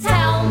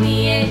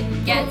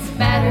gets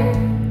better.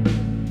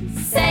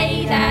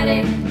 Say that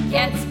it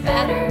gets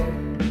better.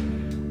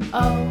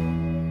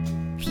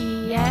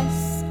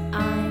 O-P-S,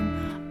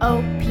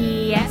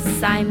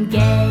 I'm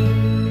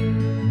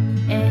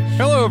gay-ish.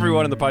 Hello,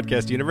 everyone in the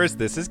podcast universe.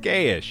 This is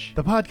Gayish.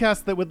 The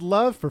podcast that would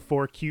love for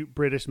four cute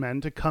British men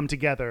to come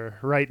together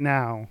right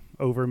now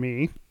over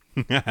me.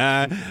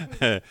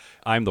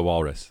 I'm the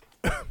walrus.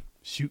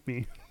 Shoot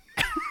me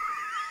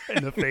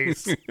in the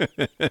face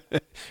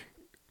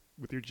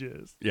with your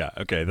jizz. Yeah,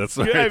 okay. That's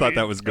where I thought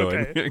that was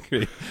going.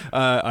 Okay.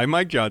 I'm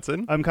Mike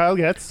Johnson. I'm Kyle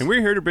Getz. And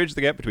we're here to bridge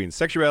the gap between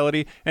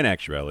sexuality and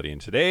actuality.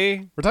 And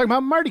today, We're talking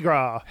about Mardi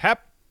Gras.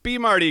 Happy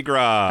Mardi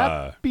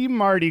Gras. Happy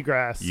Mardi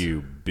Gras.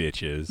 You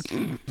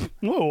bitches.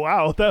 Whoa,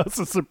 wow. That was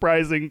a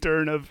surprising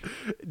turn of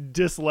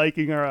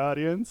disliking our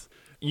audience.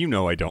 You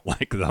know I don't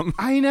like them.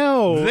 I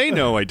know. They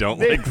know I don't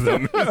like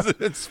them.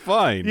 It's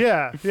fine.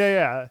 Yeah.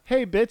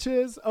 Hey,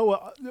 bitches. Oh,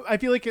 well, I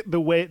feel like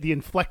the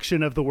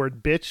inflection of the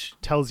word bitch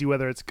tells you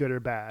whether it's good or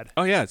bad.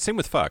 Oh, yeah. Same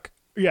with fuck.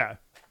 Yeah.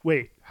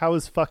 Wait, how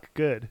is fuck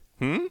good?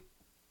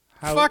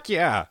 Fuck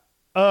yeah.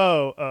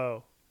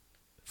 Oh.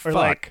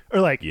 Fuck. Or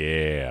like,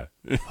 Yeah.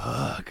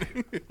 fuck.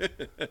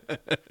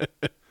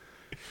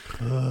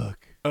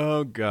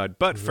 Oh, God.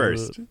 But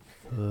first.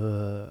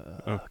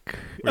 Fuck.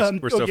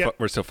 We're still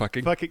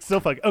fucking. Still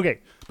fucking.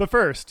 Okay, but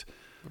first,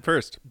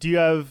 First. do you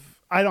have...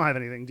 I don't have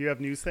anything. Do you have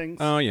news things?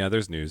 Oh, yeah.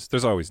 There's news.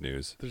 There's always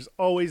news. There's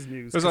always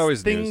news. There's 'cause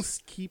always things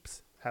news.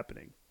 keeps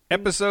happening.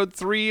 Episode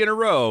 3 in a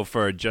row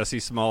for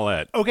Jussie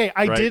Smollett. Okay,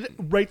 I Right. did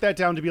write that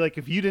down to be like,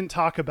 if you didn't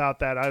talk about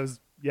that, I was...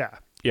 Yeah.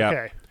 Yeah.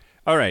 Okay.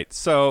 All right.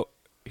 So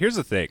here's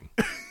the thing.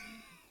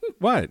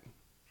 What?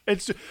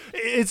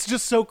 It's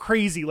just so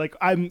crazy. Like,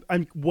 I'm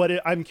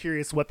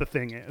curious what the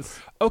thing is.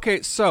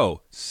 Okay.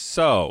 So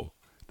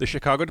the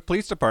Chicago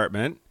Police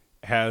Department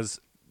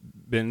has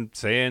been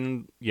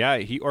saying, yeah,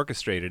 he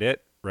orchestrated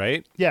it,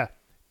 right? Yeah.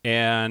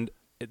 And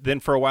then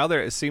for a while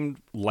there, it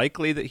seemed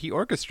likely that he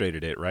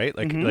orchestrated it, right?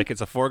 Like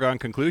it's a foregone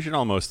conclusion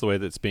almost the way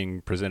that's being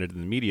presented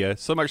in the media.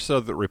 So much so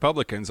that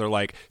Republicans are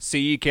like, see,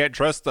 you can't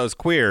trust those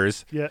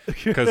queers. Yeah.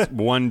 Because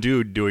one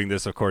dude doing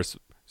this, of course,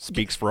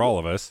 speaks for all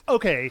of us.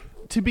 Okay,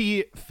 to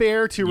be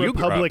fair to You were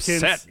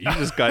Republicans, upset. You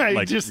just got I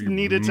like just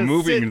needed to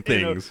moving sit,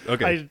 things.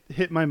 Okay. I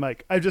hit my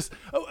mic.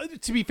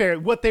 To be fair,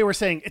 what they were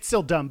saying, it's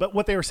still dumb, but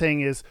what they were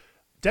saying is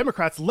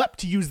Democrats leapt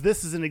to use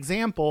this as an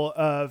example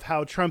of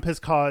how Trump has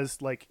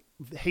caused like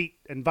hate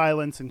and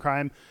violence and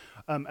crime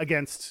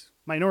against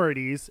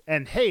minorities.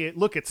 And hey,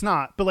 look, it's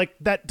not, but like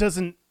that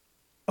doesn't.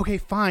 Okay,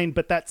 fine,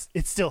 but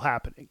it's still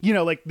happening. You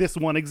know, like this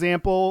one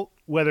example,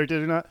 whether it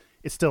did or not,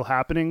 it's still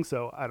happening.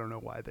 So I don't know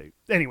why they.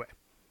 Anyway,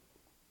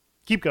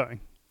 keep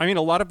going. I mean,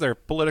 a lot of their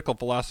political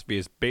philosophy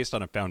is based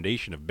on a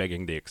foundation of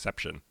begging the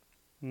exception.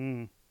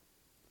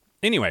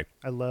 Anyway.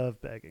 I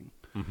love begging.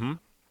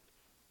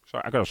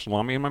 Sorry, I got a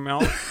salami in my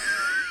mouth.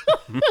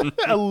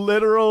 A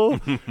literal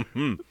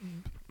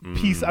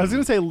piece. I was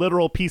going to say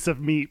literal piece of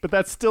meat, but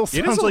that still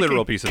sounds is a like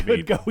literal it piece of could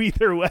meat. go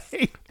either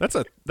way. That's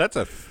a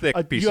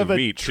thick piece You of have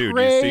meat, a too. Do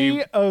tray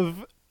you see?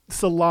 of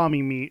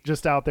salami meat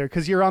just out there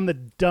because you're on the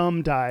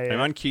dumb diet.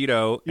 I'm on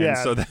keto, and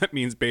Yeah. so that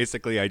means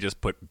basically I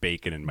just put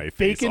bacon in my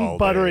face Bacon, all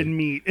butter, day. and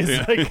meat is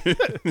like,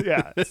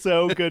 yeah,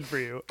 so good for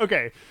you.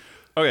 Okay.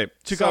 Okay,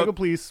 Chicago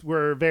police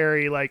were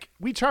very like,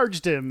 we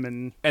charged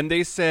him, and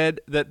they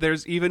said that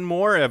there's even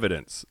more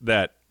evidence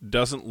that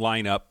doesn't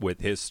line up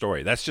with his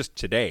story. That's just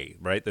today,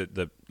 right?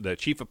 The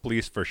chief of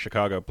police for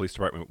Chicago Police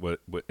Department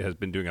has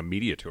been doing a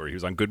media tour. He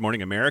was on Good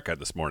Morning America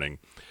this morning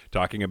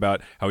talking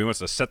about how he wants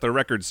to set the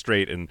record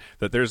straight and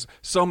that there's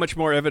so much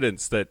more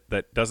evidence that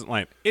doesn't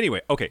line up.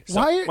 Anyway, okay.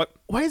 So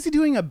why is he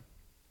doing a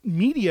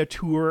media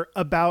tour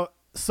about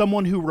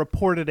someone who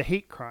reported a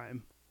hate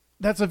crime?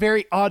 That's a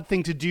very odd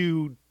thing to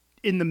do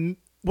in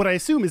what I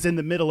assume is in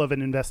the middle of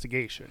an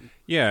investigation.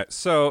 Yeah,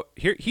 so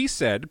here he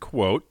said,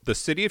 quote, "The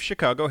city of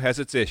Chicago has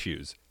its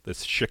issues. The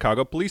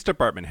Chicago Police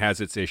Department has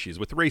its issues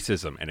with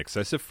racism and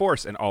excessive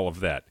force and all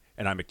of that,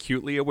 and I'm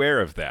acutely aware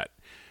of that.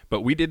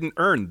 But we didn't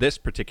earn this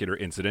particular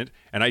incident,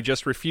 and I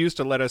just refuse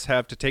to let us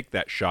have to take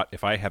that shot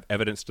if I have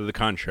evidence to the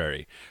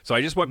contrary. So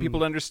I just want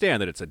people to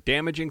understand that it's a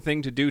damaging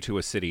thing to do to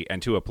a city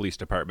and to a police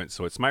department,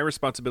 so it's my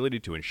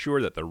responsibility to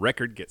ensure that the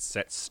record gets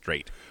set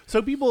straight."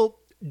 So people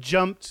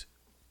jumped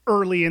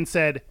early and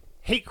said,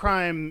 hate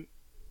crime,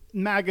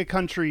 MAGA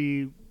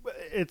country,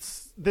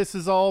 this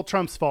is all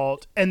Trump's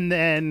fault. And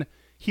then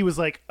he was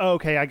like,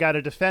 okay, I got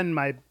to defend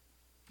my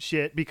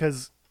shit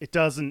because it's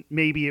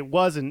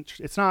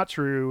not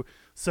true.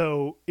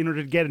 So in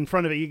order to get in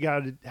front of it, he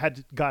got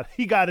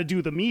to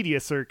do the media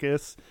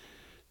circus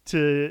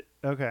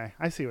okay,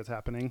 I see what's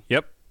happening.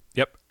 Yep.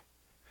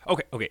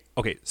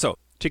 Okay. So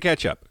to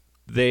catch up,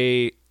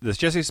 this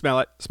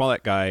Jussie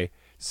Smollett guy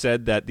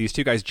said that these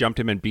two guys jumped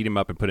him and beat him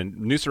up and put a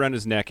noose around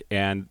his neck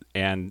and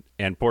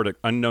poured an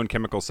unknown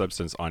chemical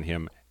substance on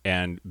him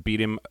and beat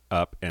him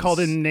up and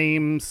called in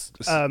names.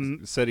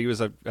 Said he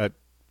was a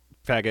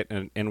faggot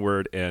and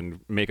N-word and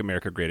make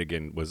America great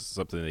again was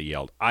something they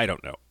yelled. I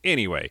don't know.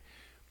 Anyway,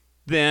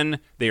 then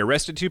they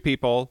arrested two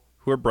people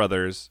who are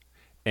brothers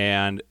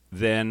And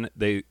then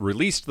they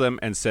released them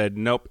and said,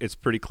 nope, it's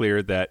pretty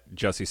clear that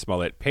Jussie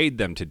Smollett paid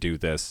them to do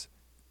this.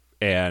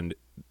 And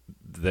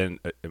then,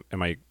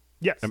 am I...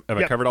 Yes. Have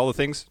I covered all the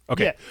things?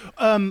 Okay.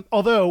 Yeah.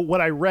 Although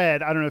what I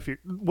read, I don't know if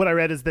what I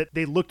read is that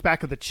they looked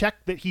back at the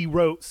check that he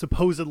wrote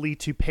supposedly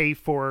to pay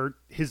for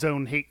his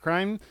own hate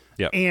crime.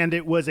 Yeah. And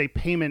it was a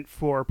payment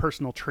for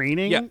personal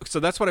training. Yeah. So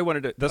that's what I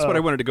wanted to. What I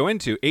wanted to go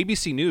into.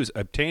 ABC News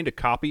obtained a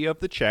copy of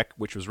the check,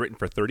 which was written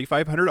for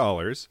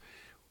 $3,500.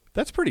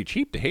 That's pretty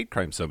cheap to hate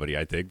crime somebody.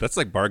 I think that's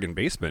like bargain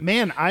basement.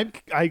 Man, I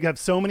have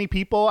so many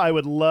people I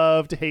would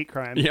love to hate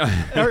crime.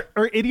 Yeah.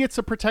 Are idiots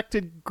a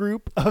protected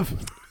group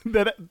of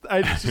that?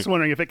 I'm just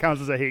wondering if it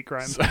counts as a hate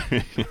crime.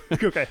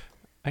 Okay.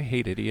 I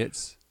hate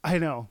idiots. I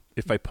know.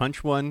 If I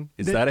punch one,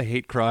 is that a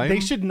hate crime?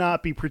 They should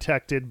not be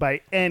protected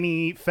by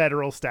any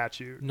federal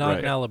statute. Not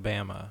in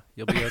Alabama.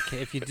 You'll be okay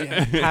if you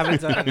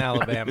haven't done it in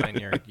Alabama, and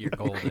you're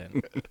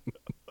golden.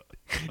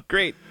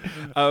 Great.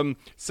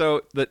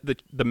 So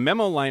the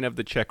memo line of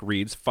the check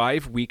reads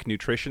 5-week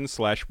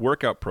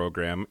nutrition/workout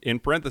program, in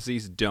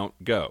parentheses,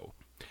 don't go.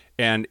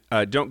 And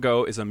Don't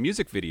Go is a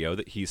music video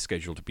that he's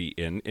scheduled to be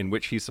in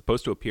which he's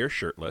supposed to appear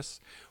shirtless.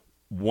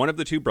 One of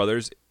the two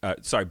brothers,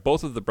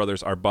 both of the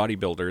brothers are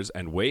bodybuilders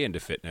and way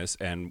into fitness,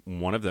 and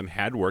one of them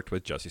had worked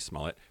with Jussie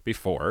Smollett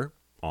before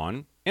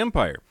on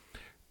Empire.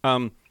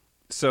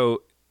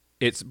 So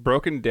it's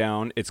broken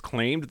down. It's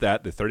claimed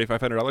that the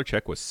 $3,500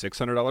 check was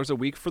 $600 a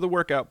week for the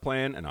workout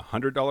plan and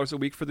 $100 a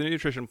week for the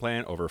nutrition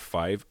plan over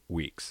 5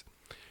 weeks.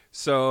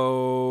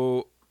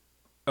 So,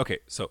 okay,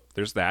 so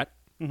there's that.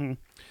 Mm-hmm.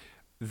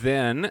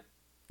 Then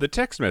the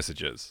text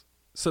messages.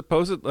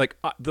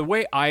 The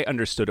way I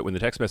understood it when the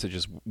text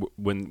messages,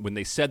 when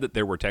they said that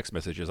there were text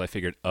messages, I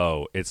figured,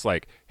 oh, it's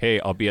like, hey,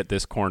 I'll be at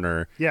this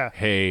corner. Yeah.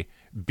 Hey,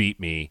 beat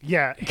me.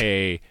 Yeah.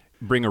 Hey,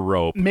 bring a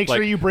rope. Make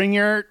sure you bring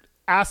your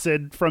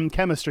acid from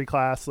chemistry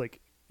class.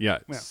 Yeah.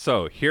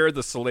 So here are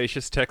the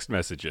salacious text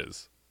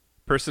messages.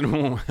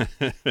 Person,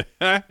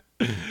 how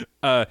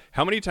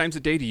many times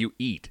a day do you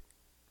eat?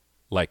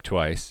 Like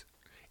twice.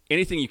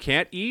 Anything you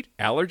can't eat?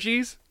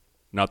 Allergies?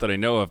 Not that I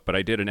know of, but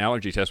I did an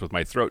allergy test with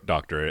my throat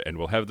doctor and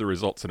will have the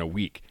results in a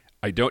week.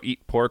 I don't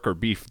eat pork or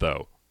beef,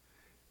 though.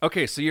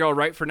 Okay, so you're all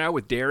right for now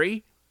with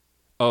dairy?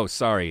 Oh,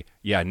 sorry.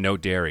 Yeah, no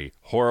dairy.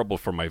 Horrible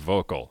for my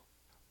vocal.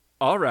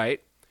 All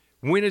right.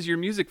 When is your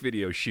music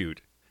video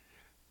shoot?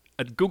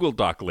 A Google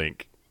Doc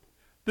link.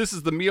 This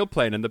is the meal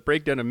plan and the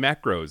breakdown of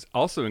macros.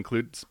 Also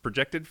includes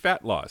projected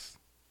fat loss.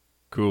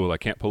 Cool, I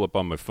can't pull up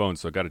on my phone,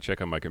 so I got to check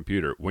on my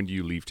computer. When do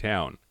you leave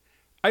town?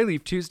 I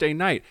leave Tuesday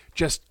night.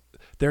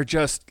 They're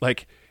just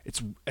like,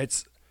 it's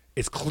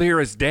clear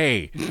as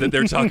day that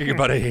they're talking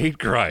about a hate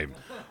crime.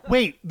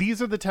 Wait,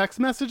 these are the text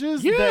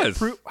messages?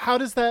 Yes. How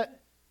does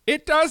that...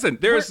 It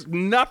doesn't. There's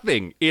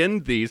nothing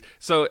in these.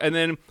 So, and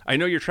then I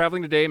know you're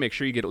traveling today. Make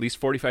sure you get at least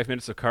 45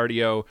 minutes of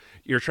cardio.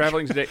 You're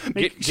traveling today.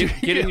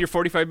 Get in your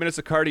 45 minutes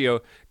of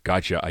cardio.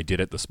 Gotcha. I did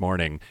it this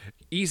morning.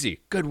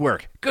 Easy. Good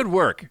work. Good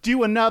work.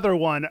 Do another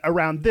one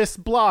around this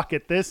block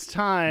at this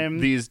time.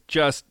 These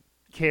just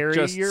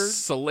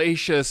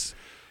salacious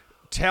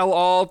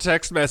tell-all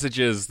text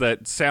messages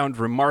that sound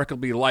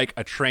remarkably like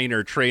a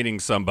trainer training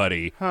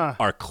somebody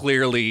are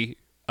clearly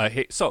a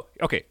hate. So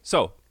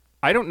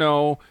I don't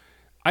know.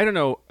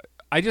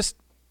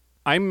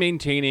 I'm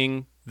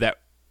maintaining that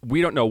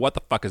we don't know what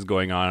the fuck is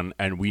going on,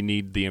 and we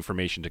need the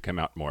information to come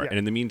out more. Yeah. And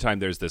in the meantime,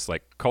 there's this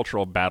like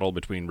cultural battle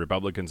between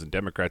Republicans and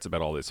Democrats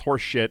about all this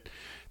horse shit.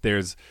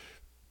 There's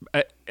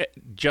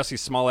Jussie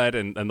Smollett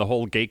and the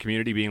whole gay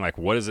community being like,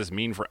 what does this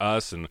mean for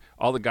us? And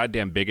all the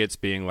goddamn bigots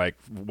being like,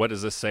 what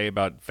does this say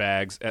about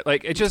fags?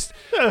 Like, it just,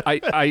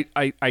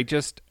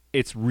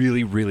 it's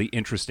really, really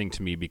interesting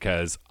to me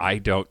because I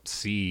don't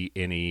see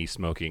any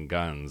smoking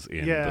guns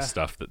in the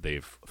stuff that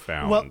they've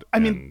found. Well, I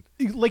mean,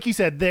 like you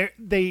said,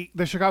 the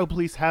Chicago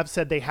police have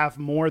said they have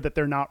more that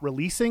they're not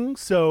releasing.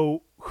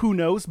 So who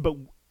knows? But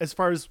as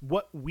far as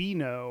what we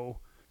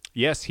know,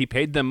 yes, he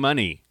paid them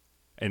money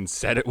and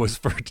said it was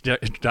for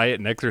diet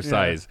and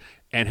exercise,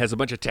 and has a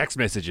bunch of text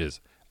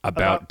messages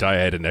about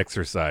diet and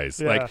exercise.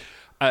 Yeah.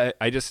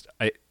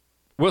 Like,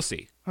 we'll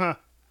see. Huh.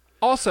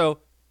 Also,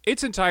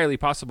 it's entirely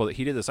possible that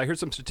he did this. I heard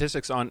some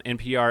statistics on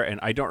NPR, and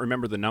I don't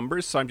remember the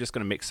numbers, so I'm just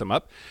going to make some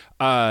up.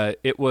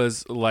 It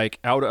was like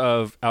out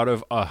of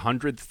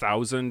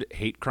 100,000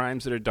 hate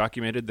crimes that are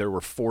documented, there were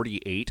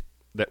 48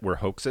 that were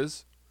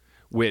hoaxes,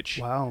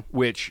 which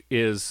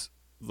is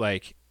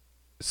like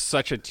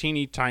such a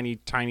teeny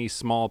tiny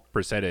small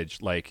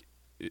percentage. Like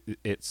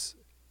it's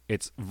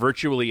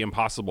virtually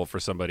impossible for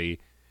somebody.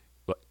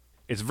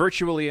 It's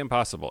virtually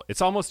impossible.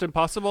 It's almost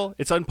impossible.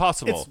 It's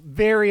impossible. It's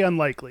very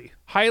unlikely.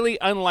 Highly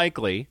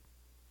unlikely,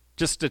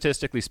 just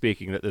statistically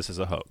speaking, that this is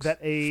a hoax.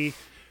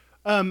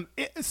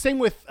 Same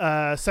with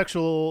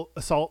sexual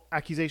assault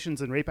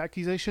accusations and rape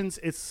accusations.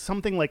 It's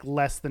something like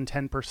less than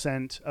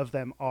 10% of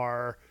them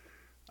are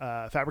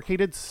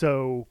fabricated.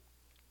 So,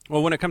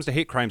 well, when it comes to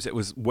hate crimes, it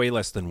was way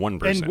less than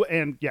 1%.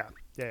 And yeah.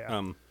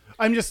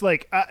 I'm just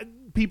like,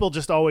 people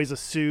just always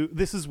assume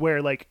this is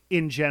where, like,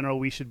 in general,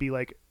 we should be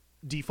like,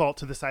 default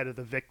to the side of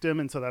the victim,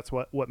 and so that's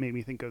what made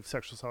me think of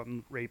sexual assault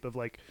and rape, of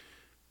like,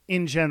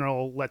 in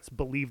general, let's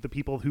believe the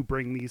people who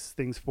bring these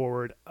things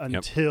forward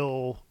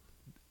until,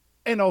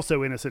 and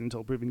also innocent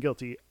until proven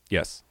guilty.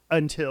 Yes.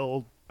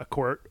 Until a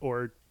court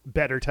or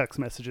better text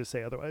messages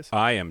say otherwise.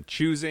 I am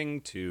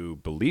choosing to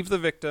believe the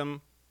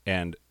victim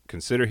and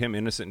consider him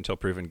innocent until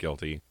proven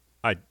guilty.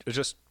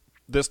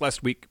 This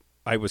last week,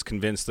 I was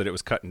convinced that it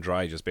was cut and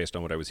dry just based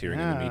on what I was hearing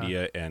in the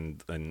media,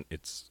 and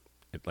it's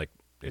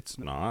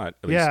not.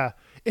 Yeah.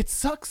 It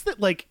sucks that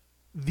like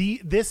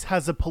this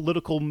has a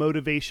political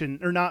motivation,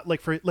 or not,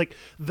 like, for like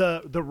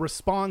the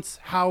response,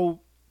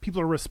 how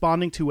people are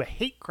responding to a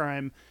hate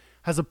crime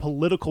has a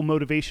political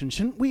motivation.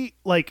 Shouldn't we,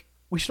 like,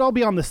 we should all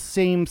be on the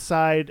same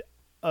side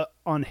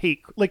on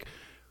hate? Like,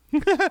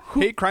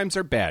 hate crimes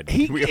are bad.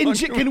 Can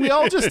we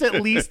all just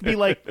at least be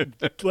like,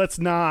 let's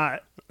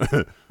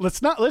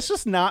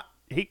just not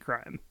hate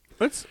crime.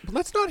 Let's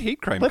not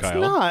hate crime, Let's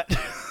Kyle. not.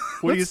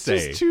 What do you Let's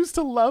say? just choose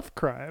to love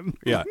crime.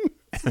 Yeah.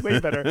 It's way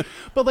better.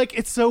 But like,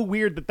 it's so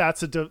weird that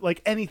that's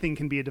like, anything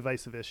can be a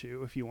divisive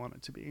issue if you want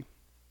it to be.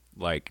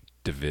 Like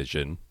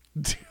division.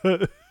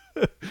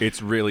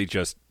 It's really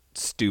just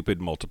stupid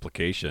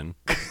multiplication.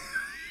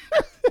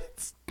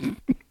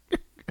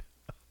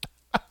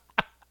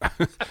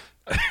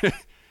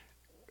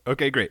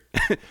 Okay, great.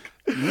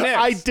 Next.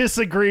 I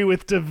disagree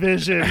with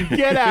division.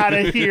 Get out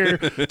of here.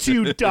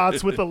 2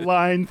 dots with a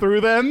line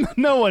through them.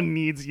 No one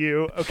needs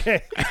you.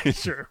 Okay,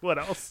 sure. What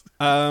else?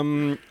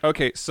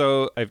 Okay,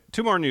 so I have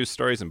 2 more news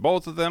stories, and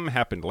both of them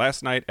happened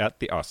last night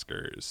at the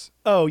Oscars.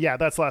 Oh, yeah,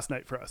 that's last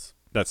night for us.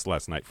 That's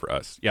last night for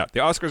us. Yeah,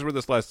 the Oscars were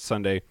this last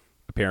Sunday,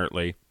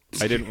 apparently.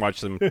 I didn't watch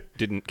them,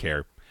 didn't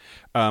care.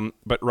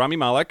 But Rami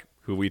Malek,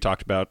 who we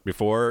talked about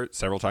before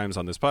several times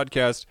on this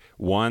podcast,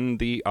 won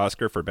the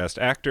Oscar for Best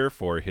Actor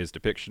for his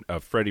depiction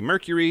of Freddie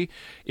Mercury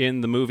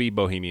in the movie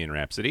Bohemian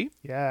Rhapsody.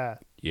 Yeah.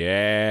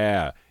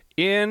 Yeah.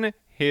 In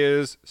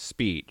his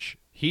speech,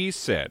 he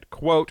said,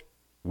 quote,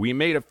 "We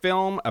made a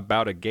film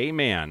about a gay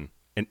man,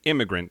 an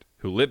immigrant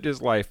who lived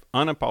his life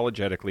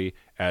unapologetically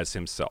as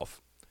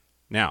himself."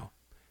 Now,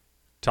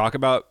 talk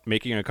about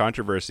making a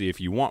controversy if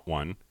you want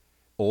one.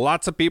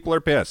 Lots of people are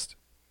pissed.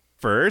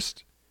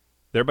 First,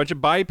 there are a bunch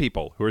of bi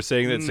people who are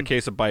saying that it's a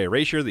case of bi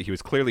erasure, that he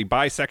was clearly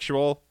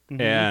bisexual,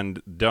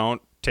 and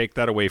don't take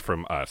that away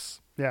from us.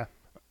 Yeah.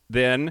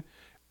 Then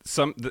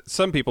some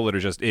people that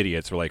are just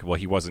idiots were like, well,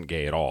 he wasn't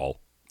gay at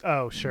all.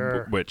 Oh,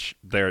 sure. Which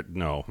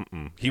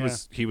he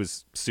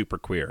was super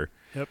queer.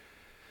 Yep.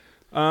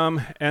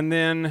 And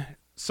then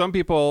some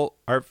people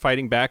are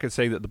fighting back and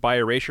saying that the bi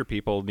erasure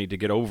people need to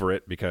get over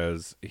it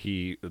because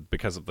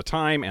of the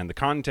time and the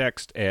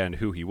context and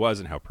who he was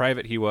and how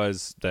private he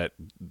was, that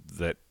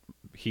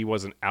he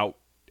wasn't out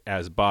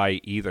as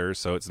bi either,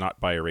 so it's not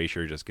bi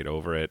erasure, just get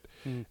over it.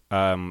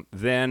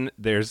 Then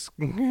there's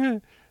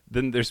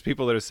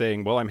people that are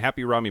saying, well, I'm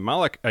happy Rami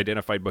Malek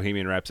identified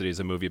Bohemian Rhapsody as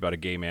a movie about a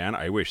gay man.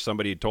 I wish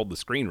somebody had told the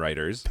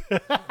screenwriters.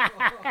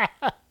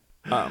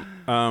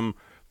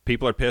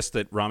 People are pissed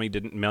that Rami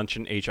didn't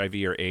mention HIV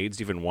or AIDS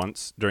even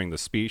once during the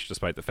speech,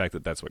 despite the fact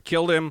that that's what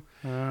killed him.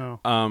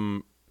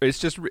 Oh. It's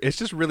just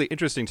really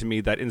interesting to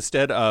me that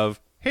instead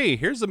of, hey,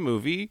 here's a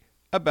movie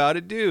about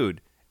a dude,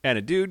 and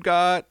a dude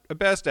got a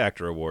Best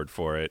Actor award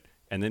for it,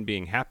 and then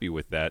being happy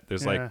with that,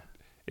 there's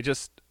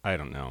I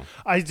don't know.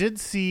 I did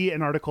see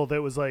an article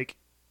that was like,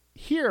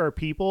 here are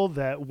people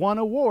that won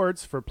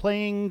awards for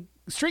playing,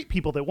 straight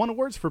people that won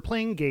awards for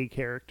playing gay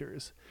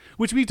characters,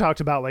 which we talked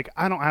about. Like,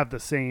 I don't have the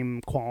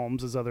same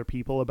qualms as other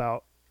people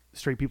about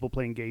straight people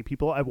playing gay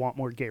people. I want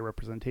more gay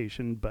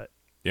representation, but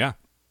yeah.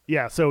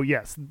 So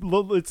yes,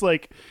 it's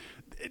like,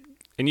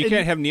 and you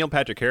can't have Neil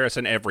Patrick Harris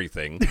in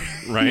everything,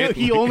 right?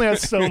 He only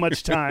has so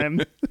much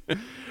time.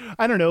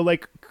 I don't know,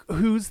 like,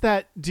 who's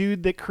that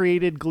dude that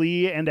created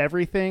Glee and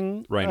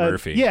everything? Ryan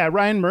Murphy. Yeah,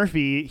 Ryan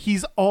Murphy.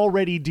 He's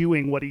already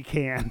doing what he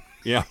can.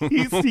 Yeah.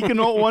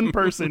 One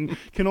person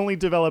can only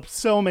develop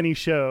so many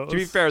shows. To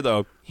be fair,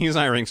 though, he's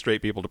hiring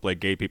straight people to play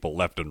gay people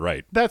left and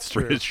right. That's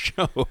true. For his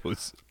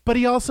shows. But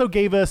he also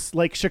gave us,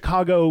 like,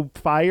 Chicago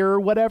Fire,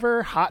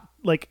 whatever,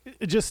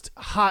 just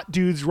hot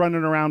dudes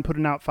running around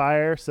putting out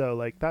fire. So,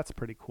 like, that's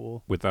pretty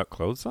cool. Without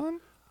clothes on?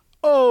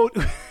 Oh,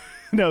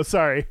 no,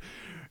 sorry.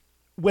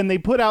 When they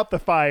put out the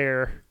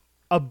fire,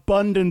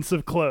 abundance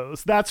of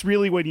clothes. That's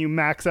really when you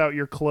max out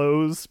your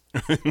clothes,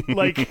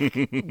 like,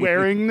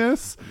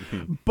 wearingness.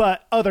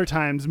 But other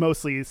times,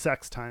 mostly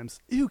sex times.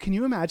 Ew, can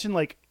you imagine,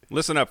 like...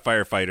 Listen up,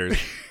 firefighters.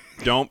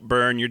 Don't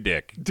burn your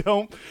dick.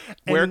 Don't.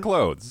 Wear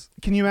clothes.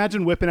 Can you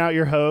imagine whipping out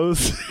your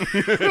hose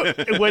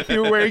when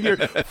you're wearing your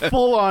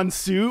full-on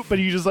suit, but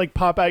you just, like,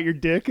 pop out your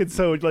dick, and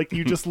so, like,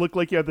 you just look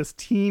like you have this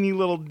teeny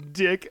little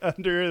dick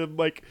under,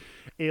 like,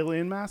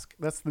 alien mask?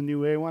 That's the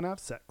new way I want to have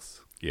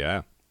sex.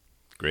 Yeah.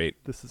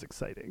 Great. This is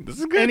exciting. This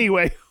is good.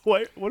 Anyway,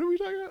 what are we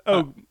talking about?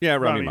 Oh, yeah,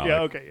 Rami Malek.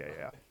 Yeah, okay,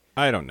 yeah.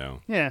 I don't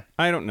know. Yeah.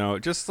 I don't know.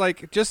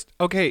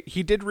 Okay,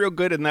 he did real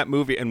good in that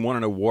movie and won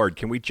an award.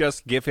 Can we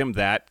just give him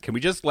that? Can we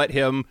just let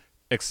him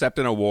accept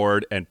an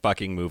award and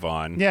fucking move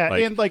on? Yeah,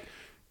 and, like,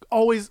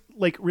 always,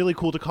 like, really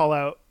cool to call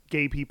out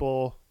gay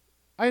people.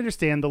 I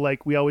understand the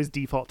like we always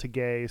default to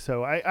gay,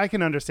 so I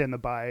can understand the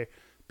bi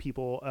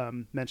people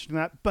mentioning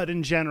that, but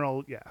in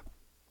general, yeah,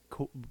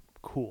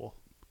 cool,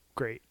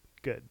 great,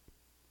 good,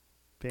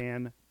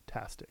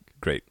 fantastic,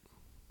 great.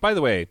 By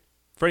the way,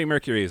 Freddie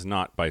Mercury is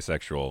not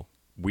bisexual.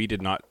 We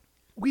don't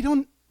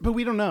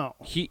know.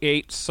 He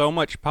ate so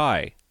much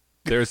pie.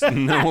 There's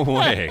no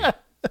way.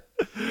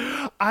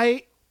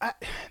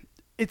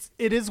 It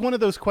is one of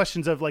those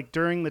questions of like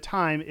during the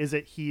time, is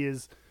it he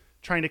is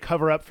trying to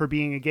cover up for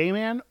being a gay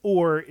man,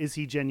 or is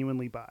he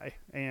genuinely bi?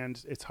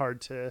 And it's hard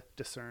to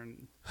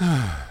discern.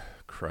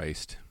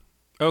 Christ.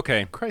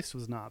 Okay. Christ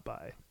was not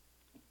bi.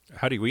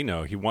 How do we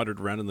know? He wandered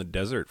around in the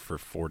desert for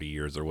 40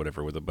 years or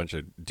whatever with a bunch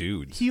of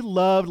dudes. He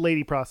loved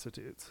lady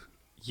prostitutes.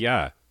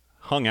 Yeah.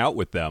 Hung out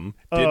with them.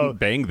 Didn't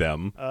bang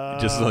them.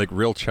 Just like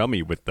real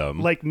chummy with them.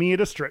 Like me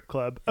at a strip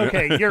club.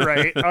 Okay, you're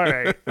right. All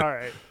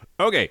right.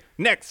 Okay,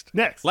 next.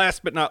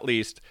 Last but not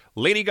least,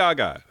 Lady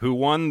Gaga, who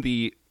won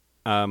the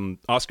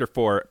Oscar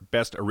for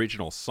Best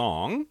Original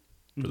Song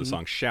for the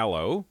song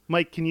Shallow.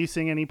 Mike, can you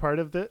sing any part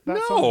of that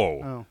no.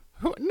 song?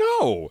 Oh.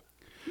 No.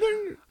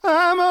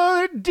 I'm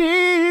on the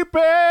deep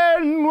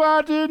end,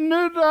 watching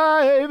the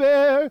dive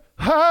there.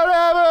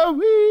 However,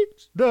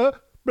 reach the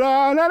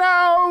brown and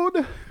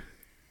out.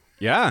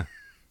 Yeah.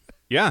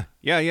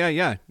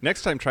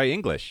 Next time, try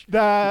English.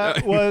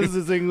 That was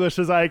as English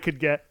as I could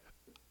get.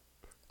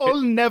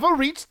 I'll never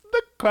reach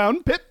the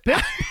crown pip.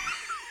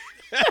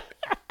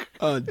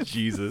 Oh,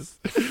 Jesus.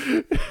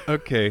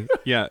 Okay.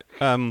 Yeah.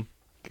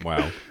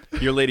 Wow.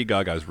 Your Lady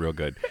Gaga is real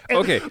good.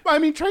 Okay. I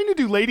mean, trying to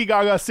do Lady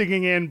Gaga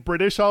singing and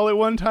British all at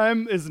one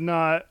time is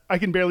not... I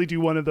can barely do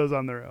one of those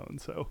on their own,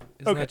 so...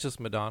 Isn't that just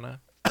Madonna?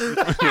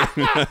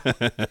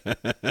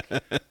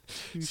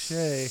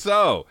 Touché.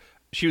 So...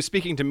 She was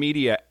speaking to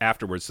media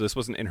afterwards, so this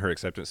wasn't in her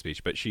acceptance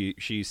speech, but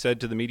she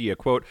said to the media,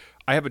 quote,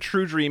 "I have a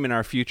true dream in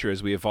our future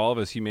as we evolve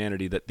as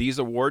humanity that these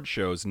award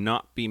shows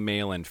not be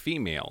male and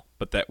female,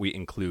 but that we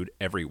include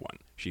everyone,"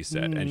 she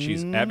said. And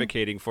she's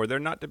advocating for there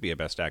not to be a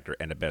best actor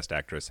and a best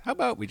actress. How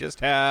about we just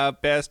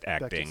have best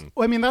acting?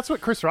 Well, I mean, that's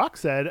what Chris Rock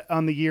said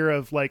on the year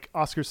of, like,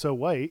 Oscars So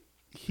White.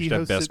 He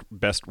hosted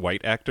best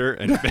white actor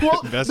and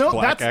best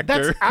black actor.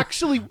 That's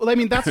actually, I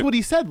mean, that's what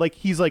he said. Like,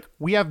 he's like,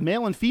 we have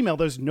male and female.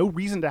 There's no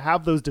reason to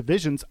have those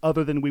divisions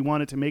other than we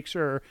wanted to make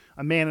sure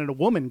a man and a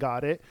woman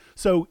got it.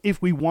 So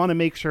if we want to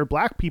make sure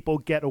black people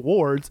get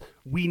awards,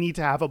 we need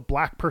to have a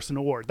black person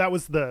award. That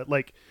was the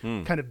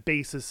kind of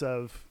basis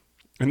of.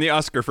 And the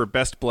Oscar for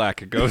best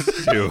black goes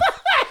to.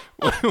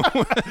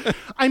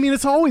 I mean,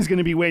 it's always going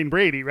to be Wayne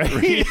Brady, right?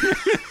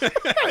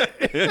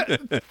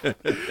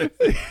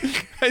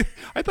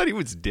 I thought he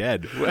was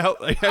dead. Well,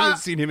 I haven't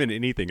seen him in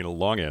anything in a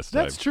long ass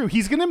time. That's true.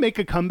 He's going to make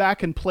a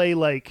comeback and play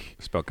like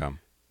spell cum.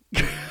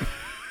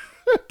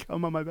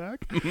 Come on my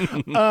back.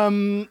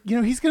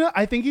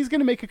 I think he's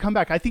gonna make a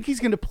comeback. I think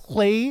he's gonna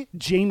play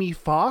Jamie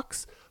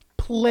Foxx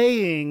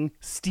playing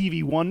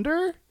Stevie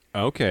Wonder.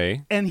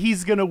 Okay. And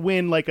he's gonna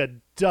win like a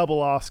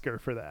double Oscar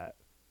for that.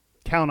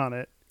 Count on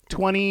it.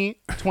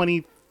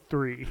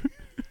 2023.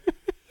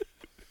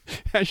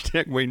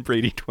 Hashtag Wayne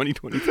Brady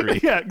 2023.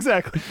 Yeah,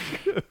 exactly.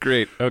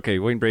 Great. Okay,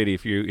 Wayne Brady,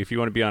 if you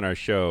want to be on our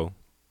show.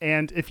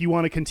 And if you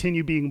want to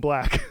continue being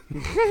black,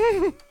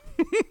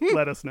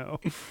 let us know.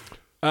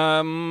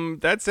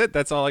 That's it.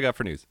 That's all I got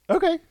for news.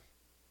 Okay.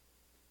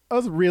 That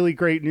was a really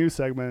great news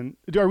segment.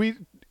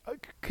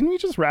 Can we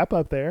just wrap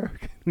up there?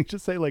 Can we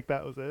just say like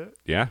that was it?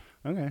 Yeah.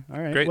 Okay.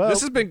 All right. Great. Well,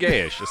 this has been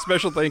Gayish. A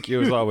special thank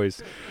you as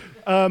always.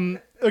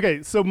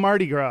 Okay, so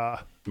Mardi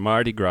Gras.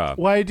 Mardi Gras.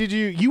 Why did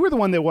you were the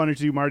one that wanted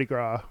to do Mardi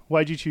Gras.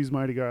 Why'd you choose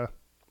Mardi Gras?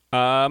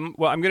 Well,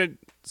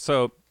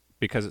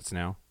 because it's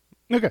now.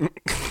 Okay.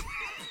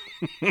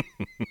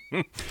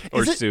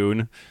 Or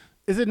soon.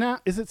 Is it now?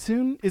 Is it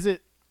soon? Is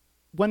it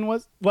when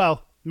was?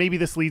 Well, maybe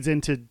this leads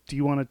into, do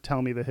you want to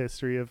tell me the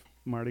history of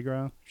Mardi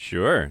Gras?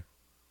 Sure.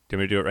 Do you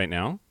want me to do it right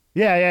now?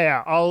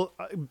 Yeah. I'll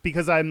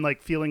because I'm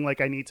like feeling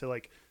like I need to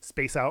like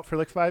space out for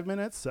like 5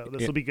 minutes, so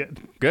this will be good.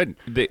 Good.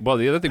 The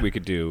other thing we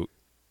could do,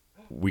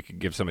 we could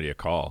give somebody a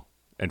call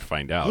and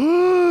find out.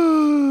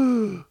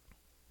 Who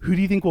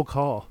do you think we'll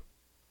call?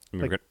 I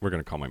mean, we're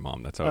gonna call my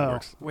mom. That's how it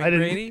works. Wayne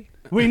Brady?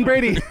 Wayne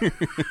Brady.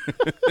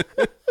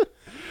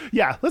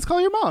 Yeah, let's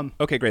call your mom.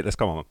 Okay, great. Let's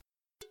call mom.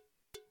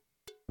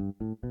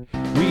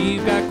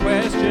 We've got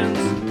questions.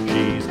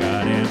 She's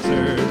got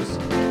answers.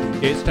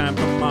 It's time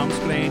for Mom's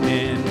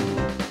Planning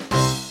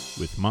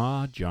with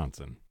Ma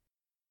Johnson.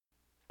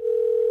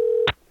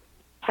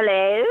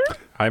 Hello?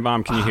 Hi,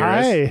 Mom. Can you hear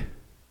us?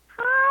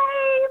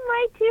 Hi,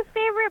 my two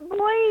favorite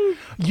boys.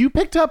 You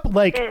picked up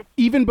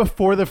even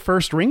before the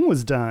first ring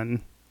was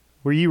done.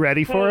 Were you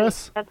ready for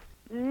us?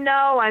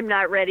 No, I'm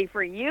not ready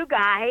for you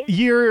guys.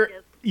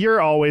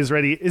 You're always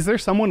ready. Is there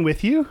someone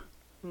with you?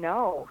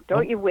 No.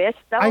 Don't you wish,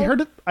 though?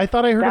 I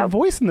thought I heard a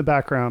voice in the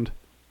background.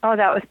 Oh,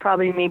 that was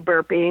probably me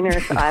burping or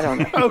I don't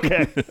know.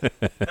 Okay.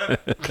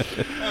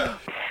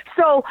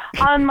 So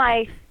on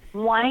my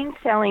wine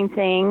selling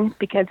thing,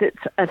 because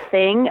it's a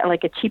thing,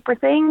 like a cheaper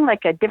thing,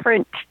 like a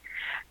different...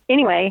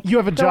 Anyway. You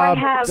have a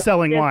job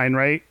selling wine,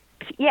 right?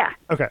 Yeah.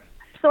 Okay.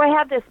 So I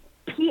have this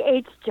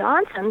P.H.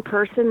 Johnson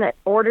person that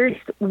orders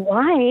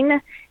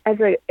wine as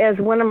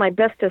one of my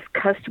bestest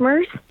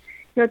customers. You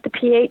know what the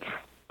P.H.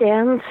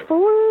 stands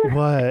for?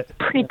 What?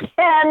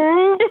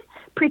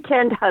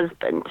 Pretend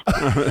husband.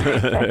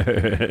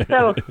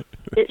 So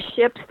it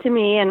ships to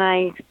me, and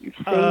I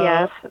say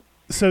yes.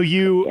 So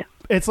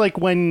it's like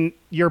when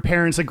your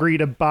parents agree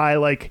to buy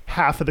like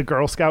half of the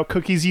Girl Scout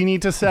cookies you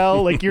need to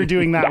sell. Like you're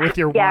doing that with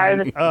your wine.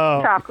 The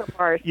chocolate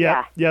bars.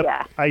 Yep.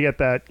 I get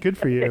that. Good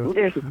for you.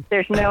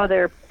 There's no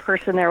other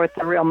person there with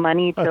the real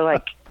money to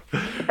like.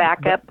 The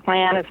backup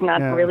plan is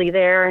not really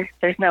there.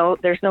 There's no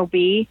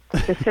B,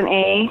 just an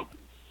A.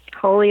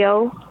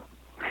 Holio.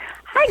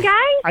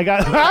 Hi,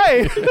 guys.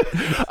 Hi.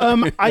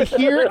 I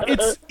hear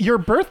it's your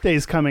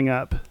birthday's coming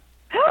up.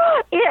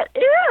 It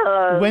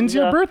is. When's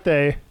your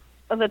birthday?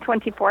 The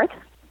 24th.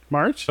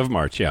 March? Of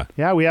March, yeah.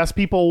 Yeah, we asked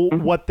people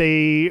what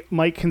they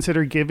might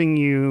consider giving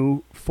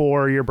you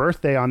for your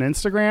birthday on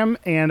Instagram,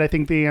 and I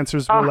think the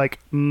answers were like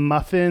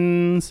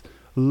muffins,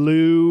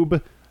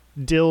 lube,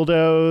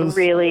 dildos.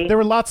 Really? There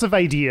were lots of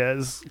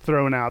ideas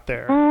thrown out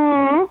there.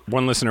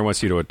 One listener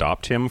wants you to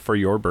adopt him for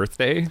your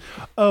birthday.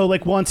 Oh,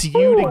 like wants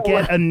you to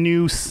get a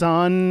new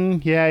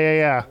son.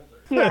 Yeah.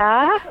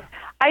 Yeah.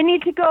 I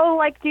need to go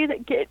like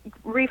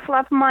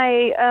refluff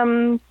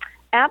my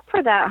app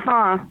for that,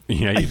 huh?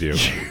 Yeah, you do.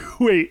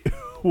 Wait,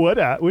 what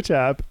app? Which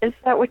app? Is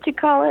that what you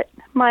call it?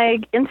 My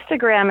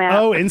Instagram app.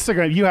 Oh,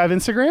 Instagram. You have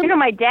Instagram? You know,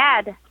 my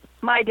dad's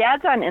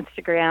on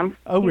Instagram.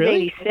 Oh,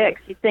 really? He's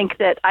 86. You'd think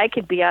that I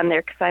could be on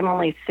there because I'm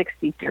only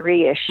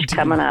 63-ish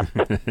coming up.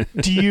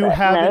 Do you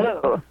have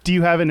No. Do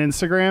you have an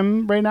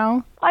Instagram right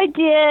now? I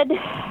did,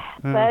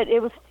 but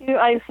it was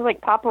I was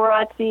like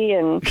paparazzi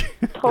and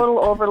total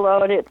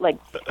overload. It like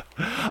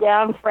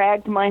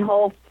down-fragged my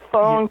whole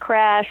phone,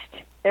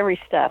 crashed, every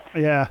stuff.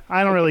 Yeah,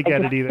 I don't really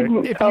get it either.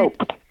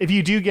 If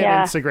you do get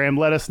Instagram,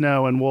 let us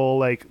know and we'll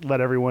like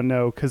let everyone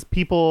know because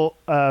people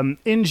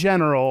in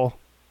general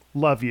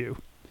love you.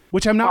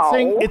 Which I'm not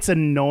saying it's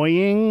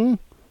annoying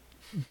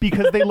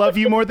because they love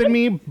you more than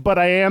me, but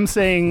I am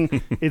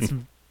saying it's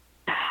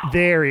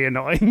very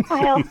annoying.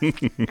 Well,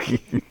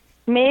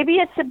 maybe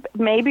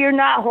you're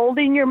not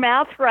holding your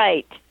mouth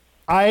right.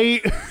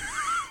 I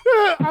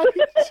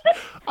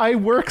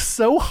work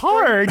so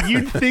hard.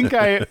 You'd think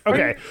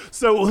okay.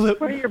 So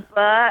for your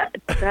butt.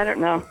 I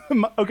don't know.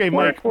 Okay,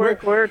 Mike.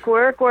 Work.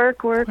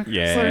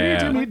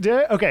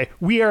 Yeah. Okay,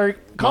 we are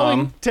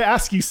calling to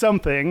ask you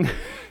something.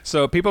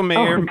 So people may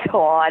or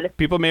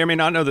may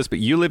not know this, but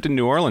you lived in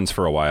New Orleans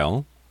for a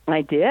while.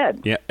 I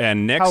did. Yeah,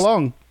 and next. How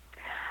long?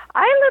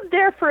 I lived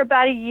there for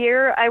about a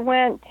year. I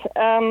went.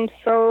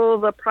 So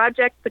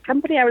the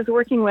company I was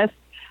working with,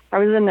 I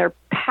was in their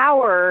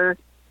power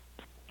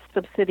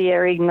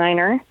subsidiary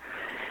Niner,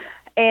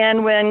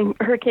 and when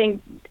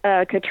Hurricane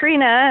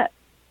Katrina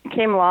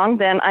came along,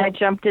 then I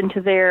jumped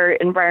into their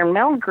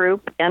environmental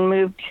group and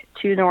moved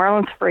to New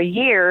Orleans for a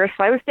year.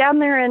 So I was down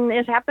there, and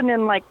it happened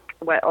in 5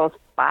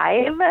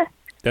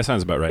 That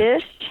sounds about right.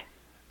 ish.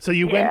 So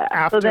you went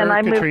after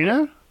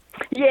Katrina?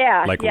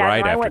 Right I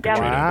after went down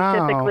Katrina.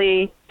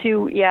 specifically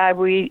to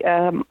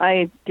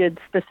I did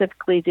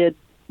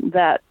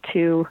that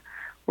to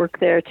work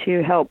there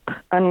to help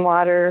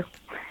unwater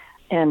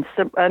and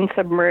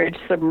submerge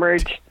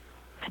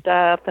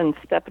stuff and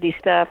stuffity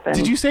stuff. And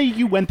did you say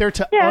you went there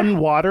to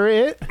unwater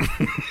it?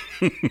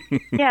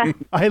 Yeah.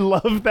 I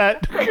love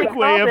that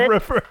way of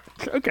referring.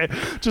 Okay,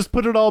 just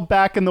put it all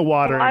back in the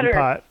water in the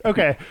pot.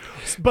 Okay,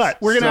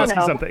 but we're going to ask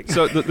you something.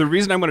 So the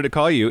reason I wanted to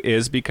call you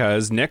is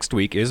because next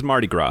week is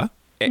Mardi Gras.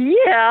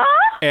 Yeah.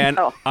 And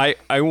I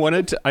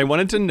wanted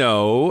to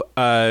know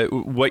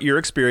what your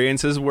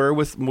experiences were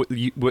with.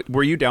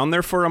 Were you down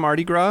there for a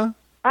Mardi Gras?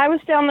 I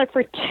was down there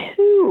for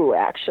 2,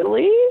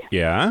 actually.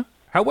 Yeah.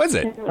 How was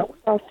it? It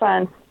was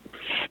fun.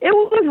 It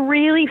was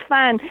really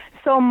fun.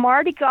 So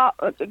Mardi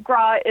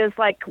Gras is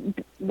like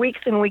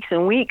weeks and weeks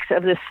and weeks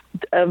of this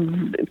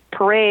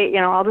parade,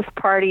 all this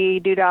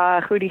party,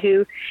 doo-dah,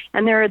 hooty-hoo.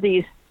 And there are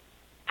these,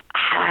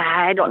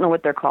 I don't know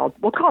what they're called.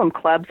 We'll call them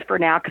clubs for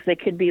now because they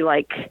could be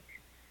like,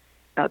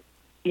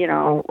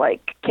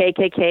 like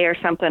KKK or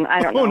something.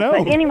 I don't know. No.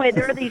 But anyway,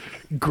 there are these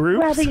groups.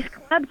 Well, these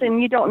clubs,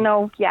 and you don't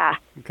know. Yeah.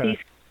 Okay.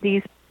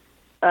 These.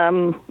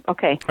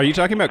 Okay. Are you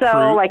talking about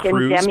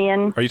cruise?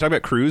 Endymion. Are you talking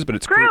about cruise? But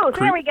it's Cruise.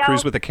 There we go.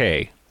 Cruise with a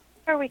K.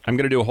 There we go. I'm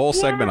going to do a whole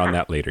segment on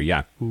that later.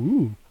 Yeah.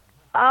 Ooh.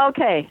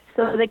 Okay,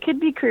 so they could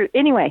be cruise.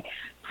 Anyway,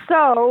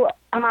 so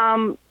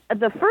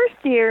the first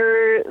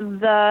year,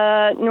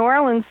 the New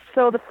Orleans,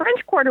 so the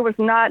French Quarter was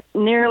not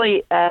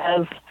nearly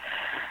as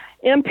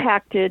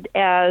impacted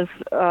as,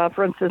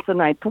 for instance, the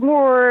Ninth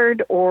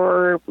Ward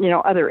or,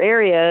 other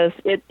areas.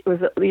 It was,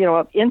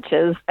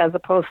 inches as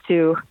opposed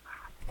to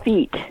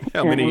feet.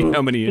 How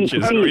many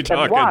inches are we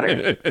talking?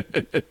 Water.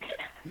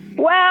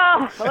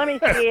 Well, let me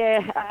see.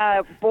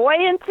 Boy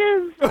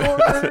inches or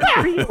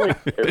real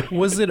inches?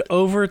 Was it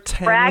over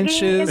 10 Bragging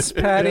inches,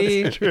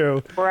 Patty? That's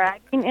true.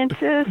 Bragging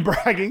inches.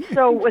 Bragging.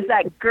 So was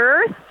that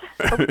girth?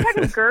 Are we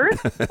talking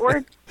girth?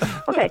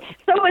 Okay.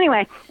 So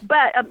anyway,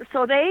 but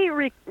so they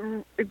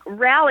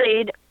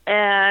rallied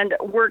and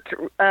worked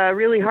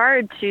really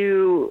hard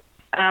to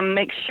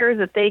make sure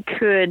that they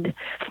could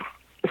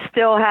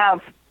still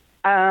have,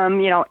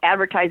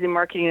 advertising,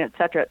 marketing, et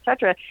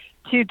cetera,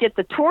 to get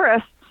the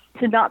tourists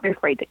to not be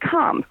afraid to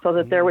come, so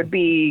that there would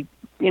be,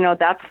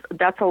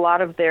 that's a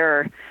lot of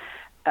their,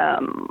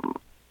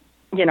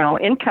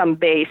 income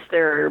base.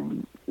 They're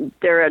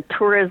a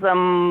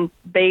tourism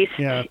based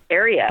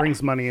area.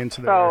 Brings money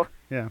into so,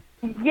 their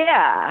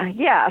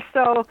Yeah.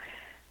 So,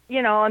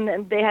 and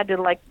then they had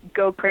to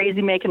go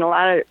crazy making a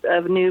lot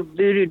of new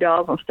voodoo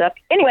dolls and stuff.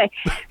 Anyway,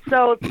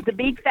 so the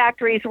bead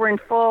factories were in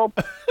full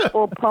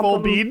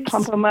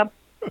pump them up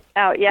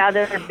out. Yeah,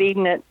 they're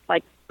beading it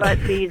like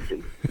butt beads,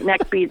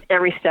 neck beads,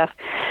 every stuff.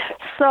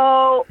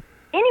 So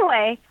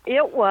anyway,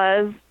 it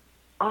was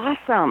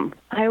awesome.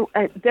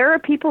 There are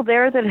people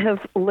there that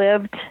have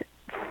lived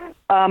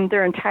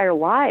their entire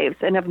lives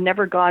and have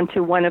never gone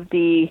to one of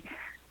the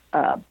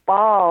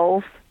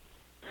balls.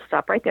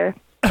 Stop right there.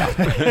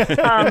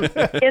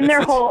 in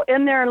their lives,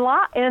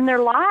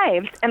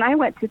 and I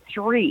went to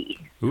 3.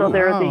 So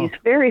there are these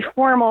very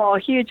formal,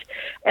 huge,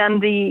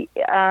 and the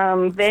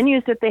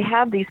venues that they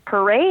have, these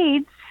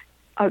parades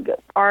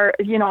are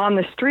on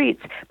the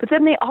streets. But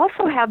then they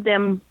also have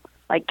them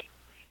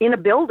in a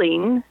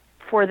building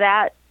for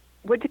that.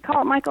 What'd you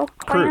call it, Michael?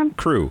 Clan?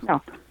 Crew.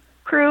 No,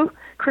 crew.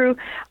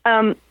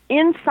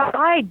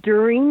 Inside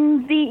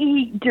during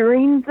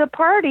the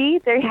party,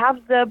 they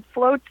have the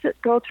floats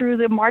that go through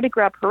the Mardi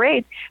Gras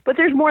parade. But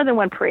there's more than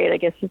one parade, I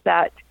guess. Is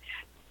that?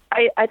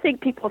 I think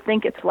people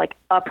think it's like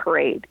a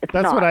parade. It's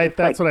that's not. what I. It's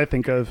that's what I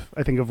think of.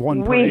 I think of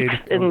one parade. Weeks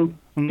and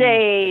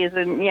days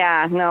and Okay.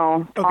 on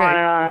and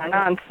on and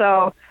on.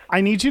 So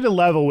I need you to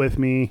level with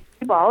me.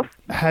 balls.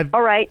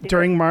 All right.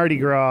 During Mardi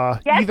Gras.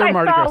 Yes, either I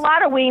Mardi saw Gras. a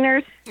lot of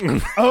wieners.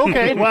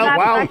 Okay, well,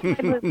 wow.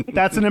 Not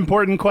That's an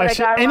important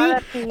question. got a lot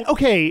of teeth.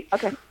 Okay.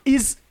 Okay.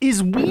 Is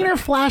wiener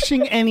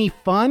flashing any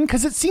fun?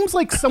 Because it seems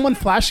like someone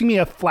flashing me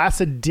a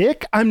flaccid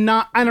dick. I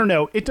don't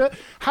know.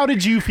 How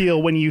did you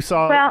feel when you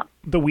saw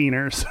the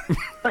wieners?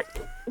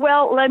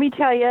 Well, let me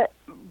tell you,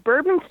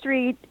 Bourbon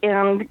Street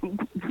and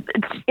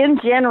in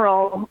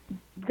general,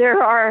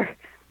 there are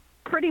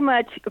pretty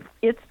much,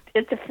 it's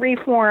a free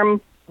form,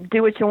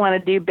 do what you want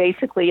to do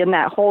basically in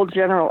that whole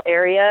general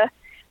area.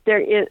 There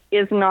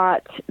is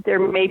not, there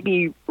may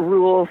be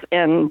rules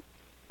and,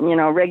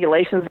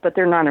 regulations, but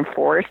they're not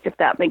enforced, if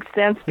that makes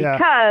sense,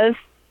 because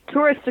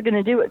tourists are going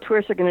to do what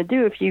tourists are going to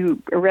do. If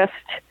you arrest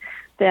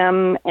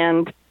them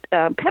and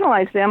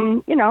penalize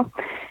them,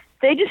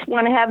 they just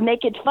want to have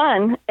naked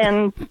fun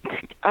and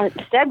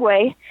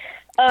segue.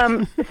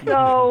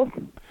 So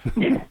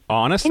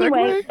on a segue?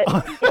 Anyway,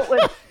 it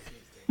was,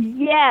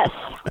 yes,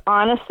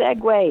 on a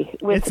segue.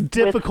 It's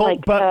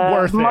difficult, but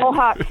worth it.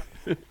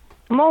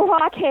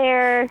 Mohawk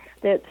hair.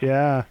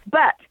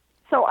 But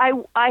so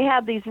I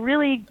have these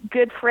really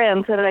good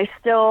friends that I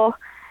still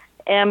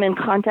am in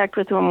contact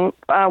with them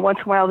once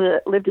in a while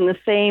that lived in the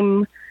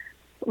same.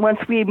 Once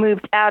we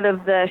moved out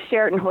of the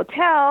Sheraton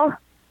Hotel,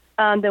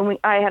 then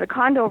I had a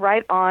condo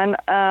right on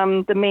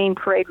the main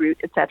parade route,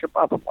 etc.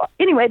 Blah blah blah.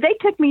 Anyway, they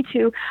took me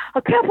to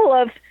a couple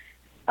of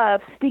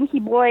stinky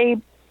boy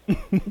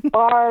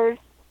bars,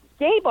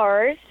 gay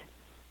bars,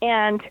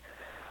 and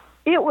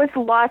it was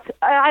lots.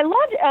 I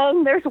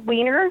loved. There's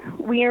wiener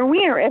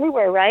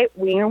everywhere, right?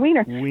 Wiener.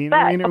 Wiener.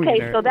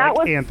 So that like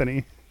was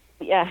Anthony.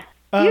 Yeah,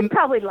 you'd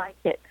probably like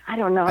it. I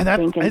don't know. I'm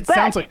thinking. It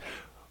sounds like.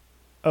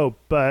 Oh,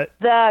 but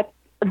the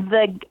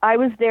I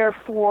was there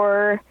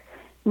for,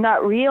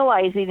 not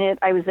realizing it,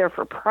 I was there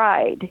for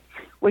Pride,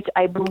 which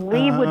I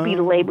believe would be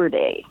Labor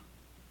Day.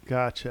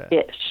 Gotcha.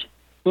 Ish.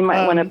 You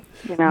might want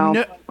to,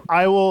 No,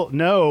 I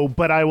will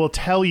but I will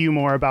tell you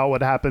more about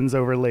what happens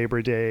over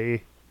Labor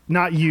Day.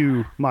 Not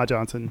you, Ma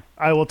Johnson.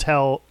 I will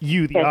tell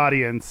you, the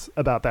audience,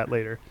 about that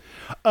later.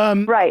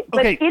 Right. But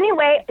okay.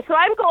 Anyway, so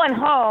I'm going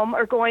home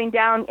or going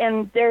down,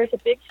 and there's a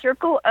big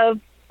circle of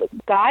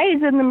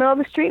guys in the middle of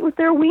the street with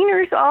their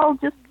wieners all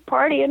just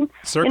partying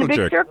in a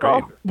big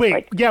circle.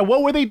 Right. Wait,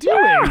 what were they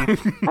doing?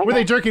 Were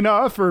they jerking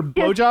off or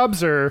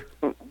blowjobs or?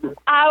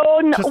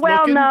 Oh no! Well,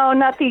 looking? no,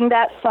 nothing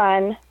that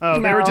fun. Oh,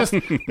 no. they were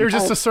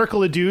just a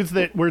circle of dudes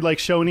that were like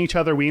showing each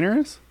other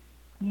wieners.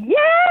 Yeah,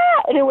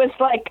 and it was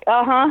like,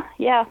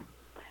 yeah.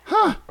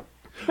 Huh.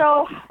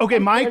 So. Okay,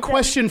 my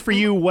question for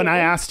you when I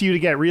asked you to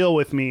get real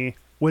with me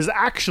was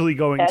actually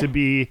going to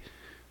be,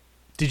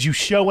 did you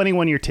show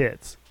anyone your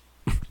tits?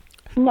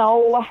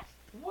 No.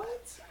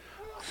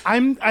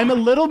 I'm a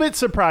little bit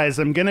surprised.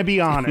 I'm gonna be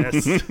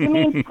honest. You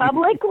mean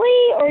publicly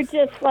or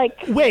just like?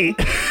 Wait.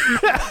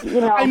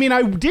 I mean,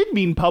 I did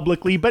mean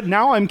publicly, but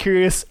now I'm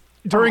curious.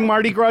 During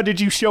Mardi Gras, did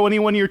you show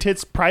anyone your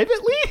tits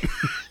privately?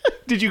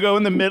 Did you go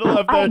in the middle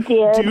of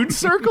the dude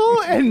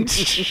circle and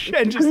just be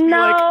like,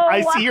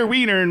 I see your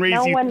wiener and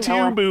raise you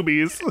two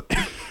boobies?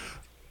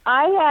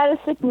 I had a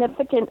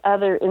significant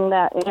other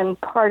in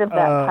part of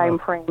that time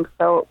frame,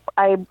 so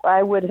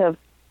I would have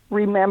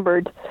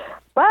remembered.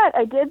 But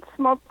I did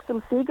smoke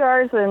some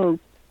cigars and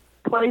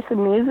play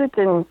some music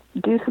and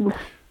do some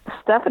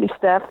stuffy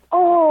stuff.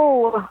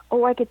 Oh,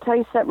 I could tell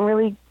you something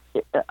really,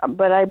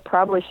 but I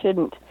probably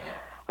shouldn't.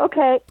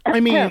 Okay. I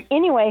mean-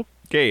 anyway,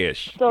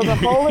 Gayish. so the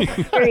whole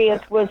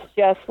experience was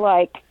just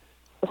like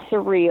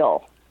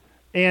surreal.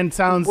 And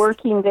sounds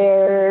Working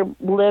there,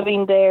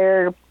 living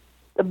there,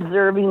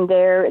 observing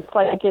there. It's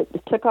like it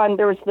took on,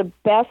 there was the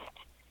best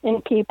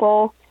in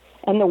people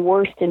and the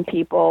worst in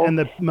people. and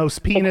the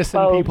most penis in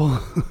Exposed. people.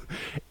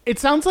 It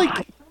sounds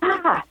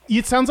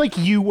like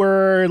you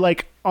were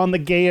like on the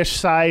gayish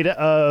side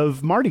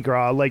of Mardi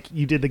Gras, like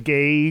you did the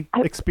gay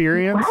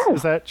experience. was.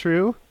 Is that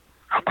true?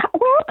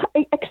 Well,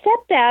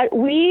 except that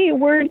we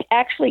weren't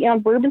actually on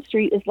Bourbon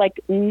Street is like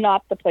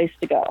not the place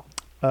to go.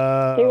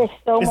 There was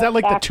so Is much that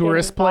like the action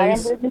tourist on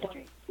place? Bourbon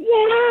Street.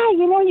 Yeah,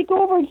 you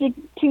go over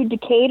to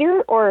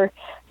Decatur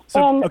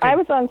and okay. I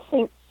was on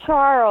St.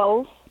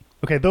 Charles.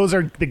 Okay, those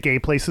are the gay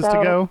places to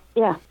So, go.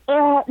 Yeah.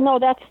 No,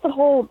 that's the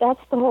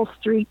whole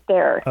street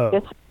there. Oh.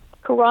 It's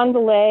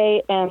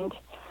Carondelet and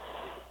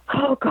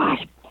oh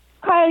gosh,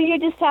 Kyle, you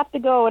just have to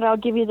go and I'll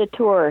give you the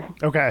tour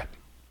Okay,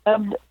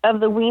 of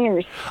the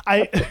wieners.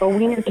 A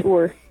wiener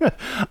tour.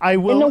 I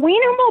In the will.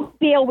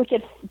 Wienermobile, we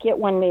could get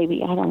one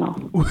maybe. I don't know.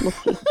 We'll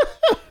see.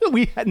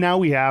 we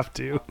have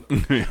to.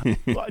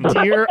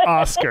 Dear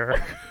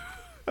Oscar,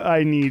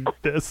 I need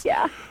this.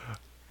 Yeah.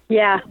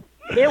 Yeah.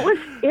 It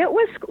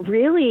was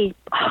really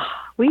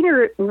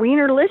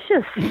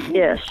wienerlicious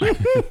ish.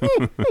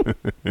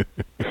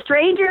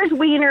 Strangers'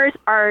 wieners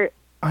are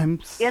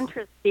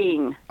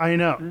interesting. I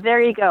know.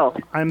 There you go.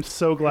 I'm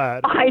so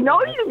glad. I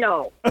know you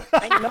know.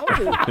 I know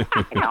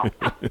you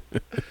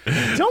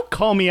know. Don't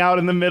call me out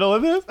in the middle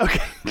of this.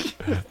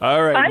 Okay.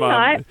 All right, I'm Mom.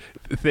 not.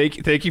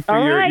 Thank you for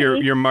your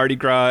Alrighty. Mardi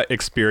Gras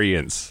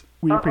experience.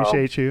 We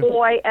appreciate you.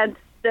 Boy, and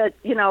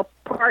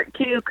part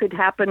 2 could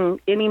happen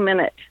any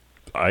minute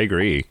I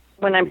agree.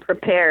 when I'm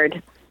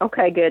prepared.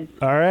 Okay, good.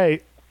 All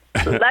right.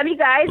 Love you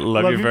guys.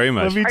 Love you very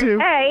much. Love you too.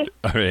 Okay.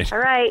 All right. All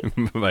right.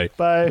 Bye.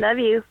 Bye. Love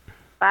you.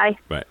 Bye.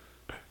 Bye.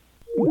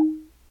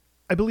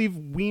 I believe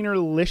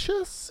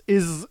wienerlicious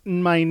is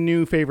my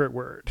new favorite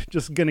word.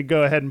 Just gonna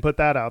go ahead and put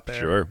that out there.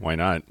 Sure. Why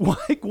not?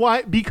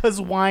 Why? Because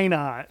why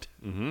not?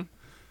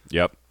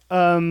 Yep.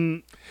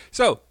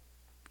 So,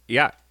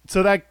 yeah.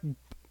 So that,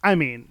 I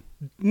mean,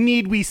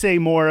 need we say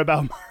more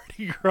about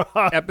Mardi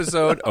Gras?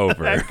 Episode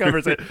over. That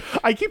covers it.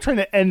 I keep trying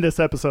to end this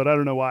episode. I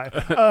don't know why.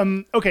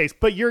 Okay,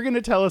 but you're going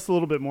to tell us a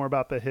little bit more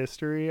about the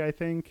history, I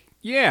think.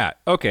 Yeah.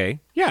 Okay.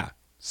 Yeah.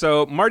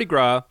 So Mardi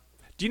Gras.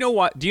 Do you know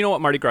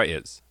what Mardi Gras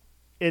is?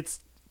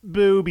 It's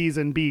boobies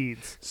and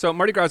beads. So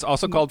Mardi Gras is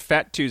also called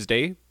Fat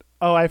Tuesday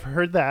Oh, I've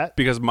heard that.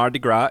 because Mardi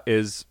Gras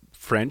is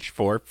French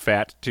for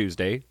Fat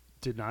Tuesday.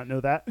 Did not know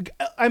that.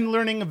 I'm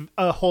learning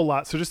a whole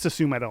lot, so just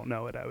assume I don't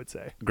know it, I would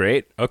say.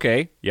 Great.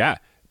 Okay. Yeah.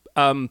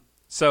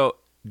 So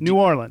New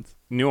Orleans.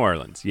 New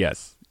Orleans.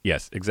 Yes.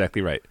 Yes.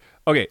 Exactly right.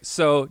 Okay.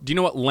 So do you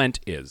know what Lent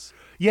is?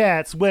 Yeah,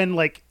 it's when,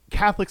 like,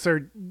 Catholics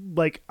are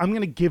like, I'm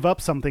going to give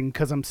up something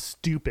because I'm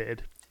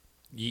stupid.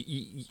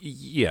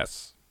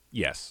 Yes.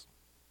 Yes.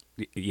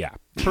 Yeah.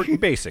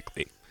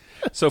 Basically.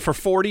 So for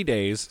 40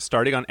 days,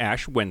 starting on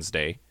Ash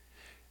Wednesday,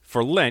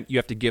 for Lent, you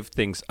have to give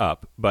things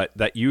up, but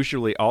that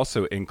usually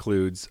also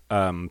includes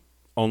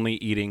only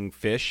eating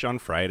fish on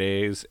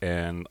Fridays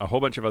and a whole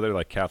bunch of other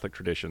like Catholic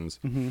traditions.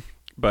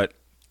 But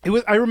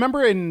I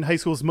remember in high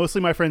school, mostly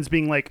my friends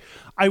being like,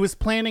 I was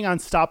planning on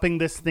stopping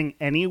this thing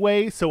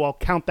anyway, so I'll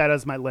count that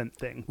as my Lent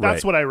thing.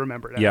 That's Right. what I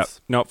remembered as. yeah,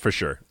 no, for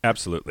sure.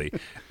 Absolutely.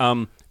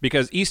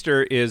 Because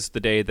Easter is the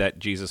day that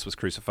Jesus was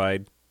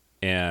crucified.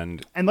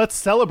 And let's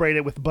celebrate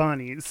it with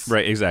bunnies.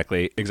 right,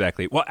 exactly.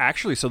 Well,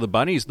 actually, so the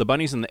bunnies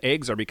and the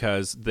eggs are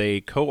because they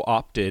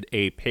co-opted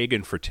a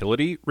pagan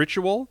fertility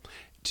ritual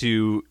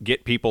to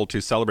get people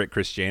to celebrate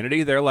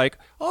Christianity. They're like,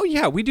 "Oh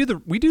yeah, we do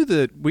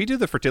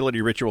the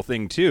fertility ritual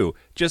thing too.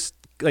 Just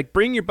like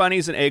bring your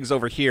bunnies and eggs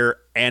over here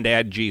and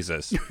add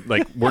Jesus.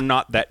 Like we're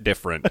not that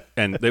different."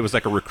 And it was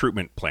like a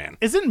recruitment plan.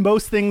 Isn't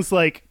most things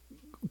like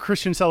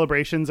Christian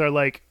celebrations are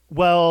like,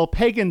 well,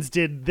 pagans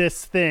did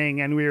this thing,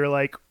 and we were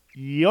like,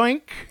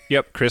 yoink.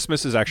 Yep,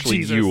 Christmas is actually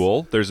Jesus.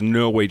 Yule. There's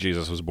no way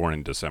Jesus was born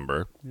in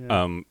December.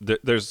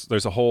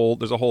 There's a whole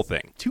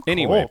thing. Too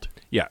anyway, cold.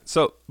 yeah.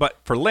 So, but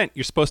for Lent,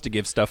 you're supposed to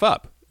give stuff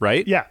up,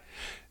 right? Yeah.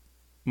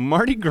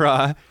 Mardi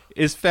Gras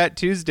is Fat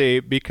Tuesday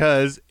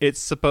because it's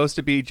supposed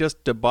to be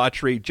just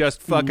debauchery,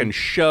 just fucking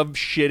shove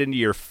shit into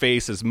your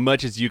face as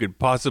much as you could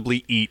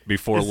possibly eat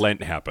before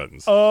Lent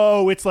happens.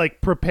 Oh, it's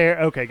like prepare.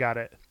 Okay, got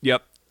it.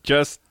 Yep,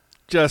 just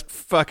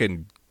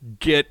fucking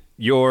get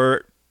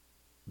your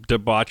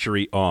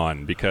debauchery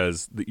on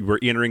because we're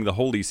entering the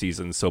holy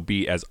season, so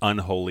be as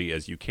unholy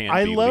as you can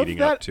I be love leading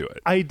that up to it.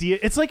 idea.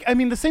 It's like, I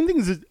mean, the same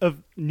thing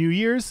of New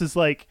Year's is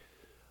like,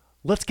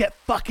 let's get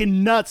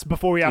fucking nuts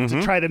before we have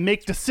to try to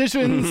make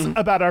decisions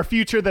about our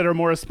future that are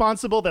more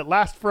responsible, that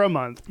last for a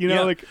month. You know,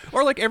 Yeah. like,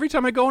 or like every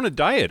time I go on a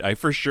diet, I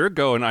for sure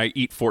go and I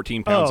eat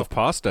 14 pounds Oh. of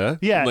pasta.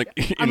 yeah. like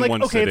in I'm like,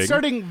 one okay, sitting. it's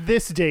starting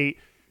this date.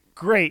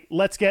 Great.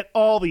 Let's get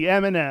all the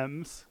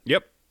M&Ms.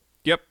 Yep.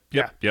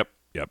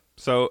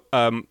 So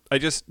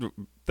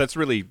that's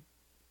really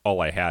all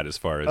I had as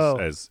far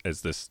as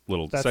as this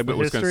little That's segment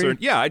the was history? concerned.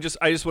 Yeah, I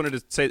just wanted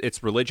to say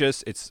it's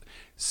religious. It's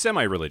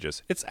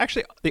semi-religious. It's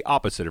actually the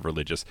opposite of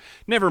religious.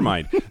 Never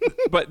mind.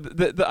 But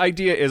the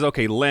idea is,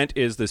 okay, Lent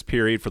is this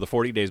period for the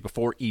 40 days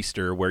before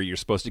Easter where you're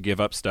supposed to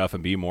give up stuff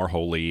and be more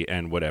holy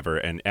and whatever.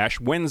 And Ash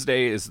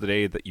Wednesday is the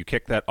day that you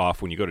kick that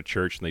off when you go to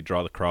church and they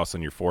draw the cross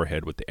on your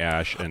forehead with the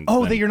ash. And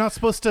that you're not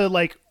supposed to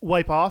like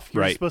wipe off.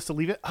 You're Right. supposed to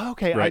leave it. Oh,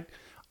 okay. Right.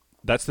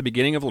 That's the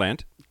beginning of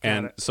Lent.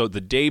 And it. so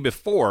the day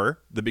before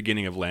the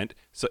beginning of Lent,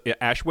 so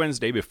Ash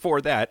Wednesday before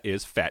that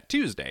is Fat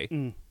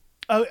Tuesday,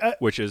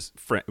 which is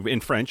in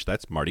French,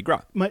 that's Mardi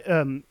Gras.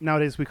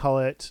 Nowadays we call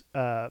it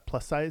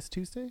plus size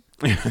Tuesday.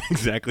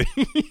 Exactly.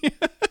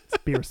 Let's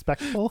be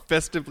respectful.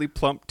 Festively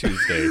plump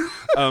Tuesday.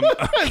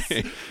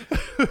 Okay.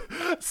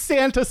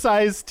 Santa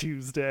size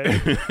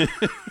Tuesday.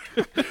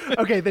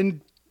 Okay,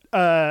 then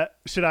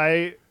should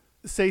I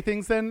say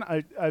things then?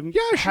 I'm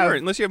Yeah, sure.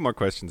 Unless you have more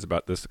questions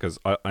about this, because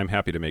I'm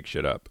happy to make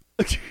shit up.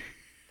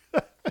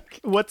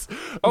 What's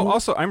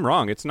Also, I'm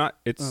wrong. It's not.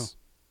 It's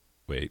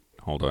wait,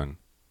 hold on.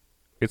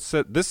 This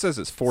says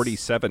it's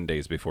 47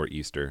 days before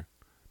Easter,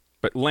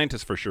 but Lent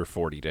is for sure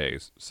 40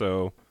 days.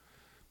 So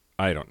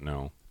I don't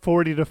know.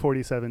 40 to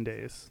 47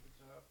 days.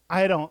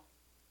 I don't.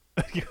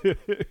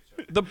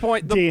 The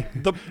point.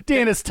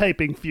 Dan is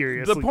typing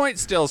furiously. The point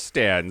still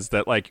stands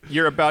that like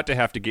you're about to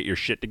have to get your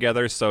shit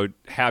together, so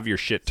have your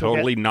shit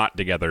totally not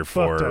together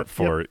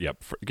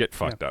get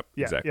fucked up.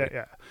 Yeah, exactly.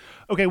 Yeah.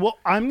 Okay, well,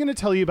 I'm going to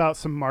tell you about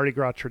some Mardi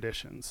Gras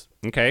traditions.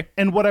 Okay.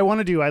 And what I want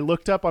to do, I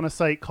looked up on a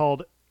site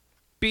called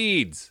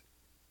Beads,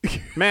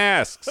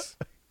 masks,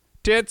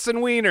 tits, and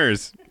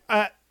wieners.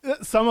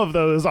 some of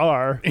those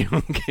are.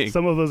 Okay.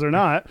 Some of those are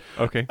not.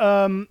 Okay.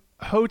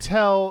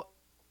 Hotel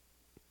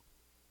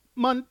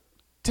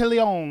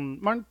Montelion.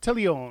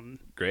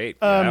 Great.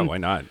 Yeah, why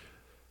not?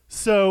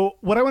 So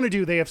what I want to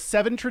do, they have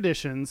 7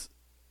 traditions.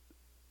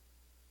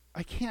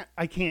 I can't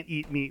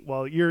eat meat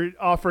while you're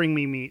offering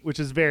me meat, which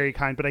is very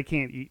kind, but I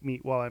can't eat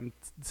meat while I'm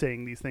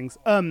saying these things.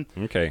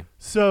 Okay.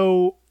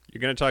 So You're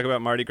going to talk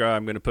about Mardi Gras.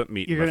 I'm going to put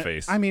meat in my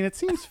face. I mean, it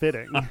seems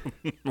fitting.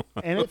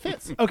 And it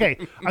fits. Okay.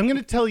 I'm going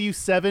to tell you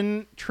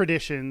 7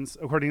 traditions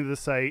according to the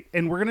site,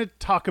 and we're going to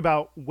talk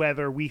about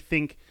whether we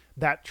think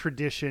that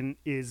tradition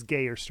is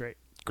gay or straight.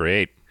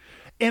 Great.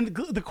 And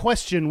the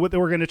question that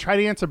we're going to try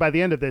to answer by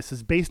the end of this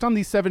is, based on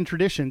these 7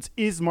 traditions,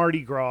 is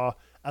Mardi Gras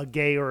a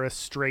gay or a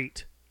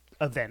straight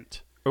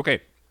event?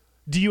 Okay.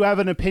 Do you have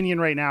an opinion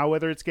right now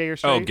whether it's gay or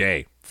straight? Oh,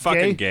 gay.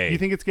 Fucking gay. You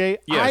think it's gay?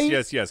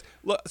 Yes.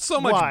 Look,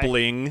 so much Why?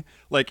 bling.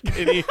 Like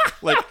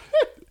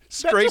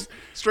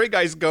straight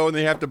guys go and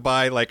they have to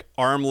buy like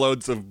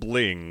armloads of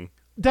bling.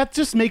 That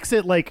just makes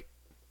it like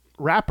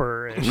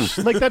rapper-ish.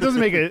 Like that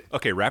doesn't make it.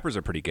 Okay, rappers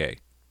are pretty gay.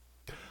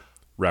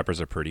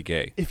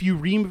 If you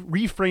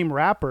reframe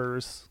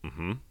rappers,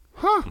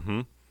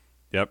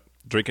 Yep.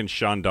 Drinking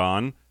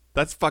Chandon.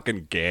 That's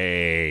fucking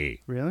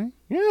gay. really?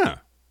 Yeah.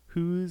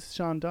 Who's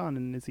Sean Don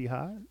and is he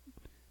hot?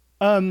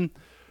 I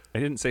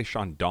didn't say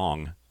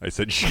Chandong. I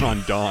said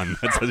Chandon.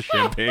 That says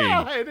champagne.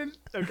 I didn't.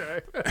 Okay.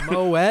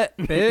 Moet,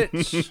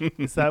 bitch.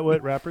 Is that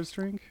what rappers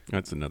drink?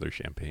 That's another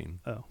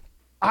champagne. Oh.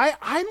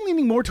 I'm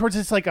leaning more towards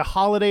it's like a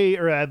holiday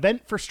or an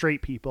event for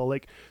straight people.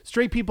 Like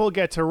straight people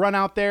get to run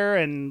out there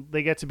and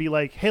they get to be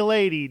like, "Hey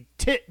lady,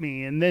 tit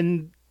me," and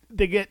then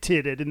they get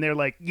titted and they're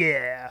like,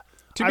 "Yeah,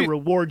 I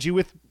reward you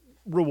with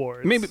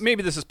rewards."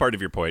 Maybe this is part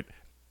of your point.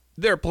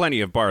 There are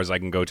plenty of bars I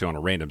can go to on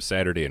a random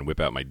Saturday and whip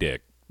out my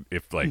dick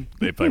if I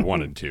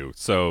wanted to.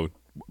 So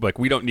like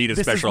we don't need a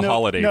special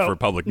holiday for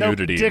public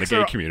nudity in the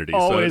gay community.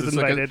 Always so it's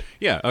invited.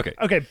 Okay.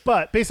 Okay,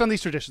 but based on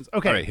these traditions,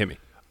 okay. All right, hit me.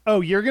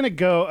 Oh, you're gonna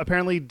go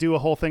apparently do a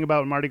whole thing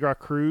about Mardi Gras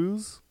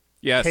cruise.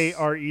 Yes.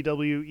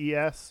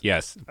 Krewes.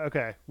 Yes.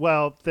 Okay.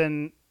 Well,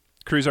 then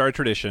Cruise are a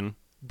tradition.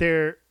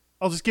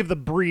 I'll just give the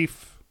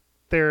brief.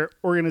 They're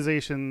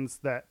organizations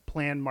that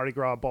plan Mardi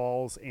Gras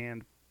balls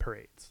and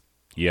parades.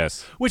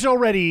 Yes. Which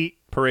already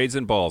Parades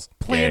and balls.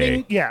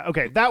 planning. Gay. Yeah.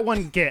 Okay. That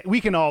one we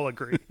can all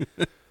agree.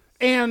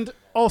 And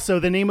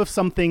also the name of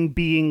something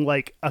being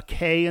like a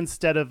K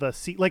instead of a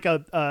C, like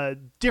a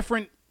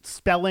different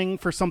spelling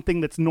for something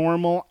that's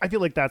normal. I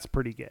feel like that's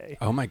pretty gay.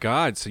 Oh my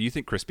God. So you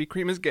think Krispy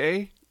Kreme is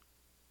gay?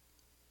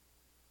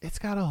 It's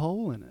got a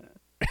hole in it.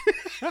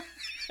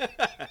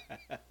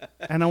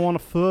 And I want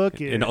to fuck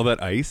it. And all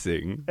that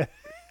icing.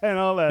 And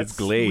all that It's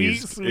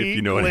glazed, sweet if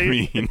you know what I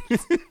mean.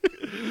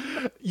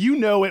 You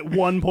know, at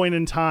one point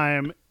in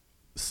time,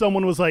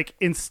 someone was like,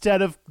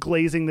 instead of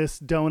glazing this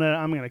donut,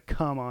 I'm going to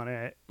cum on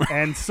it.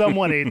 And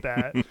someone ate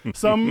that.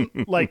 Some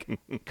like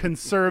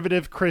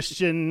conservative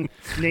Christian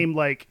named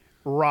like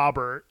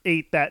Robert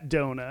ate that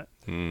donut.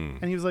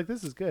 And he was like,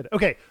 this is good.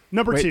 Okay,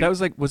 number 2.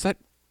 Was that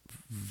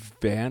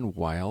Van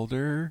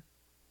Wilder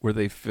where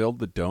they filled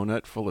the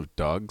donut full of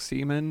dog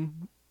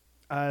semen?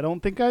 I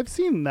don't think I've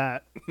seen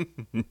that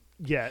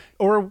yet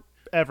or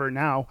ever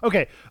now.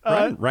 Okay.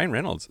 Ryan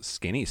Reynolds,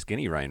 skinny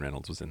Ryan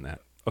Reynolds was in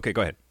that. Okay,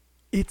 go ahead.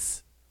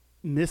 It's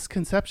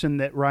misconception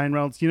that Ryan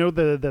Reynolds, you know,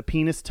 the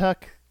penis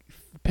tuck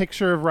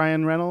picture of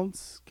Ryan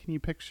Reynolds. Can you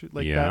picture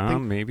that Yeah,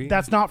 thing? maybe.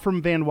 That's not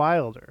from Van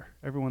Wilder.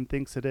 Everyone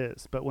thinks it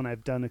is, but when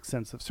I've done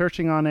extensive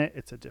searching on it,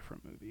 it's a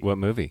different movie. What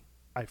movie?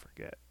 I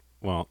forget.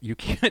 Well, you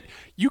can't.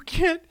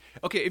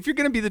 Okay, if you're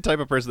going to be the type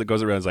of person that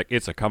goes around and is like,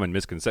 it's a common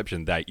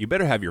misconception that, you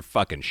better have your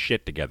fucking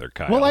shit together,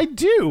 Kyle. Well, I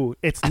do.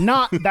 It's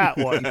not that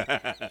one.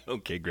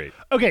 Okay, great.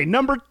 Okay,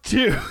 number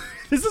 2.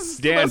 This is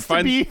Dan, supposed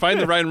to be... find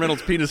the Ryan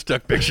Reynolds penis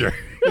tuck picture.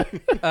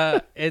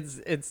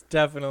 It's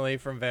definitely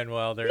from Van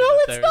Wilder. No,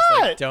 it's There's not.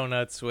 like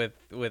donuts with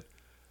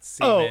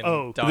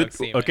semen, dog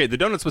semen. Okay, the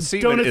donuts with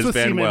semen Donuts is with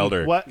Van semen.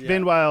 Wilder. What? Yeah.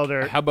 Van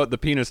Wilder. How about the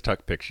penis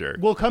tuck picture?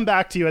 We'll come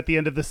back to you at the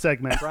end of the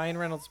segment. Ryan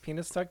Reynolds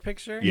penis tuck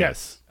picture?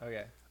 Yes.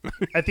 Okay.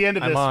 At the end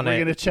of I'm this, on we're it.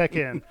 going to check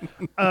in.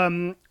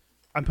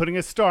 I'm putting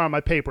a star on my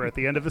paper at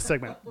the end of the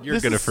segment. You're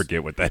This going to is-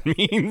 forget what that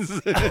means.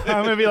 I'm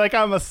going to be like,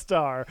 I'm a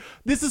star.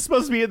 This is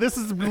supposed to be, this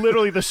is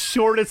literally the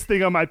shortest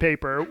thing on my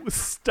paper.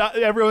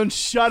 Everyone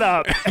shut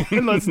up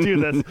and let's do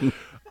this.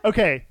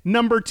 Okay,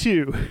 number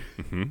 2.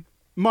 Mm-hmm.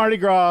 Mardi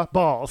Gras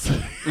balls.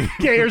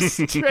 Gay or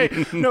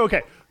straight. No,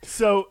 okay.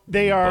 So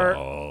they are,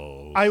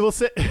 Balls. I will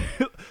say,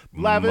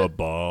 My lavish.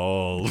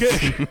 balls.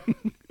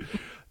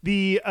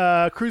 The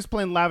cruise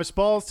planned lavish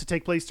balls to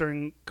take place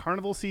during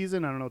carnival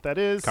season. I don't know what that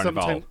is.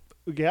 Carnival.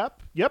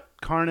 Yep.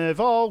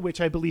 Carnival,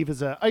 which I believe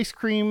is an ice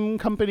cream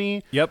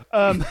company. Yep.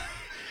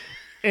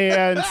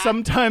 And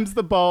sometimes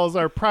the balls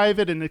are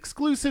private and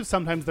exclusive.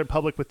 Sometimes they're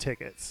public with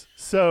tickets.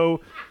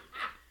 So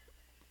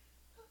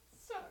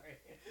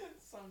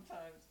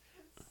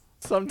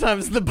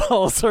Sometimes the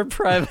balls are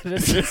private.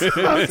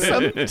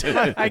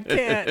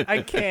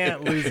 I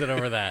can't lose it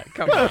over that.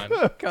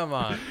 Come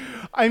on.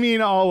 I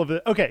mean, all of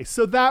it. Okay,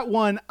 so that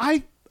one,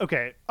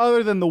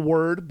 other than the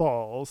word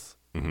balls,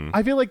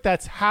 I feel like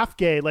that's half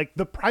gay. Like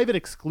the private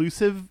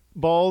exclusive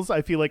balls,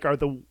 I feel like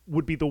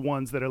would be the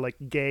ones that are like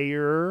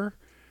gayer,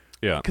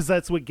 Yeah. because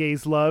that's what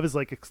gays love is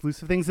like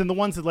exclusive things. And the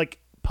ones that like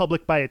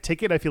public buy a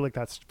ticket, I feel like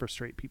that's for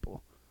straight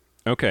people.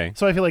 Okay.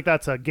 So I feel like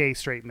that's a gay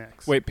straight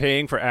mix. Wait,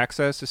 paying for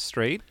access is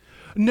straight?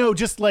 No,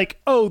 just like,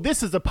 oh,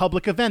 this is a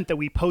public event that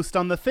we post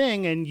on the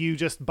thing and you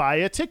just buy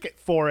a ticket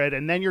for it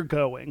and then you're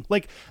going.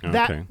 Like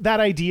Okay. that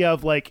idea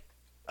of like,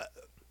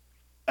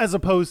 as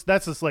opposed,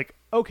 that's just like,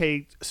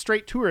 okay,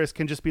 straight tourists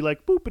can just be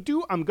like,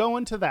 boop-a-doo, I'm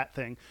going to that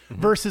thing.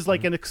 Versus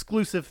like an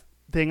exclusive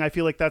thing, I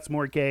feel like that's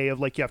more gay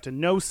of like, you have to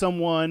know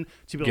someone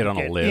to be Get able to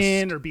on a get list.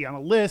 in or be on a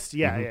list.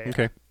 Yeah, yeah.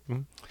 Okay.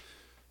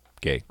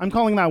 Gay. I'm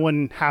calling that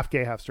one half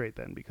gay, half straight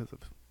then because of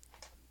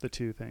the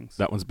two things.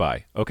 That one's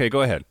bi. Okay,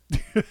 go ahead.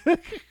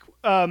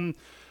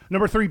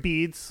 Number 3,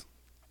 beads.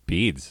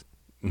 Beads.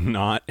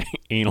 Not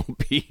anal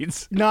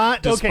beads.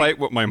 Not, Despite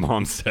what my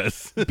mom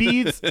says. okay,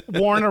 beads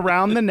worn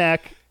around the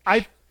neck.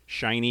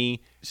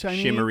 Shiny,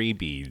 shimmery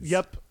beads.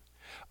 Yep.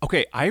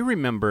 Okay, I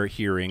remember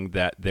hearing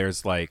that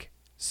there's like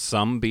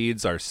some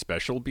beads are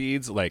special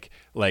beads. Like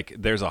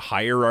there's a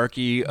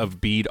hierarchy of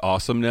bead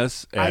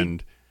awesomeness,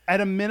 and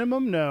At a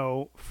minimum,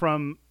 no.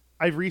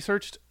 I've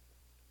researched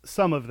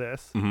some of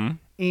this,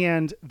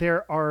 and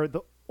there are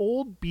the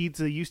old beads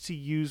they used to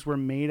use were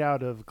made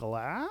out of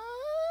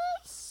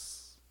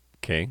glass.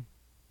 okay,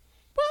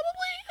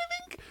 Probably,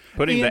 I think.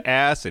 putting And the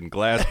ass in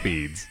glass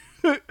beads.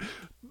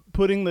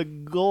 putting the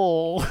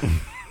goal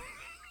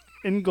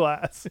in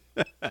glass.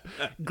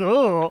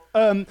 Goal.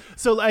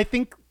 So I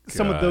think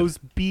some of God. those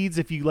beads,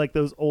 if you like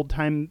those old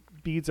time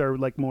beads, are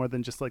like more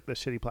than just like the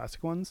shitty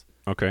plastic ones.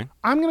 Okay,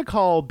 I'm gonna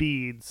call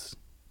beads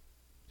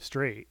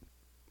straight.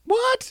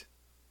 what?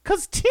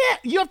 Cause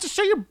you have to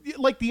show your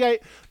like the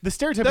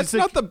stereotype. That's is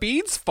like, not the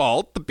beads'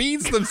 fault. The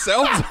beads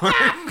themselves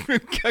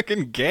aren't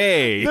fucking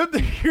gay.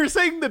 You're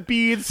saying the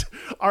beads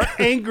are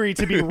angry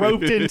to be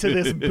roped into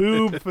this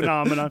boob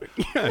phenomenon.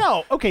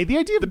 No, okay. The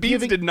idea of The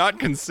beads did not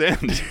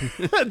consent.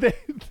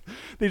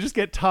 they just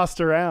get tossed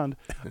around.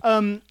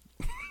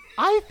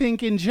 I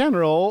think in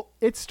general,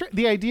 it's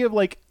the idea of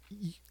like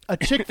a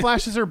chick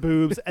flashes her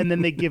boobs and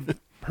then they give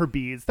her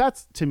beads.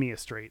 That's to me a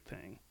straight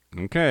thing.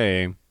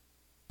 Okay.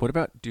 What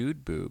about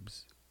dude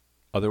boobs,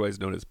 otherwise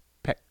known as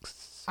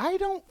pecs? I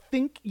don't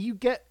think you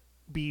get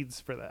beads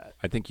for that.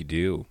 I think you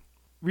do.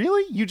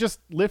 Really? You just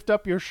lift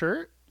up your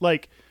shirt?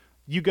 Like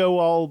you go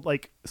all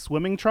like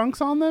swimming trunks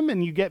on them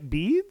and you get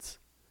beads?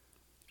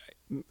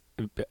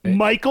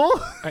 Michael?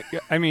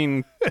 I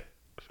mean, I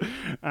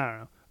don't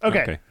know.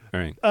 Okay. All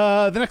right.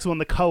 The next one,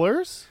 the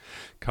colors.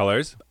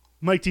 Colors: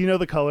 Mike, do you know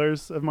the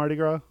colors of Mardi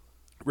Gras?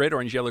 red,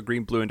 orange, yellow,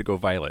 green, blue, indigo,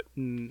 violet.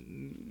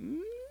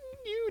 You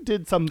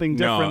did something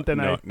different than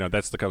I... No,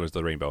 that's the colors of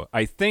the rainbow.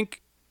 I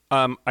think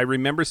I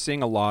remember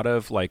seeing a lot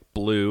of like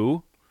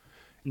blue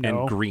No.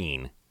 and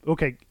green.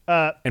 Okay.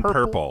 And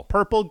purple.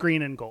 Purple,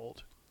 green, and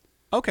gold.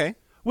 Okay.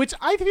 Which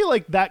I feel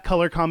like that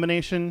color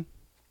combination,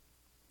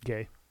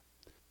 gay.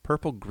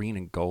 Purple, green,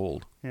 and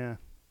gold. Yeah.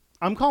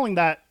 I'm calling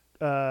that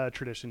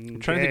tradition I'm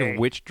trying to think of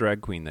which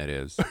drag queen that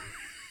is.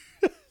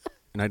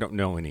 And I don't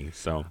know any,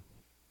 so.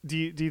 Do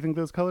you think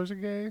those colors are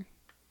gay?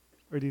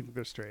 Or do you think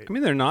they're straight? I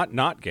mean, they're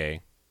not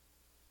gay.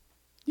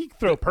 You can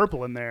throw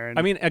purple in there. And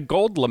I mean, a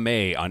gold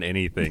lame on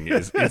anything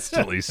is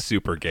instantly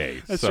super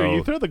gay. that's so true.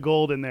 You throw the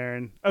gold in there.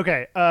 And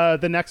okay,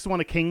 the next one,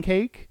 a king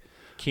cake.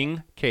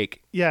 king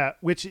cake. Yeah,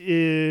 which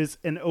is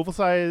an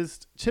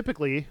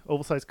typically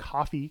oval-sized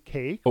coffee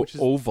cake, which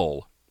is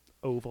Oval.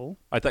 oval.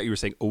 I thought you were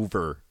saying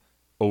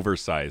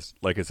oversized.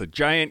 Like it's a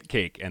giant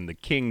cake and the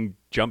king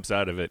jumps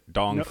out of it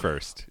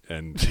first.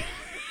 And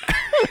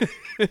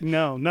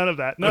No, none of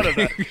that. None of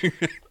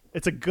that.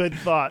 It's a good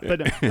thought.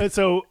 But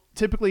so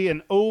typically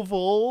an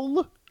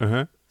oval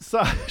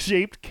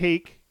shaped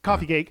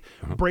coffee cake,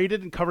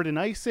 braided and covered in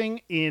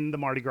icing in the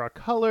Mardi Gras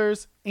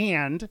colors.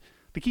 And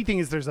the key thing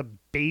is there's a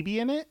baby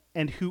in it.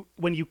 And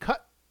when you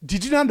cut,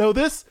 did you not know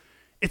this?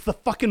 It's the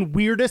fucking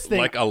weirdest thing.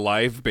 like a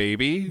live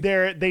baby.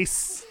 They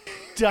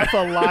stuff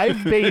a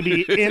live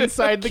baby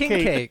inside the king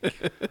cake.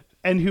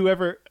 And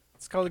whoever,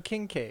 It's called a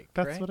king cake.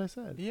 that's right? what I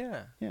said.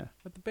 Yeah. Yeah.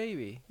 With the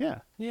baby. Yeah.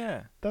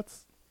 Yeah.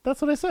 That's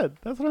what I said.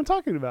 That's what I'm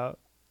talking about.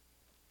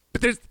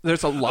 But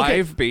there's a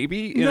live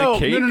baby in a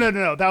cake?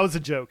 No. That was a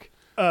joke.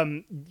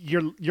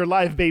 Your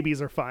live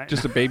babies are fine.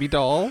 Just a baby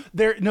doll?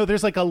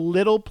 There's like a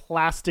little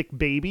plastic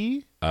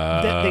baby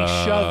that they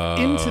shove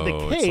into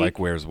the cake. It's like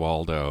Where's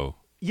Waldo?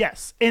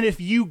 Yes, and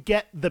if you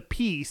get the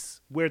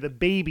piece where the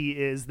baby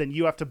is, then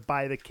you have to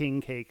buy the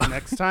king cake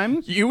next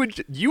time. You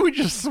would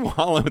just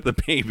swallow the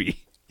baby.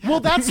 Well,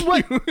 that's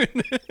what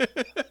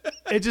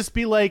it'd just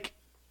be like.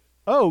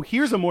 Oh,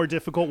 here's a more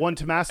difficult one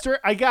to master.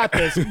 I got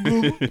this.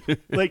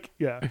 Like,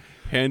 yeah.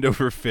 Hand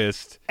over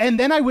fist. And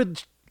then I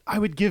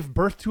would give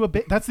birth to a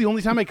baby. That's the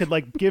only time I could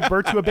like give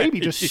birth to a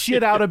baby. Just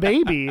shit out a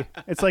baby.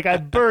 It's like I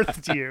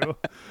birthed you.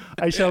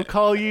 I shall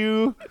call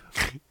you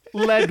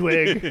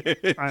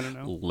Ledwig. I don't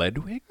know.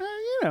 Ledwig?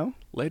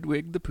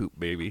 Ledwig the poop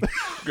baby.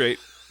 Great.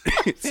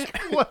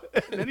 What?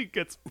 And then he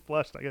gets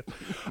flushed, I guess.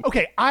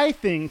 Okay, I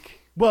think.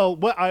 Well,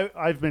 what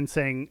I've been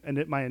saying,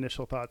 and my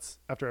initial thoughts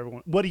after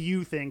everyone. What do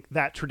you think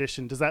that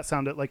tradition? Does that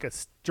sound like a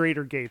straight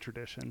or gay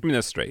tradition? I mean,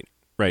 that's straight,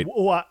 right?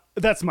 What?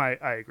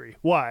 I agree.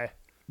 Why?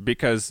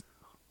 Because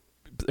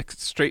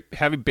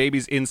having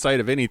babies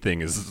inside of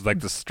anything is like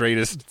the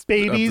straightest.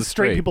 Babies, of the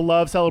straight people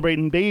love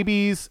celebrating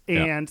babies,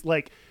 and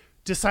like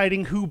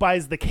deciding who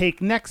buys the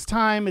cake next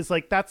time is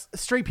like that's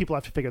straight people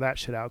have to figure that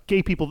shit out.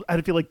 Gay people,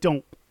 I feel like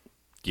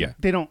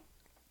they don't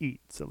eat,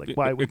 so like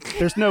why would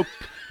there's no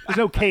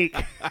cake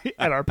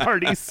at our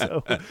parties,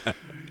 so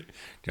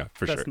yeah,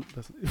 for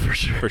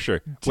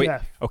sure. Wait,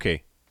 Jeff.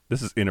 okay,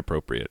 this is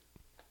inappropriate.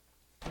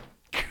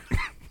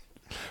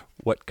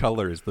 What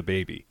color is the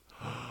baby?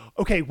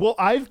 Okay, well,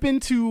 I've been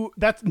to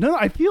that. No,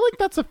 I feel like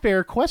that's a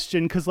fair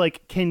question because,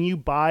 like, can you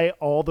buy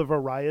all the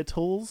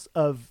varietals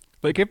of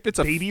like if it's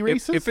baby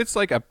races? If it's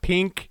like a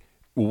pink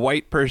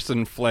white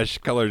person flesh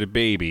colored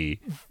baby,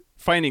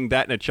 finding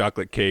that in a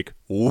chocolate cake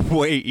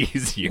way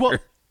easier. Well,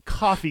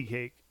 coffee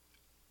cake.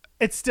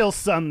 It's still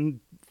some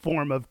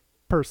form of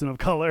person of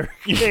color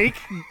cake,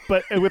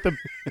 but with a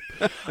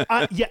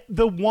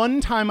the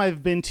one time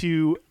I've been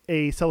to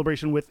a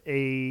celebration with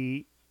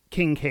a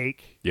king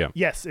cake. Yeah.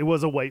 Yes, it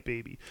was a white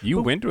baby.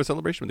 You went to a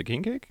celebration with a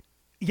king cake?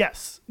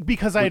 Yes,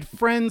 because I had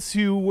friends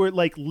who were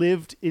like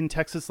lived in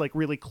Texas, like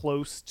really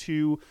close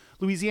to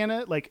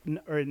Louisiana, like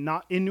or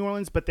not in New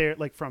Orleans, but they're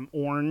like from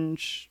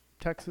Orange,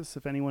 Texas.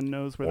 If anyone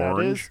knows where that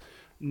is,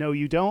 no,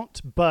 you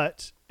don't.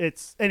 But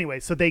it's anyway.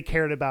 So they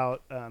cared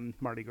about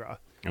Mardi Gras,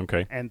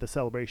 okay, and the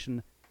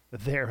celebration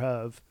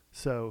thereof.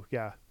 So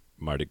yeah,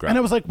 Mardi Gras. and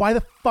I was like, why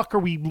the fuck are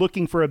we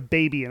looking for a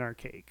baby in our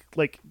cake?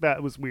 Like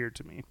that was weird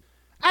to me.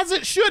 As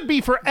it should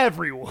be for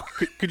everyone.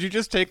 Could you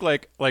just take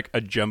like a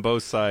jumbo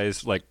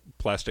size like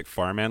plastic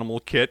farm animal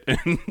kit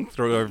and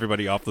throw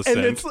everybody off the scent?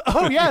 And it's so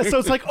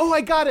it's like, oh, I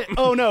got it.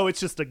 Oh no,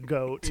 it's just a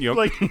goat. Yep.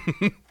 Like,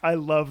 I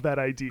love that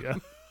idea.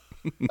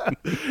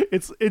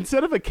 It's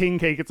instead of a king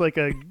cake, it's like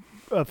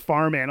a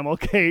farm animal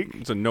cake.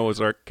 It's a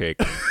Noah's Ark cake.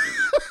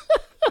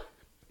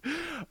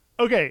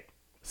 Okay,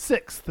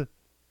 sixth,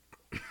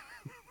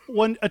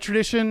 a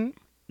tradition: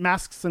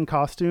 masks and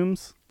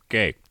costumes.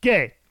 Gay.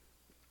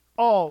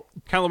 All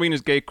Halloween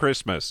is gay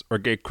Christmas or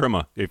gay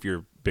crema if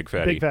you're big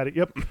fatty. big fatty.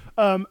 Yep.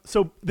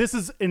 So this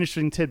is an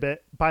interesting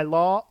tidbit. By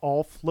law,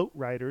 all float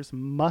riders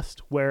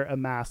must wear a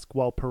mask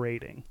while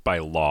parading. By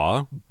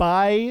law?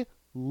 By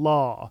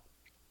law.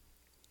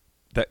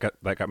 That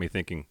got me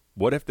thinking,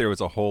 what if there was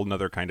a whole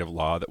nother kind of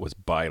law that was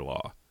by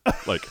law?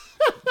 Like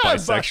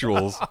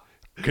bisexuals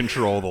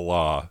control the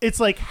law. It's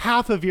like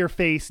half of your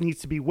face needs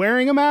to be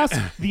wearing a mask,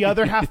 the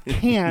other half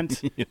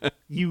can't. Yeah.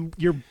 You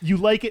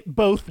like it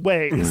both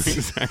ways.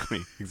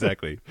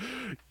 Exactly.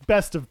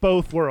 Best of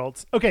both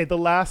worlds. Okay, the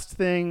last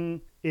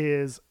thing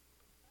is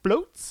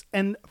floats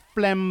and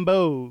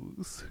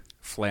flambeaux.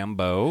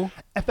 Flambeau?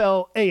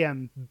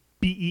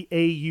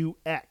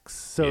 FLAMBEAUX.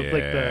 So yeah,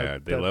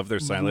 like they love their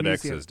silent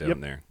Louisiana. X's down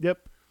there.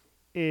 Yep.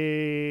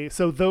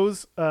 So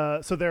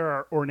there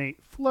are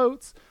ornate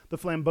floats. The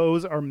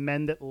flambeaux are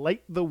men that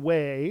light the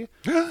way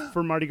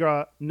for Mardi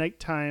Gras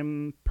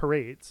nighttime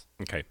parades.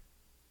 Okay.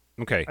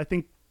 I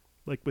think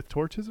like with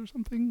torches or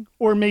something,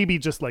 or maybe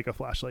just like a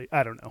flashlight.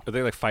 I don't know. Are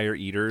they like fire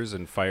eaters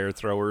and fire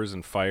throwers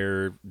and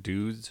fire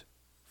dudes,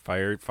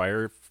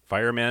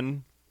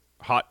 firemen?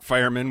 hot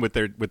firemen with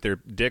their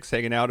dicks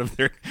hanging out of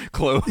their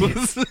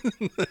clothes.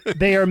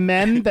 They are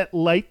men that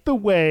light the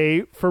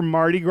way for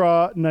Mardi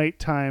Gras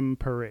nighttime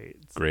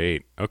parades.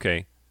 Great.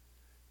 Okay,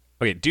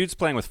 dudes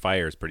playing with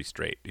fire is pretty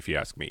straight, if you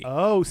ask me.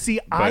 Oh, see,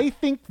 I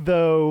think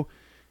though.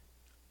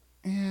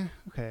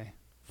 Okay.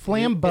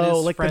 Flambeau, It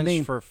is like French the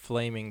name. for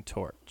flaming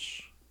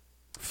torch.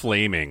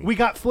 Flaming. We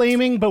got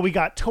flaming, but we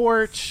got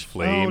torch.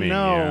 Flaming, Oh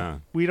no, yeah.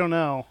 we don't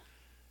know.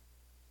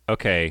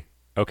 Okay.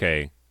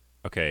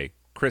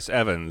 Chris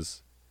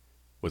Evans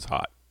was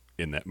hot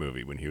in that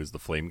movie when he was the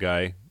flame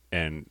guy,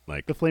 and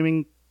like The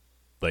flaming.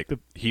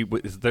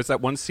 there's that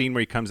one scene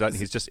where he comes out and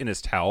he's just in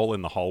his towel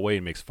in the hallway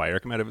and makes fire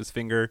come out of his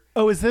finger.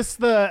 Oh, is this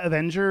the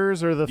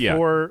Avengers or the Yeah.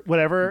 Thor,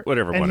 whatever?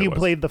 Whatever And one he it was.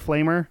 played the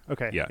flamer.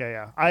 Okay, Yeah.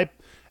 yeah.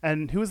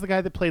 And who was the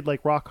guy that played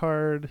like Rock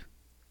Hard?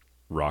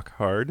 Rock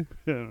hard.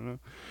 I don't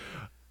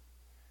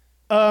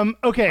know.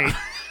 Okay,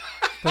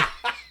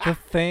 The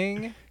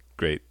Thing.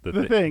 Great.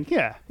 the thing.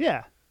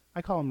 Yeah.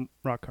 I call him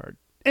Rock Hard.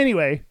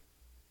 Anyway,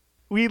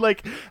 we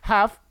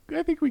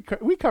I think we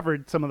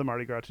covered some of the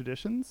Mardi Gras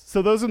traditions.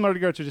 So those are the Mardi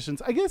Gras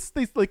traditions. I guess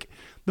they like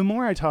the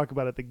more I talk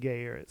about it, the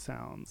gayer it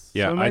sounds.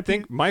 Yeah, So it I might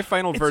think be, my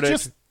final it's verdict.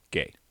 just-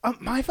 Gay.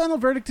 my final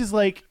verdict is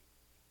like,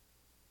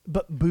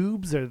 but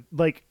boobs are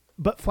like,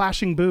 but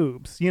flashing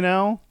boobs. You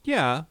know?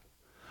 Yeah,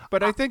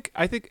 but I think.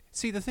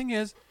 See, the thing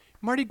is,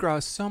 Mardi Gras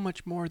is so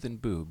much more than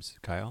boobs,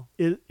 Kyle.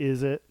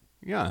 Is it?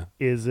 Yeah.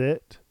 Is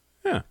it?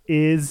 Yeah.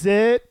 Is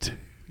it?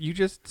 You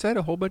just said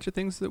a whole bunch of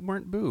things that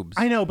weren't boobs.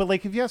 I know, but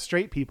like if you have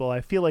straight people, I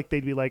feel like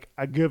they'd be like,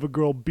 I give a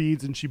girl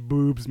beads and she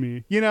boobs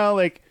me. You know,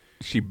 like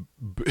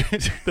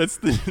That's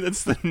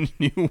the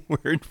new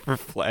word for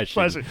flashing.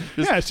 flashing.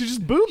 Just- Yeah, she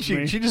just boobed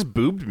me. She just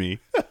boobed me.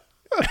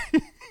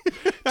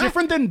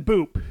 Different than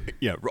boop.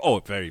 Yeah. Oh,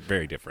 very,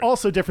 very different.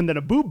 Also different than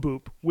a boob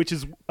boop, which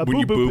is a when boob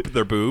you boop. boop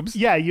their boobs.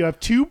 Yeah, you have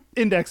two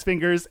index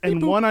fingers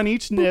and one on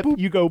each nip.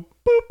 You go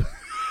boop.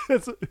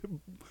 That's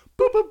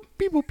boop boop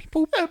beep boop beep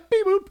boop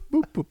beep boop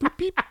boop boop boop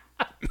beep.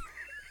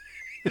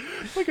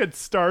 Like a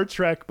Star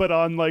Trek, but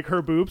on like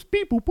her boobs.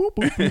 Beep boop boop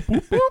boop boop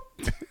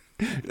boop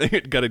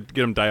boop. Gotta get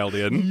them dialed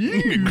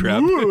in.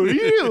 Crap.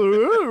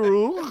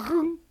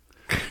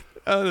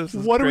 Oh, this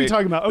is What are we great.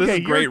 talking about? This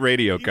Okay, is great you're-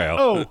 radio, Kyle.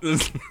 Oh.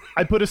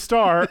 I put a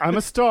star. I'm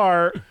a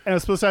star, and I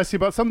was supposed to ask you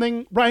about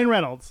something. Ryan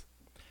Reynolds.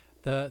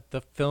 The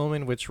film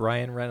in which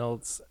Ryan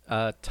Reynolds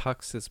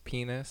tucks his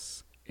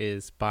penis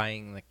is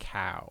Buying the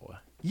Cow.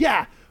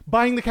 Yeah,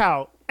 buying the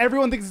cow.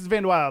 Everyone thinks it's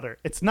Van Wilder.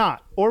 It's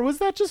not. Or was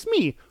that just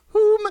me?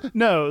 Whom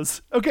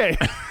knows? Okay.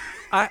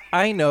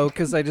 I know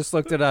because I just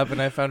looked it up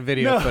and I found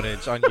video No.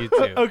 footage on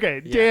YouTube.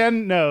 Okay. Yeah.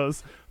 Dan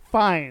knows.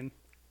 Fine.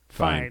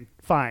 Fine.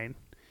 Fine.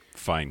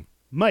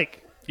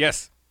 Mike,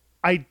 Yes.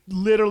 I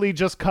literally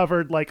just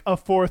covered like a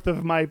fourth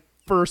of my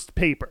first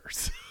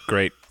papers.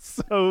 Great.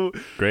 So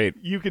Great.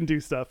 you can do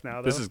stuff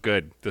now, though. This is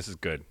good. This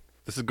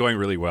is going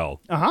really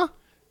well. Uh-huh.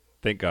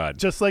 Thank God.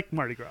 Just like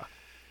Mardi Gras.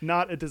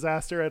 Not a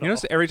disaster at You all.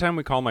 know, every time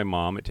we call my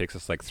mom, it takes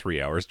us like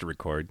 3 hours to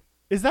record.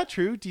 Is that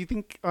true? Do you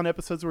think on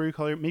episodes where we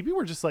call her, maybe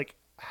we're just like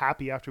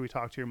happy after we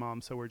talk to your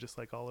mom, so we're just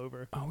like all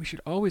over? Oh, we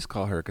should always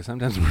call her because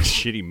sometimes we're in a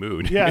shitty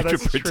mood. Yeah, We have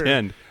that's to true.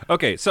 pretend.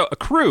 Okay, so a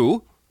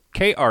crew,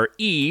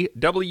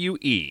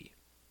 Krewe.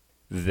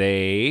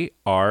 They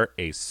are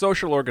a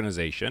social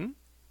organization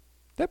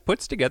that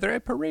puts together a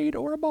parade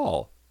or a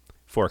ball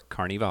for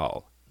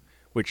Carnival,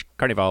 which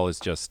Carnival is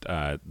just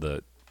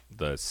the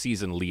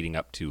season leading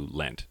up to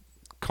Lent,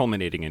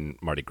 culminating in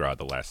Mardi Gras,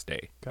 the last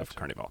day of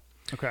Carnival.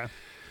 Okay.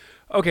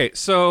 Okay,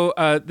 so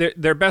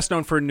they're best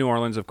known for New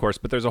Orleans, of course,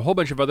 but there's a whole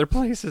bunch of other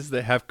places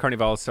that have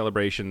Carnival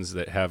celebrations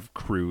that have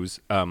crews,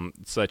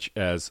 such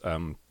as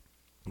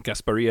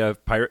Gasparilla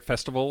Pirate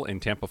Festival in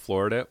Tampa,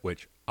 Florida,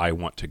 which I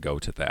want to go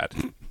to that.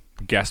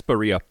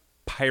 Gasparilla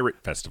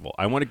Pirate Festival.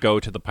 I want to go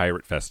to the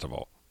Pirate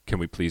Festival. Can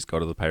we please go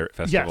to the Pirate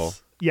Festival?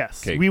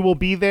 Yes. Okay. We will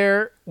be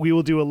there. We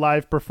will do a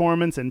live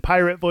performance in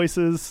pirate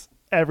voices.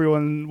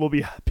 Everyone will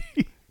be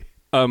happy.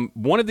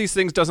 One of these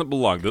things doesn't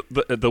belong.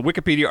 The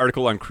Wikipedia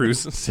article on cruise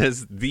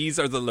says these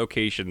are the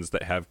locations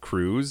that have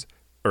cruise,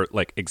 or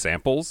like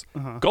examples.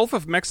 Gulf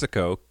of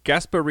Mexico,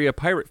 Gasparilla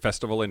Pirate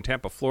Festival in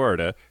Tampa,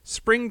 Florida,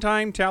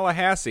 Springtime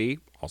Tallahassee,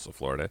 also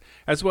Florida,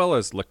 as well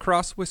as La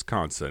Crosse,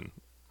 Wisconsin.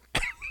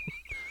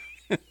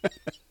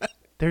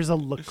 There's a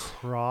La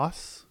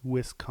Crosse,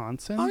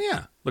 Wisconsin. Oh,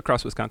 yeah. La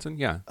Crosse, Wisconsin.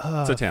 Yeah.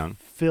 It's a town.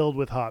 Filled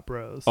with hot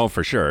bros. Oh,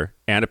 for sure.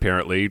 And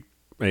apparently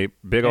a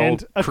big And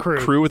old a crew.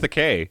 crew with a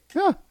K.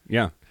 Yeah.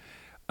 Yeah.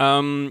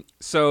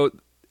 So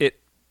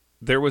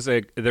there was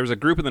a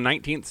group in the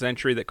 19th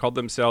century that called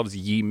themselves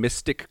Ye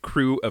Mystic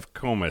Crew of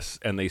Comus,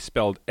 and they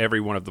spelled every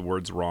one of the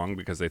words wrong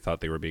because they thought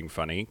they were being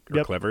funny or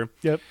Yep. clever.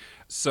 Yep.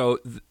 So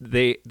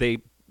they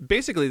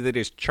basically they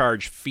just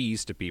charge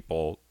fees to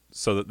people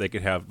so that they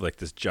could have like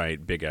this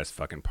giant big ass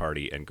fucking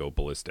party and go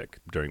ballistic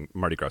during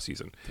Mardi Gras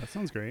season. That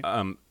sounds great.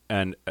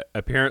 And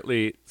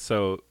apparently,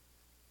 so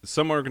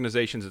some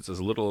organizations it's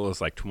as little as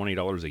like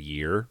 $20 a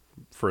year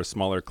for a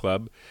smaller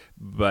club,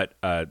 but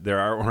there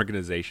are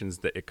organizations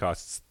that it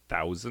costs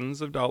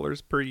thousands of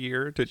dollars per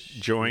year to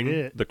join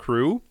Shit. the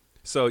crew.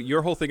 So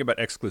your whole thing about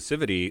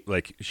exclusivity,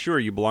 like, sure,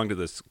 you belong to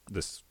this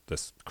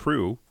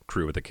crew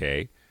with a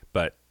K,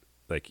 but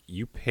like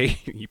you paid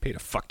a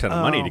fuck ton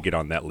of money to get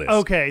on that list.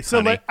 Okay, so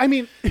honey. like, I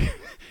mean,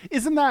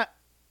 isn't that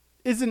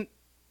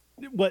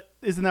what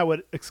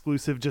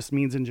exclusive just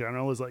means in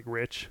general? Is like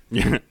rich.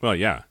 Yeah. Well,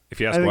 yeah. If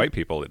you ask white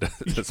people,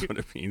 that's what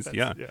it means.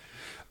 Yeah.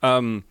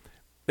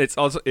 It's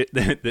also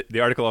the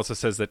article also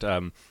says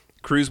that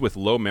crews with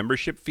low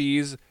membership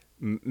fees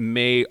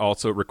may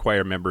also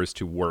require members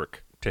to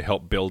work to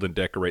help build and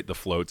decorate the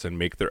floats and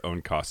make their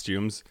own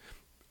costumes.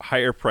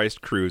 Higher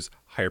priced crews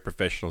hire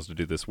professionals to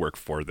do this work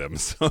for them.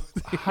 So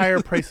higher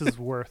price is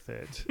worth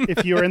it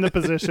if you're in the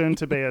position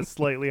to pay a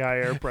slightly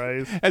higher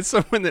price. As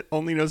someone that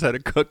only knows how to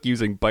cook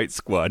using Bite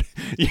Squad,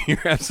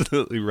 you're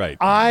absolutely right.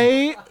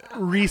 I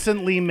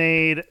recently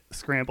made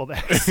scrambled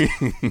eggs.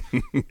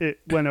 It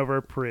went over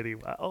pretty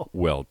well.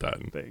 Well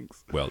done.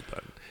 Thanks. Well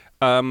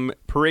done.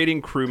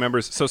 Parading crew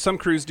members. So some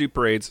crews do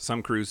parades,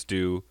 some crews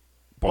do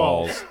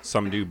balls,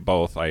 some do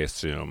both, I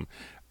assume.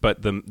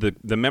 But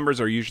the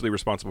members are usually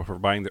responsible for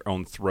buying their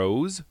own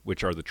throws,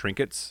 which are the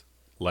trinkets,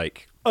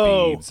 like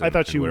beads. I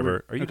thought and you whatever.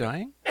 were. Are you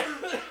dying? I'm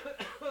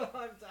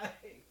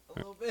dying a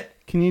little bit.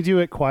 Can you do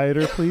it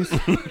quieter, please?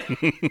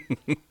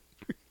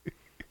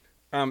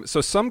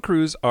 So some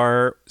crews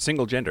are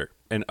single gender,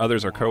 and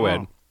others are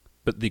co-ed.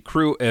 But the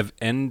crew of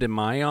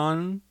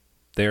Endymion,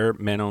 they're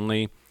men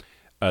only.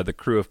 The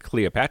crew of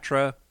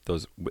Cleopatra,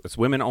 it's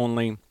women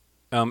only.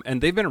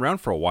 And they've been around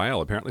for a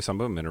while. Apparently, some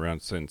of them have been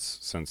around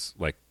since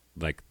like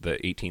the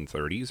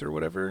 1830s or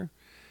whatever,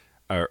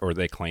 or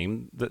they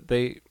claim that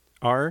they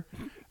are.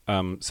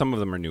 Some of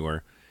them are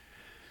newer.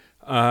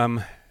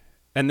 And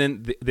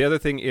then the other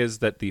thing is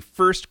that the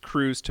first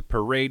crews to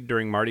parade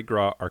during Mardi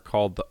Gras are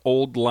called the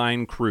Old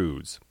Line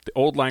Crews. The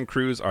Old Line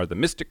Crews are the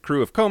Mystic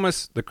Crew of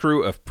Comus, the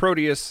crew of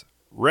Proteus,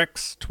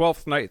 Rex,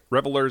 12th Night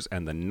Revelers,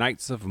 and the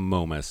Knights of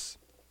Momus.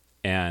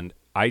 And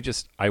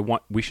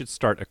we should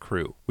start a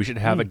crew. We should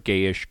have a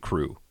gayish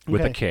crew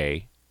with a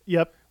K.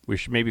 Yep. We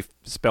should maybe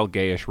spell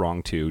gayish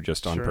wrong too,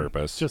 just on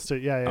purpose. Just to,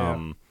 yeah.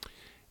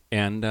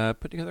 And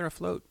put together a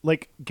float.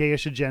 Like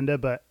gayish agenda,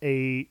 but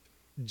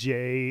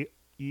AJENTA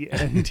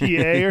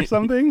or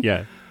something.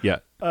 Yeah. Yeah.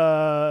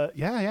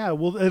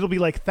 Well, it'll be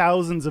like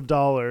thousands of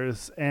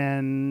dollars,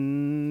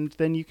 and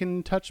then you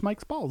can touch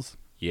Mike's balls.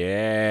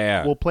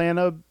 Yeah. We'll plan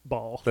a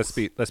ball. Let's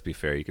be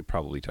fair. You could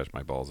probably touch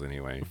my balls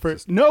anyway.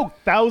 No,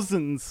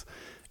 thousands.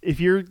 If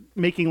you're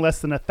making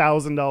less than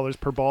 $1,000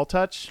 per ball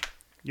touch,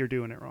 you're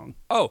doing it wrong.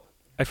 Oh,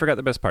 I forgot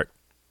the best part.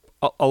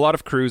 A lot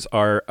of crews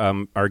are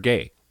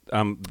gay.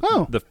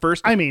 The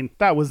first. I mean,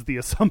 that was the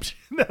assumption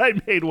that I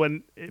made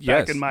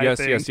back in my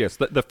thing. Yes.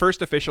 The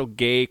first official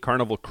gay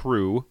carnival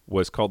crew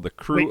was called the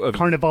Crew of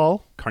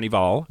Carnival.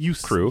 Carnival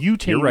crew.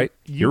 You're right.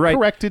 You're right.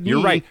 Corrected me.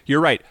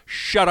 You're right.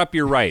 Shut up.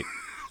 You're right.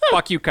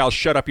 Fuck you, Kyle.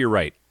 Shut up. You're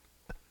right.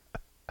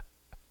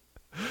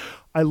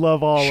 I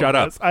love all Shut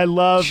of up. this. I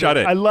love Shut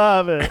it. I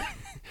love it.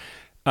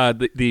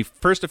 The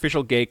first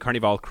official gay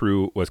carnival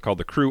crew was called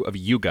the Crew of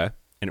Yuga,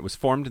 and it was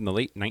formed in the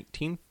late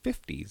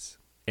 1950s.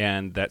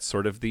 And that's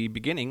sort of the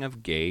beginning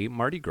of gay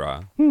Mardi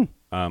Gras.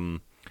 And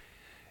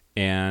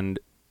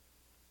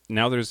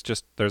now there's a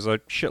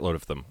shitload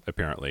of them,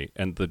 apparently.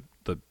 And the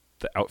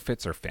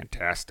outfits are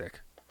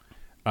fantastic.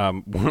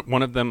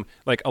 One of them,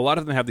 like, a lot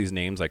of them have these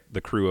names, like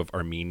the Crew of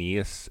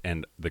Arminius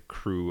and the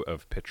Crew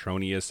of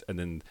Petronius. And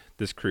then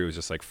this crew is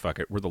just like, fuck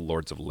it, we're the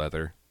Lords of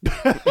Leather.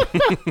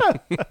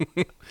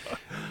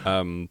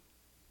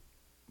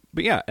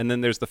 But yeah, and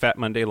then there's the Fat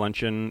Monday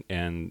Luncheon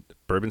and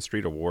Bourbon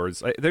Street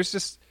Awards. There's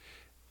just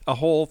a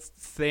whole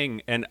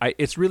thing, and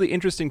it's really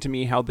interesting to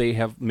me how they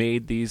have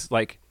made these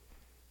like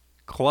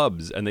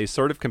clubs, and they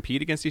sort of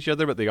compete against each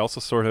other, but they also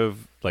sort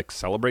of like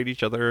celebrate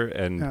each other.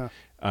 And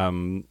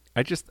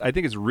I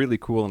think it's really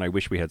cool, and I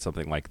wish we had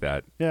something like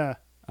that. Yeah.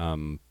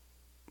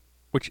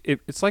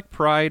 It's like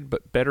Pride,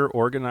 but better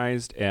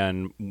organized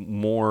and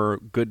more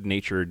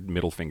good-natured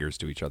middle fingers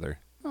to each other.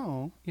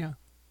 Oh, yeah,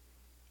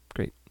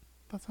 great.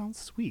 That sounds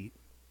sweet.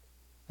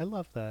 I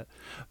love that.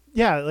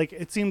 Yeah, like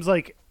it seems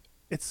like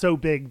it's so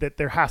big that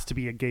there has to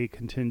be a gay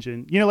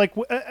contingent. You know, like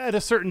at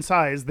a certain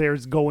size,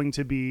 there's going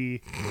to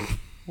be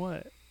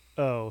what?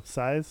 Oh,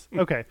 size?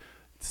 Okay,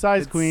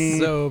 size It's queen.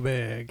 so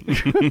big.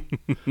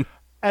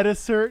 At a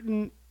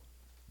certain,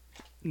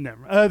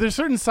 there's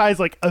certain size,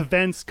 like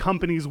events,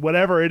 companies,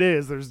 whatever it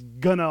is. There's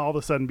gonna all of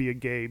a sudden be a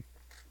gay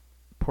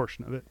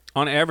portion of it.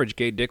 On average,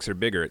 gay dicks are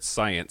bigger. It's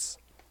science.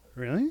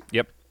 Really?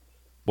 Yep.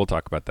 We'll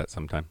talk about that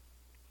sometime.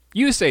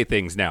 You say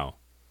things now.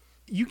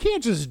 You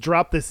can't just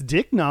drop this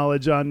dick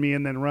knowledge on me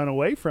and then run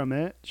away from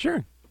it.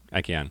 Sure,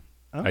 I can.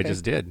 Okay. I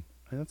just did.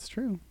 That's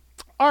true.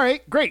 All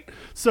right, great.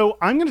 So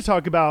I'm going to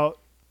talk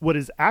about what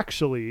is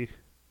actually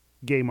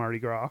gay Mardi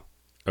Gras.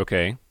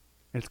 Okay.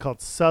 It's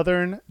called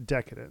Southern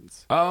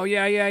Decadence. Oh,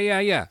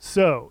 yeah.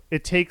 So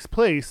it takes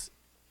place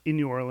in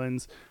New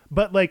Orleans,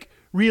 but like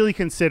really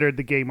considered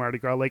the gay Mardi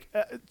Gras. Like,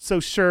 so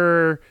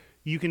sure,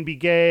 you can be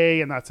gay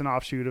and that's an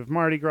offshoot of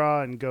Mardi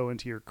Gras and go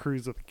into your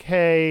cruise with a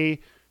K,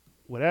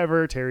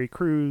 whatever, Terry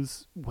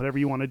Crews, whatever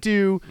you want to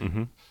do.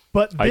 Mm-hmm.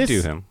 But I'd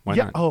do him. Why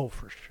not? Oh,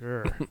 for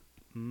sure.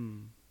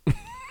 Mm.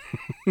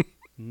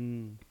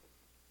 Mm.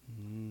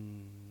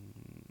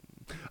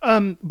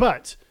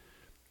 But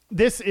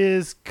this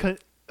is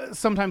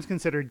sometimes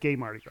considered gay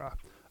Mardi Gras.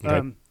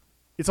 Okay.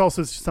 It's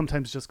also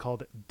sometimes just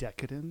called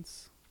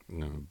Decadence,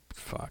 No,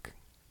 fuck.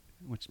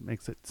 which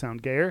makes it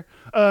sound gayer.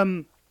 So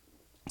I'm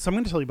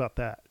going to tell you about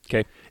that.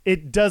 Okay.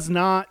 It does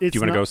not. Do you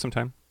want to go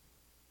sometime?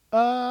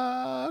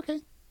 Okay.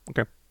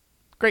 Okay.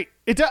 Great.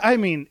 I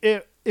mean,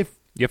 if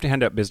You have to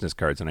hand out business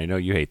cards, and I know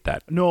you hate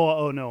that.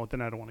 no,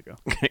 then I don't want to go.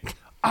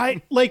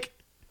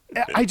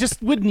 I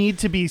just would need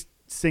to be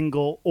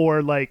single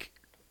or like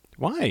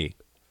Why?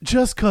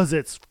 just because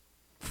it's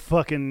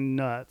fucking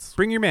nuts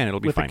Bring your man. It'll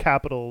be with fine. a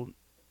capital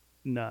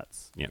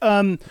nuts.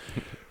 Yeah.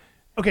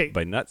 Okay.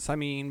 By nuts, I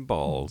mean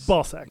balls.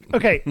 Ballsack.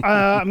 Okay.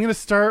 I'm going to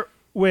start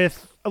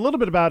with a little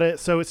bit about it.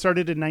 So it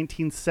started in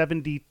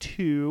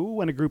 1972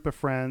 when a group of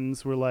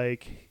friends were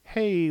like,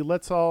 hey,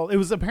 let's all. It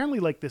was apparently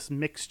like this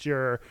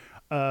mixture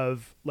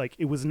of like,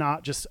 it was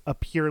not just a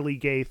purely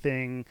gay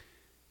thing.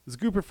 It was a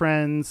group of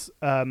friends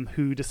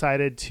who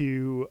decided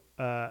to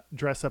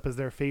dress up as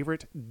their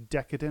favorite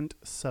decadent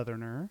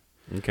Southerner.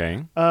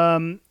 Okay.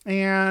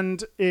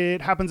 And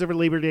it happens over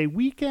Labor Day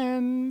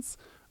weekends.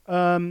 The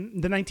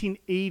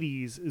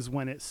 1980s is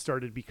when it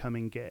started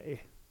becoming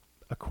gay,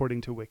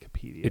 according to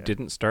Wikipedia. It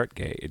didn't start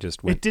gay. It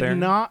just went It did there.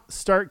 not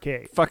start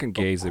gay. Fucking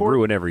gays. They Or-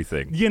 ruin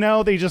everything. You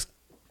know, they just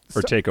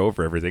Or take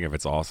over everything if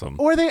it's awesome.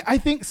 I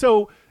think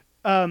so.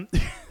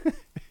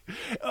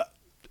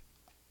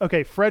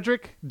 Okay,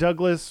 Frederick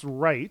Douglass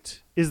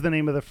Wright is the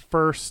name of the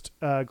first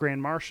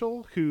Grand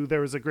Marshal, who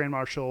there was a Grand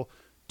Marshal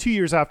 2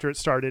 years after it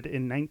started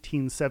in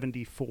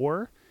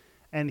 1974.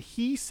 And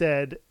he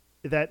said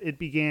that it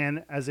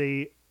began as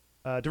a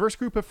diverse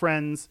group of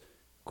friends,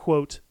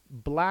 quote,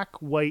 black,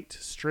 white,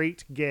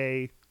 straight,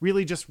 gay,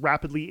 really just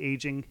rapidly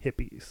aging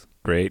hippies.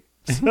 Great.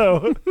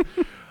 So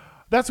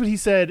that's what he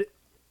said.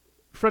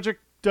 Frederick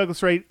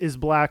Douglass Wright is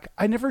black.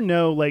 I never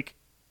know, like,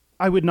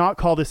 I would not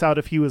call this out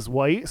if he was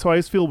white, so I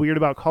always feel weird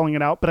about calling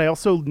it out, but I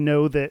also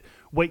know that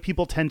white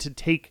people tend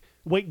to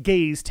white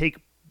gays take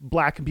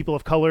black and people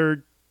of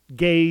color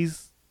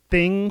gays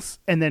things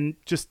and then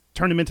just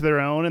turn them into their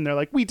own, and they're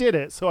like, we did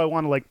it. So I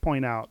want to like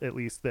point out at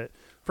least that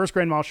first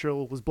Grand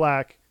Marshal was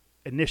black.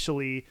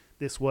 Initially,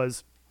 this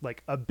was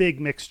like a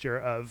big mixture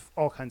of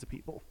all kinds of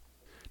people.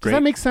 Does Great.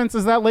 that make sense?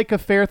 Is that like a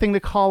fair thing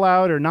to call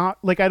out or not?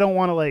 Like, I don't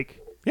want to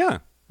like... Yeah.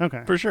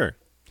 Okay. For sure.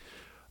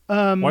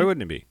 Why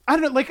wouldn't it be? I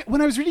don't know. Like,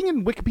 when I was reading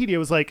in Wikipedia, it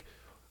was like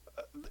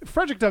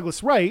Frederick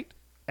Douglass Wright,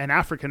 an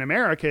African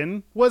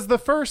American, was the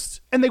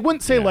first, and they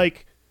wouldn't say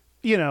like,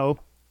 you know,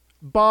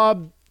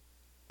 Bob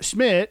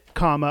Schmidt,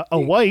 comma, a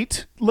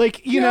white,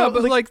 like, you know,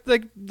 but like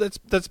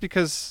that's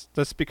because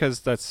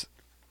that's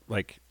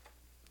like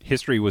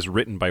history was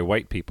written by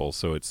white people,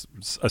 so it's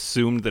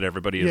assumed that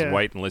everybody is Yeah.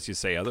 white unless you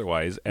say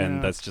otherwise, and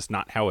Yeah. that's just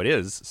not how it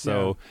is.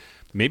 So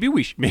maybe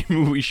we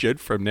should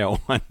from now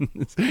on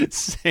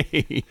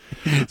say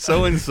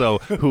so and so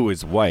who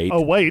is white.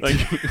 a white.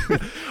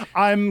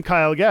 I'm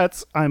Kyle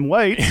Getz. I'm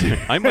white.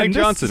 I'm Mike And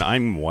this- Johnson.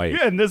 I'm white.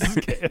 And this is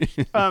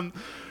Gayish.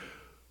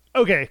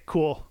 Okay,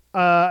 cool.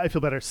 I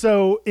feel better.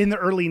 So in the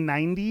early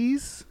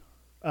 90s,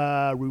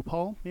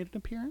 RuPaul made an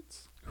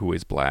appearance. Who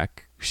is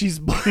black? She's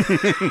black.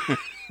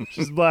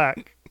 She's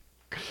black.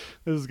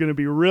 This is going to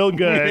be real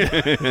good.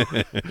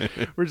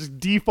 We're just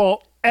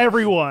default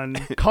everyone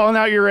calling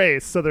out your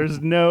race, so there's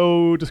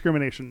no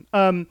discrimination.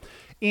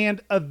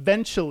 And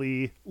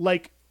eventually,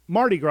 like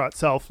Mardi Gras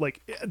itself,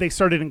 like they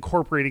started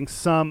incorporating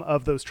some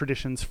of those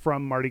traditions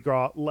from Mardi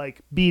Gras,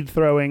 like bead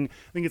throwing.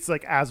 I think it's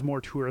like as more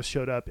tourists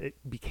showed up, it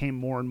became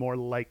more and more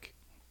like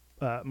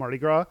Mardi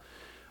Gras.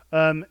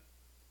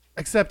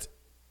 Except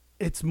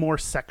it's more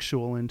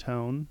sexual in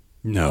tone.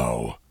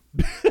 No.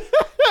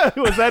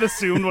 Was that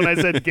assumed when I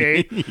said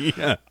gay?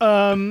 Yeah.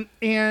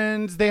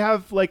 And they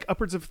have like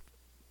upwards of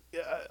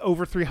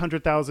over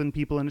 300,000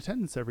 people in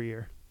attendance every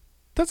year.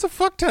 That's a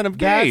fuck ton of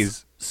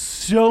gays. That's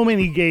so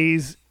many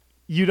gays.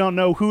 You don't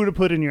know who to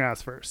put in your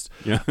ass first.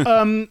 Yeah.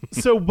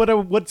 So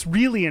what's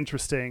really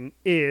interesting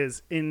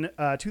is in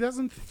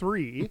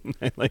 2003.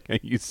 I like how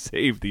you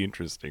saved the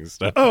interesting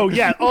stuff. Oh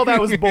yeah, all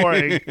that was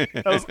boring.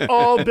 That was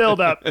all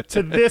build up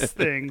to this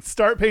thing.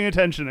 Start paying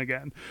attention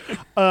again.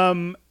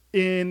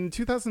 In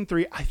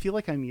 2003, I feel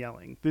like I'm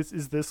yelling.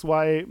 Is this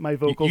why my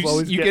vocals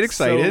always you get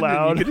excited. so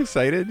loud? You get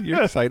excited.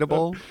 You're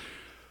excitable.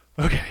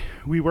 Okay,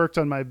 we worked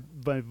on my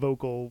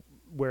vocal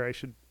where I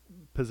should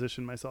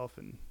position myself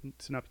and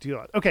to not be too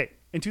loud. Okay,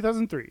 in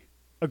 2003,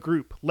 a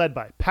group led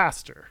by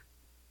Pastor.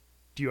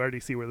 Do you already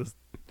see where this?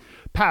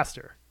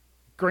 Pastor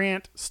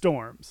Grant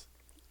Storms.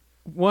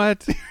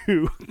 What?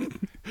 Who?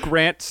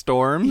 Grant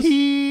Storms?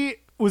 He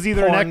was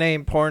either Porn an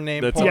name, porn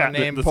name, That's porn a-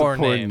 name, that's a porn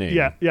porn name.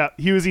 name. yeah.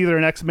 He was either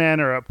an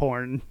X-Man or a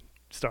porn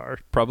star.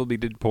 Probably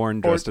did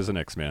porn dressed as an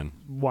X-Man.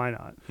 Why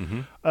not?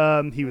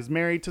 Mm-hmm. He was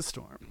married to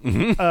Storm.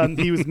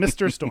 He was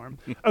Mr. Storm.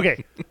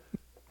 Okay.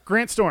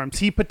 Grant Storms,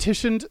 he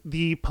petitioned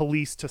the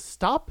police to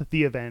stop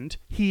the event.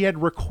 He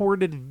had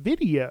recorded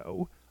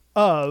video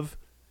of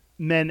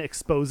men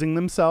exposing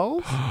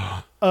themselves,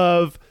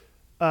 of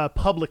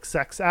public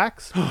sex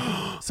acts.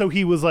 So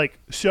he was like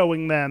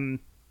showing them,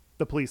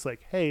 the police,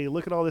 like, hey,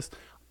 look at all this.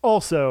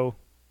 Also,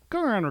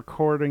 go around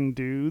recording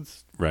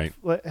dudes. Right.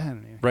 I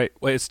don't know. Right.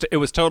 Well, it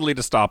was totally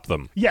to stop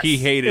them. Yes, He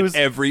it hated was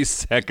every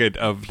second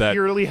of that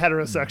Purely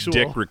heterosexual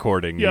dick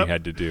recording Yep. he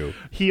had to do.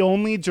 He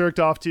only jerked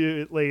off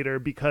to it later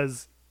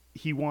because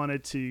he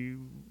wanted to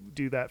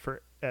do that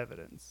for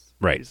evidence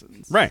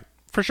reasons. Right.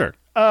 For sure.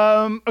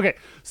 Okay.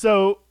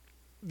 So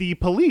the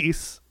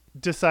police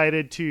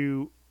decided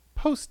to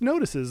post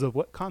notices of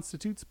what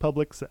constitutes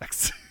public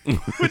sex,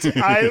 which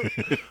I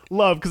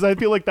love because I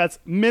feel like that's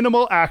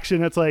minimal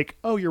action. It's like,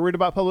 oh, you're worried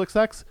about public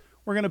sex?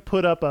 We're going to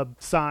put up a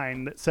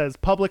sign that says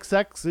public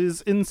sex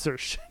is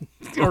insertion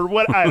or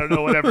what, I don't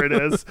know, whatever it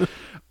is.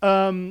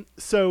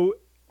 So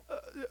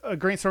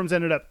Grant Storms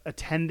ended up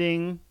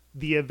attending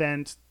the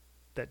event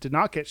that did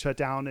not get shut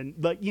down. And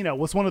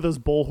was one of those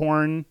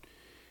bullhorn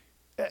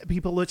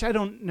people, which I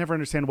never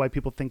understand why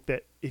people think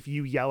that if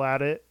you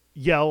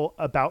yell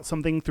about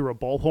something through a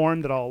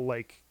bullhorn that I'll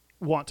like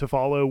want to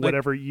follow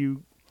whatever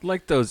you.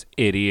 Like those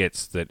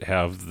idiots that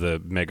have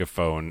the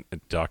megaphone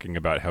talking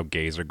about how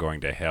gays are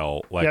going to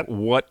hell. Like, Yep.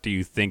 What do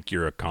you think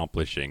you're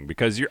accomplishing?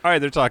 Because you're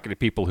either talking to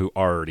people who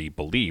already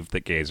believe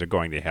that gays are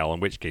going to hell, in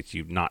which case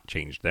you've not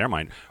changed their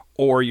mind,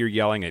 or you're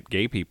yelling at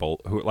gay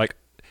people who like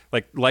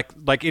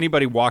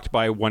anybody walked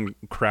by one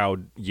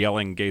crowd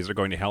yelling gays are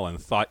going to hell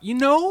and thought,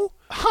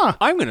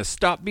 I'm going to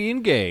stop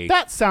being gay.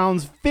 That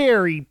sounds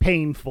very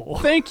painful.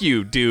 Thank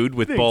you, dude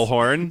with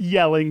bullhorn.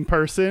 Yelling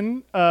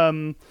person.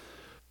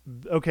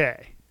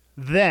 Okay.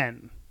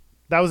 Then,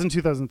 that was in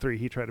 2003.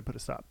 He tried to put a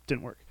stop.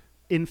 Didn't work.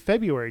 In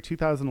February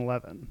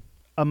 2011,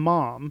 a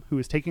mom who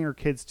was taking her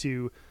kids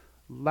to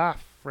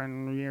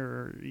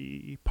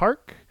Lafreniere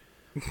Park.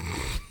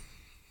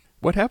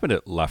 What happened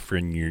at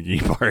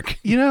Lafreniere Park?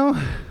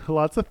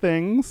 Lots of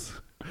things.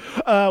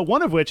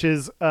 One of which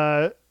is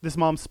this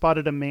mom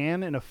spotted a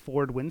man in a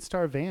Ford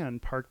Windstar van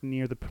parked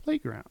near the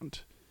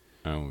playground.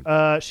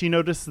 Oh. She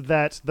noticed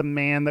that the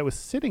man that was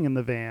sitting in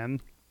the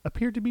van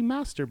appeared to be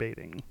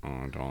masturbating. Oh,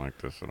 I don't like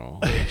this at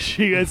all.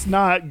 It's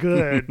not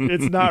good.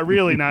 It's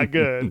really not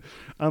good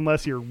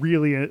unless you're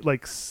really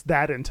like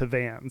that into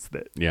vans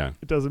that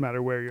it doesn't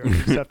matter where you're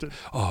accepted.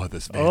 Oh,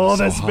 this van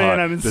is so hot.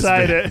 Van, I'm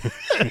inside it.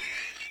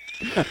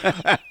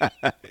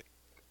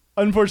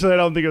 Unfortunately, I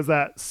don't think it was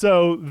that.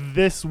 So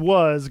this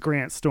was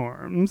Grant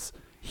Storms.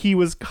 He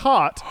was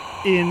caught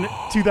in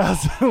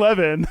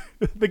 2011.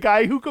 The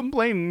guy who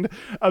complained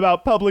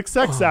about public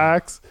sex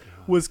acts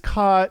was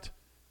caught.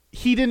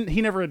 He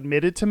never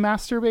admitted to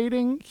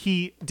masturbating.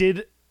 He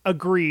did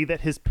agree that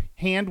his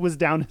hand was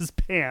down his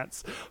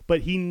pants,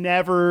 but he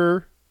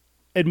never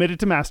admitted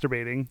to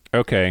masturbating.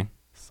 Okay.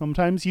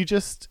 Sometimes you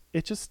just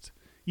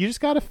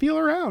got to feel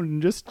around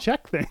and just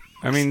check things.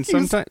 I mean,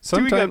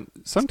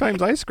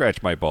 sometimes I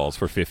scratch my balls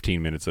for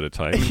 15 minutes at a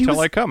time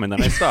until I come and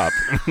then I stop.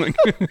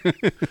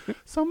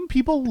 Some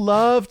people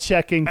love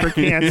checking for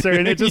cancer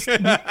and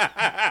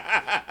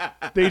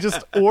they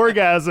just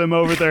orgasm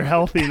over their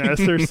healthiness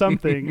or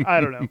something. I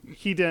don't know.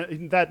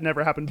 That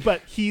never happened,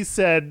 but he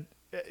said,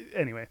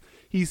 anyway,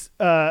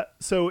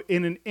 so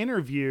in an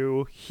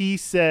interview, he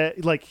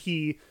said,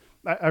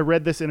 I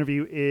read this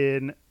interview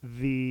in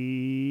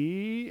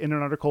an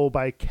article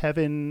by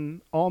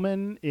Kevin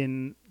Allman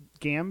in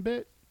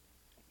Gambit,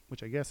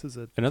 which I guess is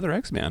another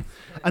X-Man,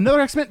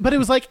 but it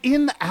was like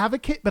in the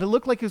Advocate, but it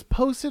looked like it was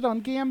posted on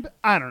Gambit.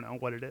 I don't know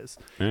what it is.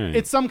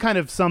 It's some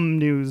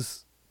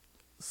news,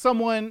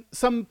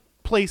 some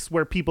place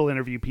where people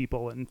interview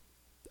people and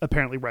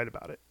apparently write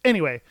about it.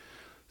 Anyway,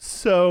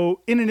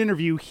 so in an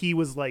interview, he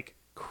was like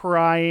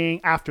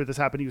crying after this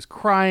happened. He was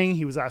crying.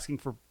 He was asking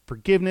for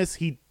forgiveness.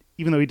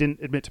 Even though he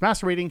didn't admit to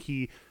masturbating,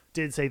 he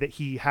did say that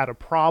he had a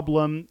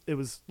problem. It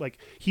was like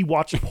he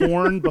watched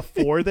porn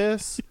before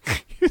this.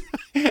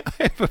 I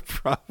have a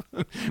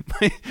problem.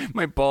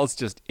 My balls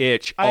just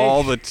itch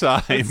all the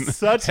time.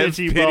 Such have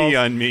itchy pity balls.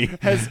 on me.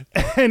 Has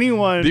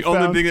anyone? The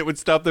only thing that would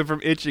stop them from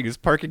itching is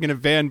parking in a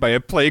van by a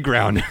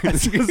playground.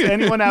 Does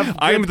anyone have?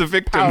 I'm the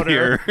victim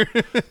powder? here.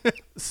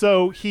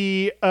 So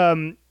he,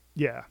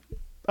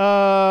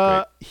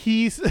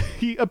 he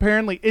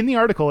apparently in the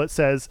article it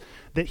says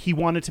that he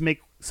wanted to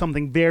make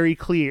something very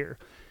clear.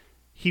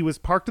 He was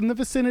parked in the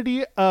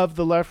vicinity of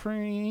the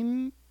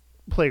Lafreniere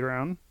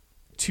playground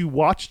to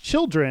watch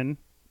children,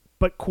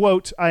 but,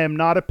 quote, I am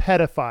not a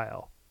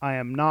pedophile. I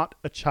am not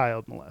a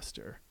child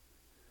molester.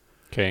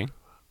 Okay.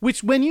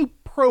 Which, when you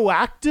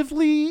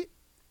proactively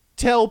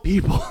tell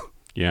people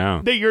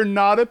that you're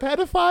not a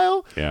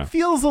pedophile,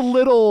 feels a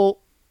little...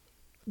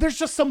 There's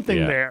just something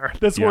there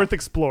that's worth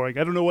exploring.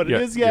 I don't know what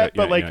it is yet,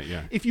 but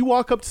if you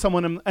walk up to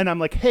someone and I'm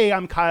like, hey,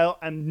 I'm Kyle,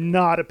 I'm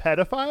not a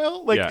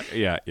pedophile.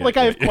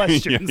 I have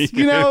questions,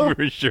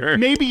 for sure.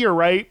 Maybe you're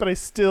right, but I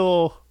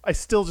still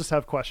just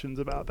have questions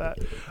about that.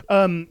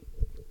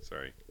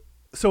 Sorry.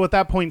 So at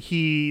that point,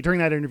 during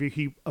that interview,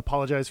 he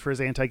apologized for his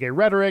anti-gay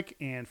rhetoric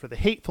and for the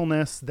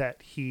hatefulness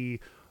that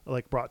he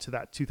brought to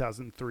that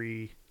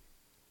 2003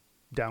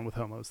 down with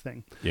homos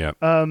thing. Yeah.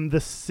 The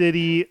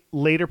city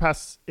later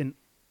passed an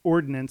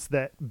ordinance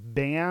that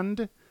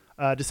banned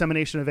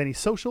dissemination of any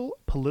social,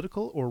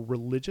 political, or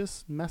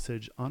religious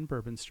message on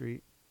Bourbon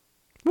Street.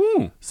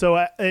 Ooh.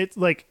 So it's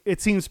like, it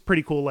seems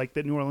pretty cool. Like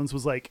that New Orleans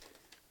was like,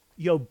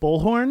 yo,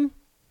 bullhorn,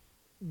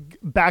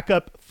 back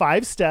up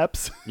 5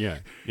 steps. Yeah.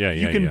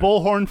 You can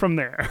bullhorn from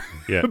there,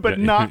 Yeah, but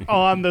yeah. not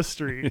on the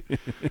street.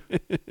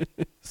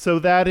 So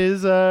that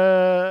is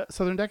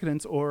Southern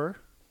Decadence or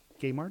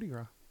Gay Mardi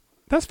Gras.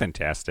 That's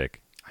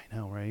fantastic. I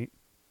know, right?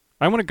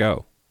 I want to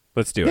go.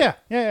 Let's do it.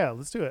 Yeah.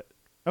 Let's do it.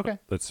 Okay.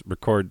 Let's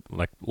record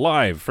like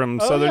live from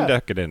Oh, Southern yeah.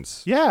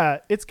 Decadence. Yeah,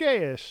 it's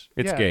gayish.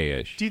 It's Yeah.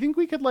 gayish. Do you think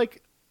we could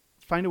like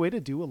find a way to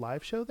do a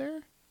live show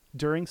there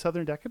during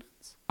Southern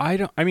Decadence?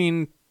 I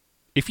mean,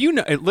 if you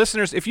know,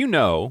 listeners, if you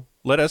know,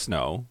 let us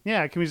know.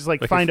 Yeah, can we just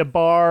like Like find if- a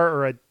bar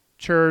or a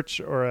church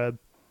or a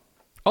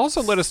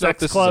Also, let us know if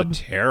Sex this club. is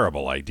a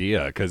terrible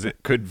idea, because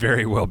it could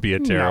very well be a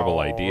terrible No,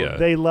 idea.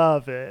 They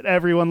love it.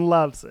 Everyone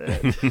loves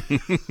it.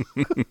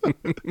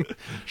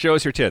 Show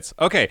us your tits.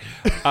 Okay.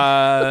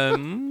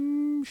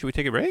 Should we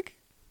take a break?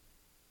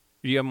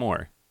 Do you have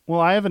more? Well,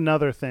 I have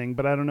another thing,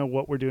 but I don't know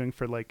what we're doing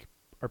for like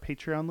our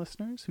Patreon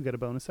listeners who get a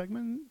bonus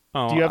segment.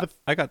 Oh, Do you have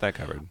I got that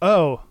covered.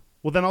 Oh,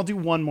 well then I'll do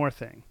one more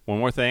thing. One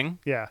more thing?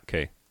 Yeah,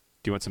 Okay.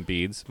 Do you want some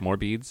beads? More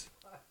beads?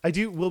 I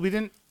do. Well,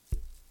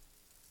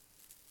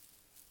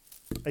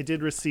 I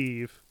did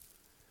receive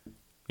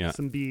Yeah.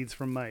 some beads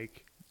from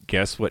Mike.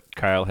 Guess what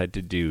Kyle had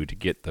to do to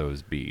get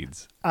those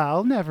beads?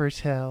 I'll never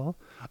tell.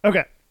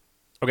 Okay,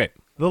 Okay.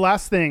 the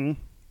last thing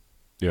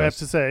I have Yes.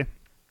 to say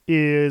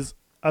is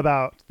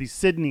about the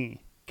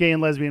Sydney Gay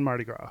and Lesbian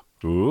Mardi Gras.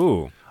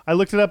 Ooh. I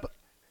looked it up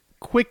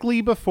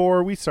quickly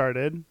before we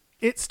started.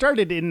 It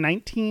started in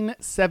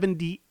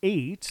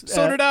 1978.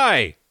 So did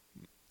I.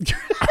 Is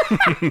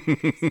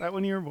that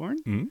when you were born?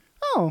 Mm-hmm.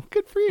 Oh,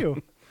 good for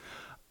you.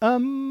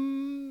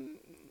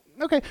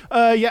 Okay.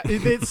 Yeah,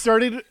 it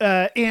started,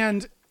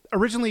 and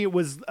originally it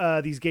was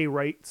these gay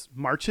rights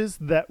marches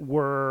that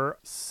were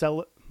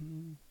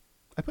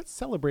I put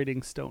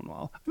celebrating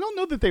Stonewall. I don't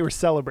know that they were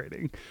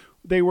celebrating.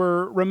 They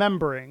were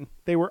remembering.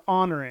 They were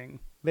honoring.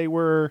 They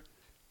were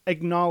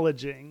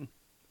acknowledging.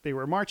 They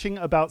were marching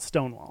about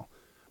Stonewall.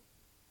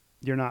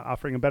 You're not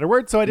offering a better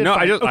word, so I didn't. No,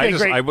 find- I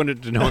great.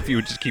 wanted to know if you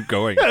would just keep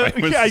going. I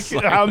was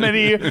like- How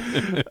many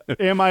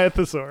am I a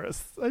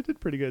thesaurus? I did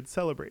pretty good.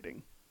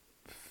 Celebrating.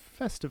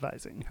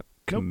 Festivizing.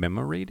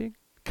 Commemorating?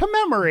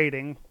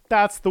 Commemorating.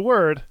 That's the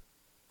word.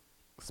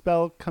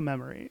 Spell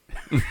commemorate.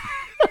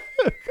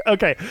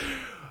 Okay.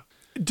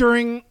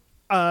 During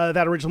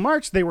that original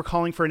march, they were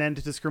calling for an end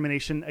to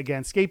discrimination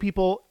against gay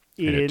people.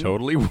 And it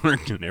totally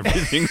worked and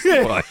everything's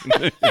fine.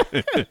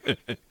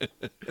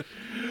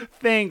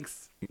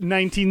 Thanks.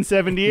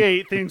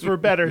 1978. Things were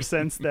better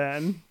since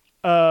then.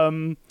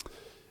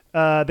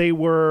 They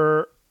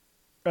were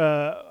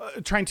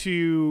trying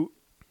to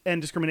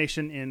end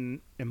discrimination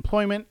in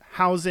employment,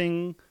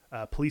 housing,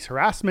 police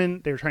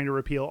harassment. They were trying to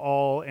repeal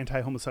all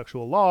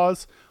anti-homosexual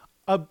laws.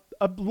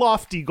 A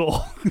lofty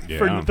goal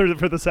Yeah.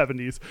 for the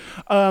 70s.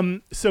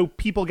 So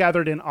people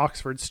gathered in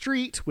Oxford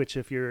Street, which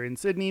if you're in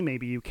Sydney,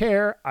 maybe you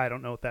care. I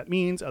don't know what that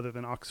means, other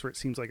than Oxford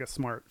seems like a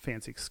smart,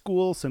 fancy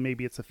school, so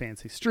maybe it's a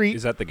fancy street.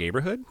 Is that the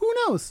neighborhood? Who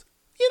knows?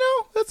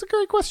 That's a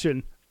great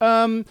question.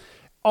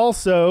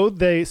 Also,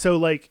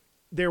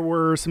 there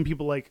were some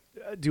people like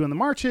doing the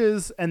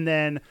marches, and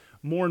then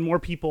more and more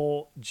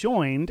people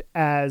joined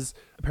as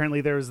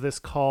apparently there was this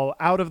call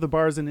out of the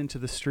bars and into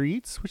the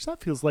streets, which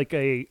that feels like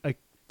a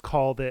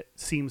call that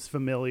seems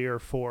familiar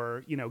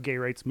for, gay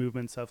rights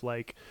movements of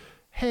like,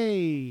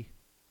 hey,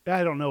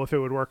 I don't know if it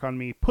would work on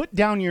me. Put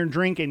down your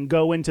drink and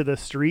go into the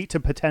street to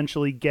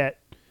potentially get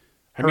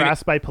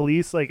harassed by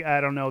police. Like, I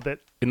don't know that.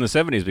 In the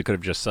 70s, we could have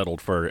just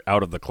settled for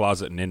out of the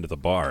closet and into the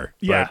bar.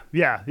 Yeah.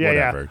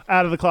 whatever.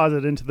 Out of the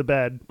closet into the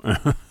bed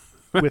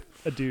with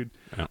a dude.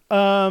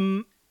 Yeah.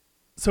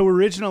 So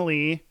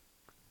originally,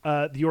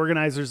 the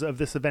organizers of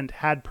this event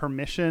had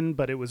permission,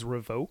 but it was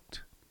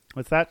revoked.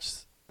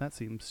 That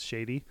seems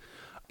shady.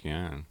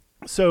 Yeah.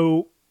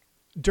 So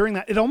during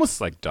that, it almost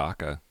It's like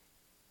DACA.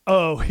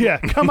 Oh, yeah.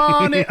 Come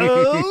on.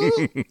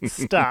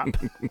 Stop.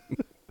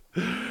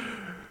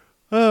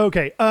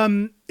 Okay.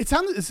 It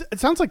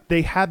sounds like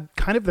they had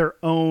kind of their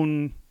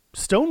own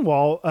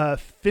Stonewall.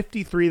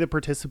 53 of the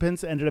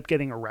participants ended up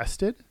getting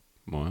arrested.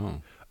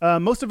 Wow.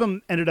 Most of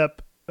them ended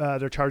up,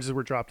 their charges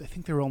were dropped. I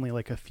think there were only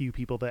like a few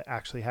people that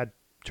actually had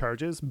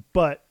charges,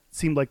 but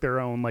seemed like their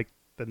own, like,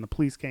 then the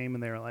police came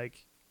and they were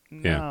like,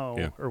 no,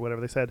 Yeah. or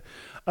whatever they said.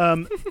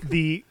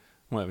 The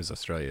Well, it was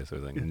Australia, so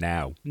it was like,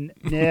 now.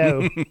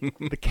 No,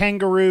 the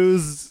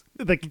kangaroos,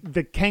 the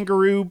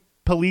kangaroo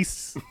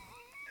police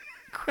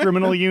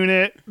criminal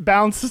unit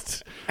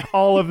bounced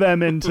all of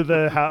them into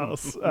the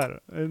house. I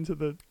don't know, into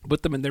the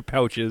Put them in their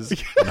pouches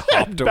and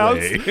hopped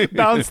away.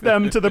 bounced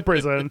them to the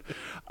prison.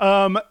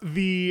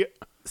 The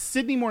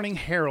Sydney Morning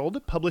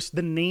Herald published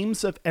the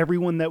names of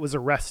everyone that was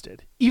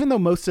arrested, even though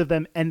most of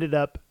them ended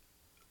up,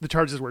 the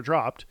charges were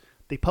dropped.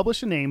 they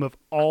published the names of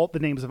all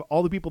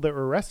the people that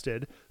were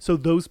arrested. So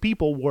those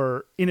people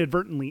were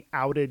inadvertently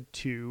outed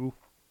to,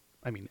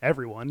 I mean,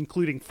 everyone,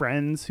 including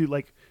friends who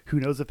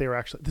knows if they were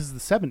actually, this is the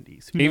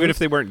 70s. Even if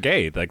they weren't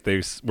gay, like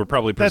they were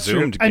probably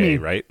presumed gay, I mean,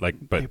 right? Like,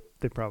 but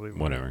they probably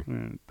whatever.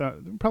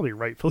 Probably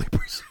rightfully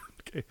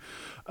presumed gay.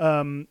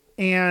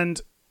 And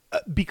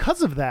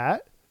because of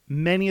that,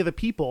 many of the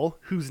people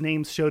whose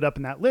names showed up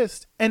in that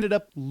list ended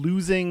up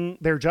losing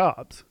their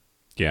jobs.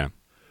 Yeah.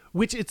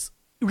 Which it's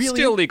really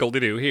still legal to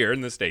do here in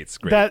the States.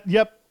 Great.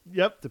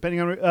 Yep. Depending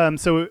on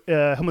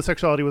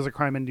homosexuality was a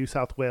crime in New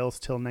South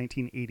Wales till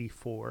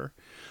 1984,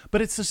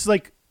 but it's just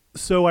like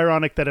so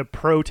ironic that a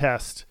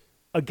protest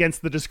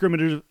against the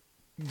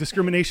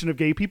discrimination of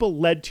gay people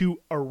led to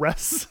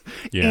arrests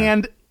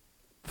and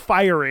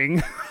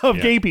firing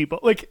of gay people.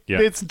 Like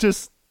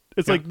it's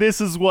like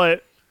this is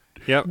what.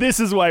 Yep. This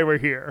is why we're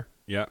here.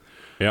 Yeah.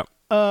 Yep.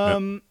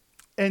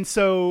 And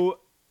so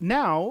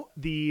now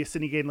the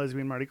Sydney Gay and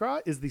Lesbian Mardi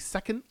Gras is the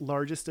second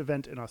largest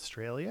event in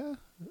Australia,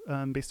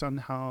 based on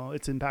how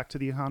its impact to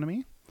the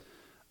economy.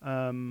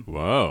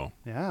 Whoa.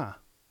 Yeah.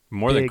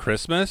 More than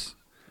Christmas?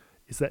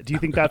 Do you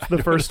think that's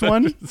the first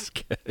one?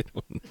 I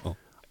don't know.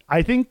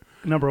 I think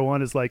number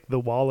one is like the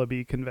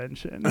Wallaby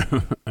Convention.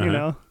 You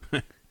know?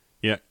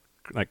 Yeah.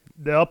 Like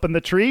they're up in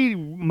the tree,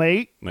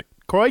 mate. Like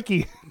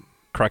crikey.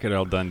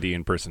 Crocodile Dundee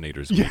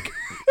Impersonators Week.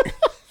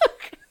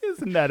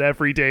 Isn't that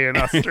every day in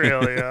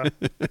Australia?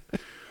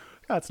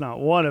 That's not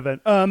one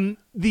event.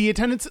 The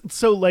attendance.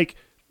 So like,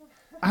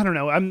 I don't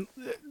know.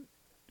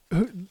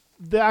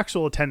 The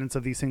actual attendance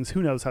of these things.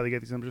 Who knows how they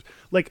get these numbers?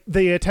 Like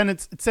the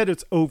attendance. It said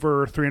it's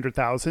over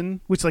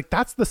 300,000, which like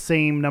that's the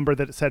same number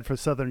that it said for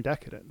Southern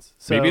Decadence.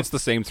 So maybe it's the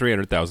same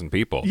 300,000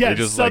 people. Yeah,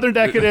 just Southern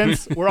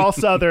Decadence. We're all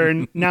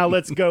Southern. Now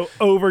let's go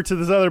over to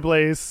this other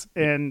place,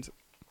 and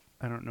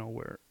I don't know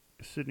where.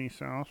 Sydney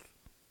South.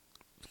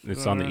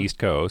 It's on the East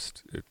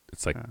Coast.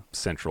 It's like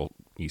central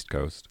East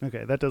Coast.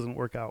 Okay, that doesn't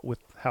work out with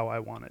how I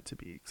want it to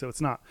be. So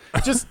it's not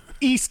just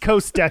East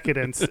Coast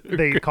Decadence,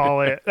 they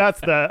call it.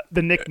 That's the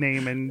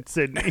nickname in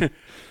Sydney.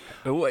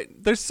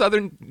 Wait, there's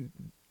Southern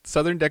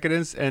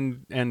Decadence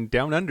and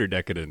Down Under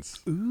Decadence.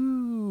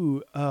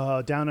 Ooh,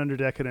 Down Under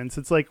Decadence.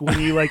 It's like when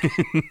you like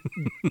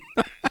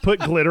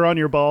put glitter on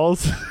your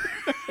balls.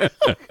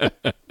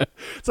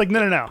 It's like,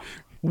 no.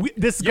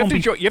 This is going to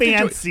be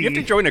fancy. You have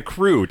to join a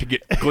crew to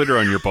get glitter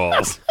on your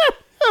balls.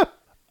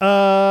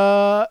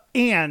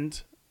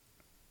 And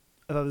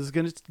I thought this is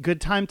a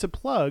good time to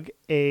plug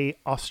a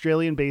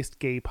Australian-based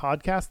gay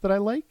podcast that I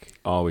like.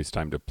 Always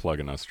time to plug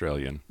an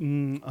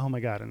Australian. Oh my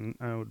God, and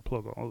I would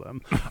plug all of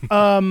them.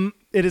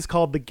 It is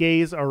called The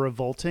Gays Are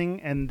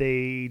Revolting, and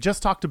they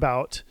just talked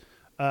about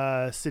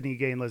Sydney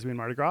Gay and Lesbian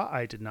Mardi Gras.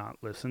 I did not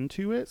listen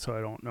to it, so I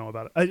don't know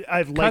about it.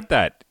 I've Cut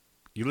that.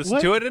 You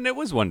listened to it and it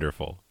was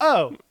wonderful.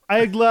 Oh,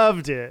 I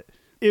loved it.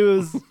 It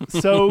was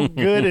so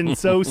good and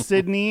so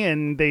Sydney,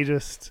 and they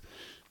just,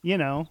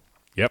 Yep.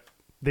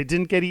 They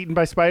didn't get eaten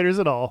by spiders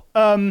at all.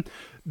 So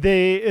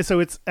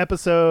it's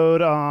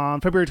episode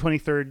on February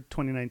 23rd,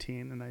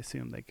 2019, and I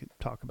assume they could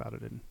talk about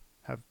it and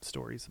have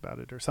stories about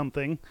it or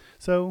something.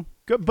 So,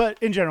 but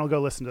in general, go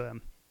listen to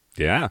them.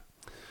 Yeah.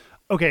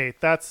 Okay,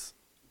 that's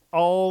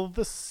all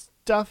the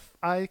stuff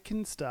I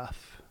can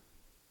stuff.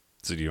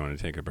 So do you want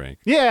to take a break?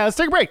 Yeah, let's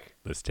take a break.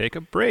 Let's take a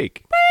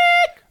break.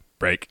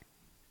 Break.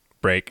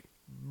 Breaky,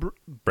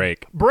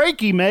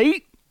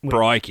 mate.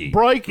 Breaky.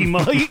 Breaky,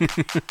 mate.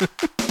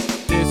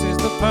 This is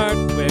the part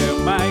where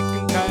Mike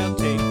and Kyle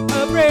take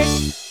a break.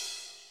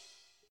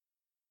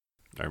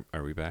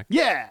 Are we back?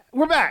 Yeah,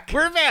 we're back.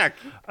 We're back.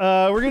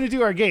 We're going to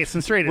do our gayest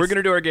and straightest. We're going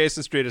to do our gayest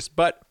and straightest,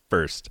 but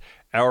first,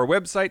 our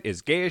website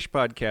is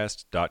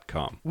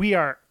gayishpodcast.com. We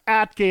are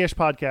at Gayish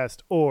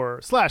Podcast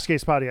or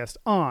 /Gayish Podcast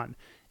on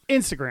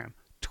Instagram,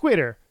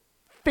 Twitter,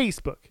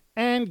 Facebook,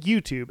 and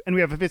YouTube. And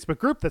we have a Facebook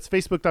group. That's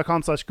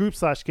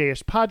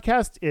facebook.com/group/Gayish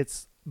Podcast.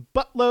 It's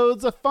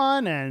buttloads of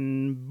fun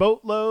and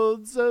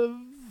boatloads of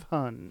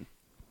fun.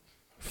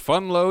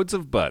 Fun loads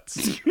of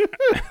butts. We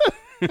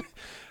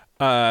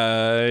have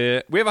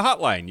a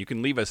hotline. You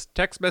can leave us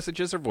text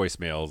messages or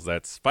voicemails.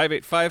 That's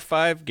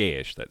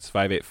 5855-GAYISH. That's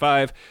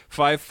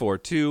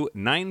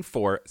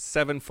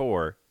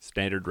 585-542-9474.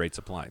 Standard rates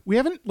apply. We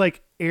haven't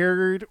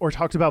aired or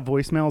talked about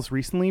voicemails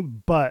recently,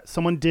 but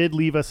someone did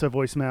leave us a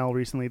voicemail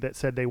recently that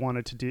said they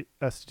wanted to do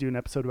an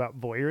episode about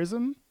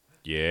voyeurism.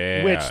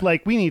 Yeah. Which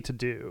we need to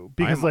do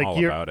because I'm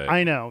all about it.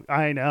 I know.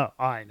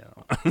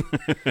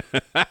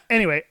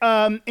 Anyway,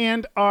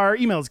 and our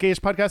email is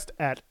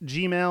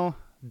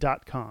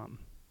gayishpodcast@gmail.com.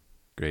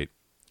 Great.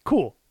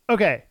 Cool.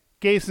 Okay.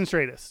 Gayest and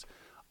straightest.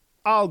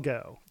 I'll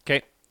go.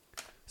 Okay.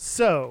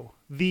 So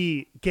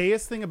the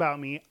gayest thing about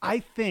me, I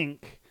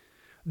think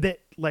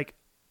that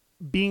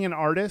being an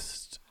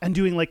artist and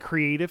doing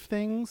creative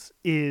things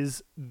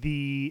is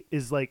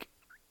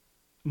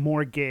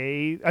more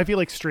gay. I feel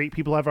like straight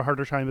people have a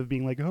harder time of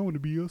being I want to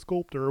be a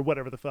sculptor or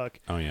whatever the fuck.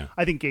 Oh yeah.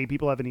 I think gay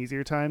people have an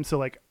easier time.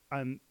 So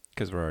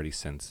Because we're already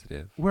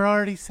sensitive. We're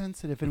already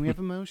sensitive, and we have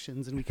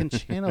emotions, and we can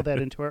channel that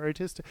into our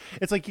artistic.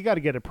 It's like you got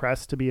to get a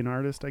press to be an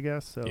artist, I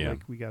guess. So Yeah.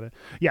 like we got to,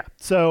 yeah.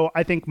 So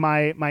I think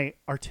my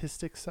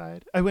artistic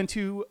side. I went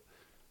to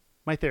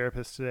my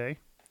therapist today,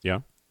 Yeah.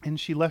 and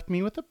she left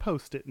me with a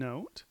Post-it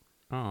note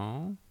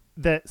Oh.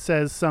 that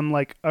says some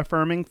like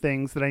affirming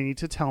things that I need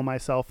to tell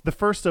myself. The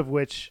first of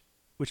which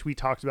we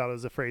talked about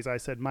as a phrase. I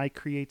said, "My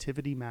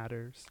creativity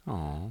matters."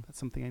 Oh. That's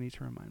something I need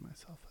to remind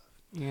myself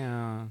of.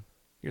 Yeah.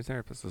 Your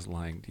therapist is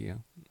lying to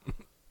you.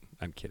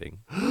 I'm kidding.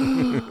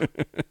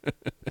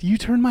 You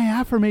turned my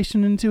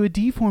affirmation into a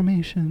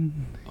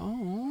deformation.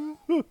 Oh.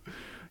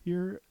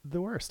 You're the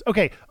worst.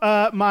 Okay,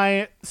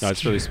 my... No,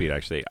 it's really sweet,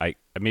 actually.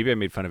 Maybe I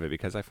made fun of it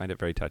because I find it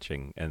very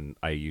touching, and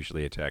I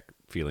usually attack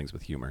feelings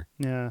with humor.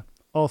 Yeah.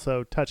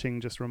 Also,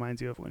 touching just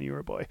reminds you of when you were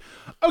a boy.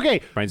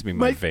 Okay. Reminds me of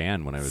my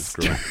van when I was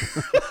growing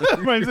up.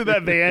 Reminds me of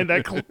that van,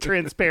 that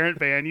transparent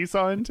van you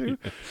saw into.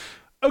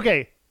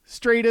 Okay,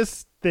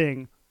 straightest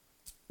thing.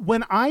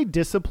 When I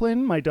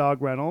discipline my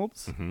dog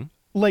Reynolds, Mm-hmm.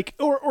 like,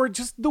 or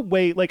just the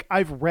way, like,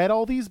 I've read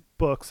all these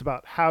books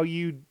about how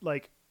you,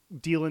 like,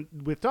 deal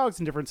with dogs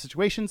in different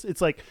situations. It's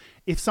like,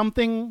 if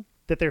something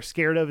that they're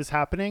scared of is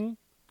happening,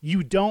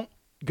 you don't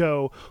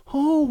go,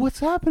 "Oh, what's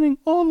happening?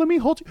 Oh, let me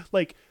hold you."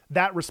 Like,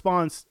 that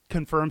response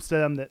confirms to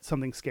them that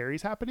something scary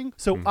is happening.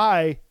 So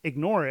I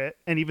ignore it.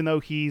 And even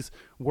though he's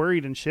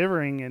worried and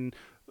shivering and,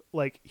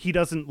 like, he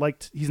doesn't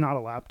like, he's not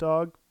a lap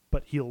dog,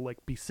 but he'll,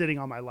 like, be sitting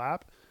on my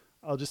lap,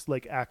 I'll just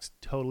like act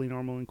totally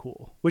normal and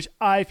cool, which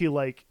I feel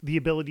like the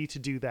ability to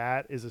do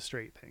that is a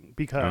straight thing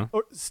because,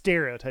 or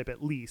stereotype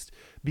at least,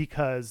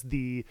 because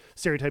the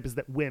stereotype is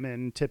that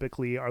women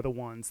typically are the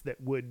ones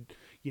that would,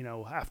 you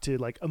know, have to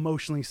like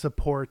emotionally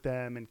support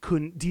them and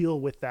couldn't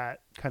deal with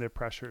that kind of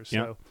pressure.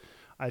 So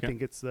I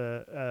think it's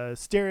the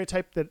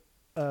stereotype that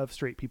of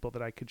straight people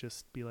that I could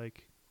just be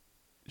like,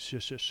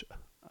 shush,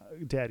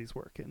 daddy's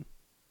working.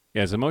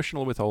 Yeah, is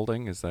emotional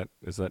withholding, is that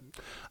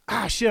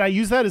Shit, I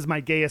use that as my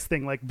gayest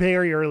thing, like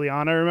very early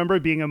on. I remember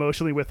being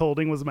emotionally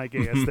withholding was my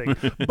gayest thing.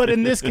 But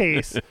in this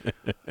case,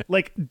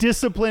 like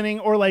disciplining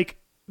or like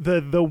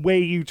the way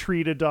you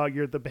treat a dog,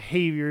 the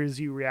behaviors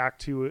you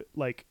react to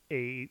like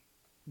a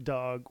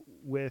dog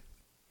with,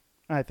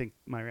 I think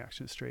my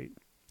reaction is straight.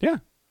 Yeah.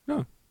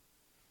 No.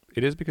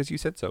 It is because you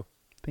said so.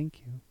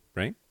 Thank you.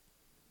 Right?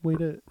 Way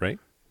to... Right?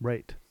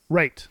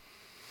 Right.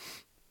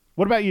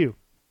 What about you?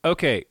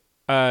 Okay.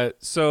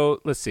 So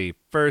let's see.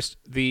 First,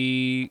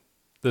 the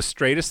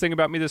straightest thing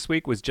about me this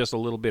week was just a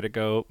little bit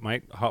ago.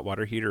 My hot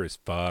water heater is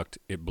fucked.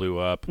 It blew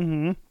up.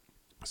 Mm-hmm.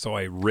 So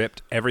I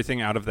ripped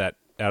everything out of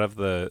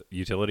the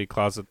utility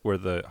closet where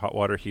the hot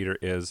water heater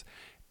is,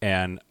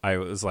 and I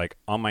was like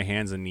on my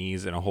hands and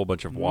knees in a whole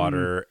bunch of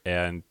water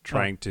and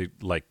trying to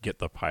like get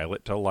the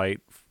pilot to light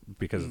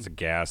because it's a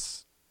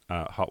gas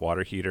hot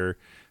water heater.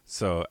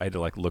 So I had to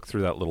like look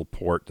through that little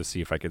port to see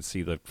if I could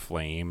see the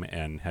flame,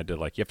 and had to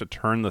like, you have to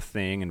turn the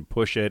thing and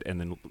push it and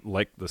then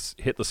like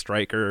hit the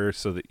striker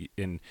so that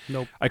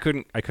Nope. I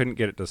couldn't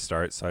get it to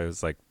start. So I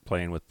was like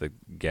playing with the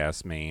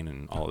gas main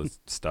and all this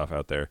stuff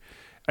out there.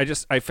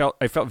 I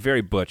felt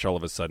very butch all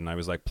of a sudden. I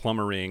was like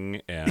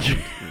plumbering and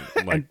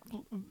like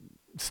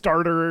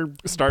Startering.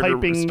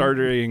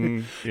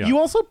 Yeah. You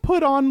also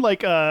put on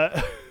like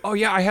a... Oh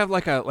yeah, I have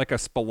like a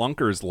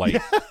spelunker's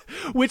light.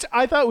 Which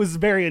I thought was a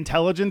very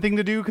intelligent thing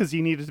to do because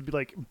you needed to be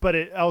like, but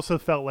it also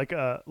felt like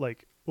oh,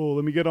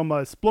 let me get on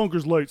my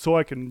Splunker's light so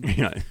I can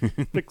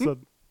fix a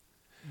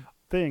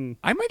thing.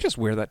 I might just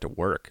wear that to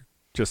work,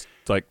 just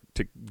like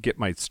to get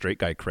my straight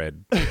guy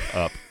cred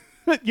up.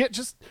 Yeah,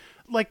 just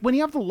like when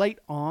you have the light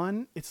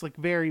on, it's like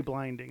very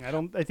blinding.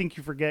 I think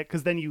you forget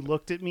because then you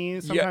looked at me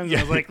sometimes and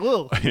I was like,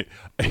 ugh.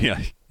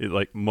 Yeah,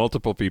 like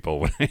multiple people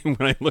when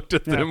I looked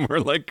at them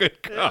were like,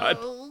 good God.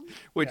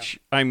 Which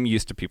I'm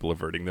used to people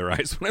averting their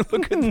eyes when I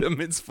look at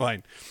them. It's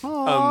fine.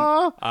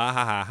 Okay.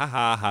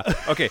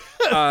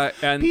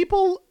 And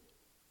people,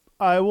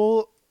 I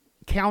will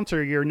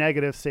counter your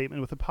negative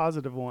statement with a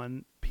positive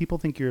one. People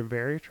think you're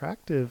very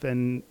attractive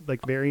and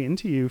like very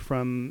into you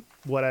from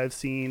what I've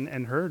seen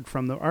and heard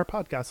from our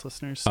podcast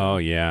listeners. Oh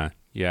yeah.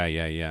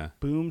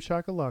 Boom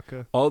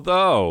shakalaka.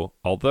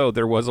 Although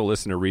there was a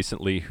listener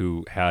recently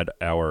who had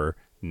our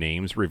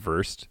names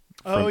reversed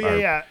from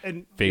our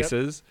and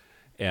faces,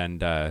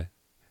 and I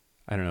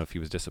don't know if he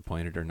was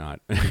disappointed or not.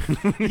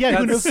 Yeah,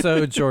 who knows?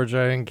 So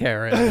Georgia and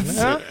Karen.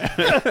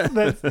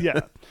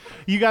 Yeah.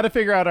 You got to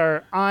figure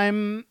out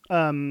I'm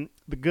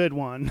the good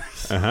one.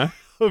 Uh-huh.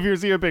 If you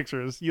see your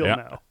pictures, you'll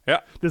know.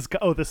 Yeah. This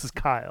is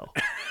Kyle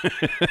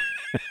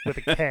with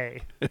a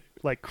K,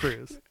 like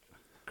Cruz.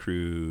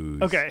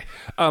 Okay.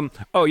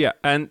 Oh yeah,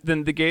 and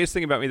then the gayest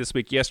thing about me this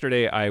week.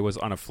 Yesterday, I was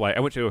on a flight.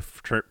 I went to a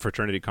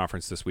fraternity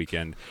conference this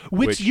weekend,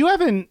 which you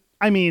haven't.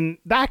 I mean,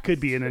 that could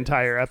be an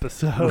entire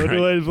episode.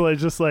 Right. Like,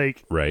 just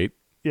like, right?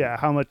 Yeah,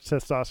 how much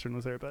testosterone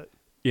was there? But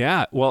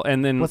yeah, well,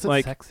 and then was it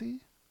like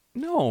sexy?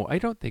 No, I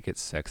don't think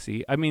it's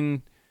sexy. I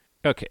mean,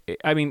 okay.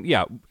 I mean,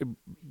 yeah,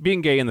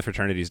 being gay in the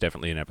fraternity is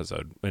definitely an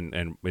episode,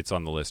 and it's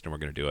on the list, and we're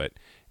going to do it.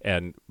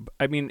 And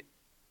I mean,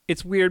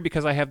 it's weird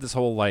because I have this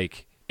whole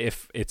like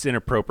if it's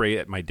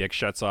inappropriate, my dick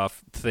shuts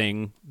off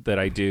thing that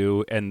I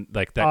do, and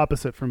like that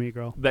Opposite for me,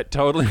 girl. that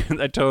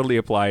totally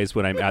applies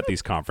when I'm at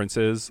these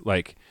conferences.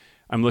 Like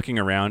I'm looking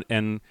around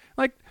and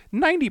like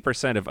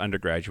 90% of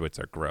undergraduates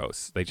are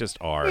gross. They just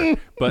are.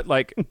 But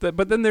like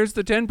but then there's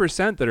the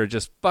 10% that are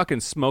just fucking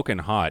smoking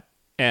hot,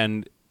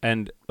 and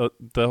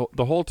the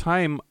whole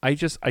time I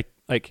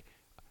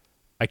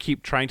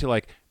keep trying to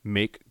like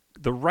make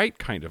the right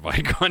kind of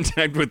eye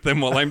contact with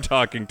them while I'm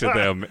talking to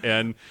them.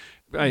 And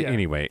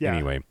anyway,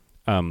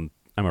 I'm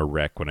a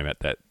wreck when I'm at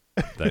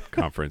that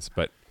conference,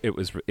 but it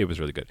was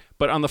really good.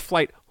 But on the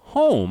flight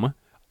home,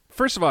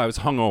 first of all, I was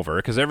hungover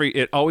because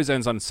it always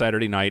ends on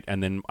Saturday night,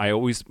 and then I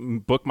always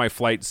book my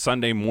flight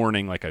Sunday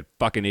morning like a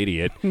fucking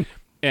idiot.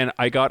 And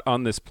I got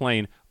on this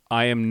plane.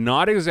 I am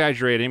not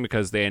exaggerating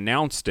because they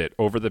announced it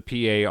over the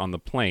PA on the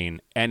plane.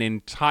 An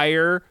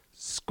entire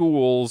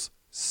school's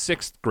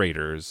 6th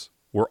graders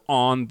were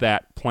on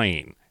that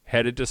plane,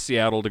 headed to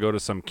Seattle to go to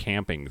some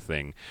camping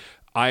thing.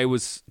 I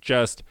was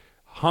just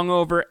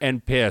hungover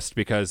and pissed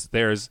because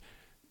there's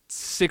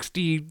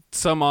 60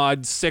 some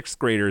odd 6th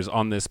graders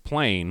on this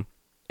plane,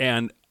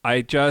 and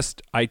I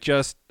just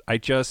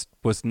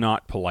was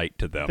not polite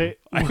to them.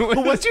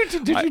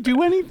 Did you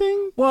do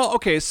anything? Well,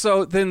 okay,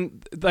 so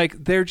then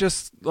like they're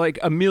just like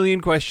a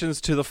million questions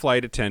to the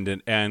flight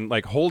attendant and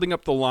like holding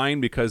up the line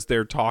because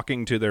they're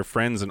talking to their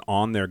friends and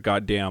on their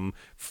goddamn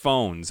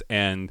phones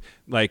and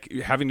like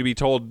having to be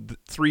told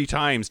 3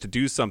 times to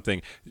do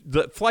something.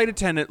 The flight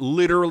attendant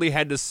literally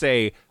had to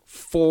say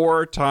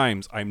 4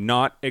 times, I'm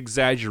not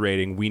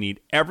exaggerating, we need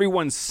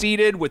everyone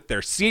seated with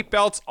their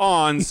seatbelts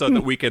on so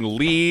that we can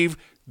leave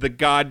the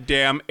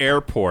goddamn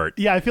airport.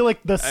 Yeah, I feel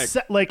like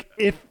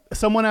if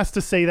someone has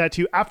to say that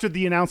to you after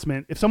the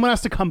announcement, if someone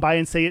has to come by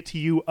and say it to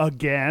you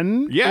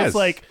again, it's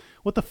like,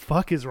 what the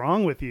fuck is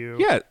wrong with you?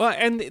 Yeah, well,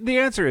 and the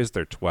answer is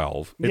they're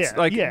 12. It's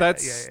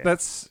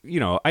that's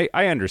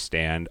I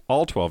understand.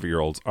 All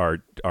 12-year-olds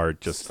are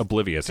just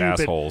oblivious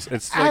Stupid. Assholes.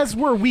 It's as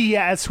were we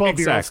as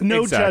 12-year-olds.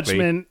 No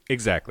judgment.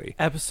 Exactly.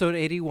 Episode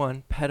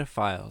 81,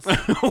 pedophiles.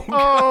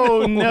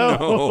 Oh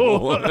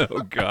no!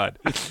 Oh God.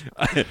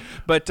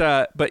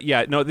 But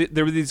yeah, no.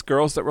 There were these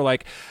girls that were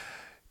like,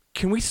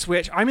 can we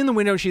switch? I'm in the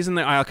window, she's in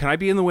the aisle. Can I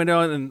be in the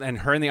window and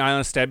her in the aisle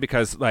instead?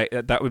 Because like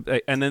that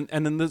would, and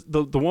then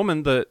the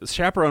woman, the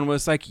chaperone,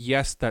 was like,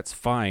 yes, that's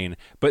fine.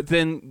 But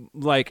then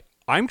like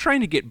I'm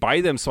trying to get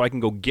by them so I can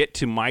go get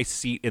to my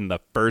seat in the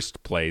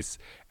first place,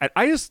 and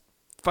I just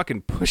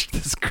fucking pushed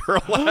this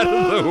girl out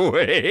of the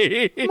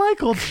way.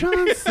 Michael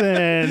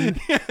Johnson.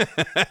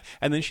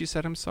 And then she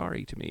said, I'm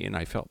sorry to me, and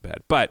I felt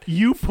bad. But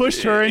you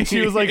pushed her and she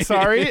was like,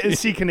 sorry?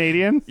 Is she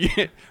Canadian?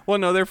 Yeah. Well,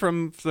 no, they're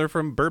from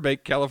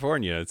Burbank,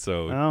 California.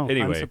 So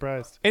anyway. I'm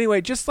surprised. Anyway,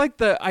 I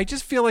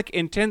just feel like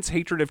intense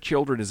hatred of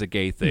children is a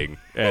gay thing.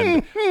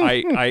 And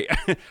I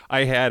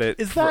had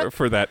it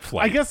for that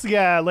flight. I guess,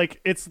 yeah, like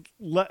it's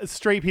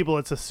straight people,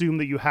 it's assumed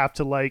that you have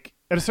to like,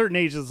 at a certain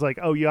age, it's like,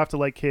 oh, you have to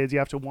like kids, you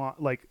have to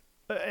want like,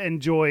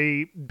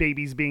 enjoy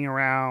babies being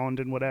around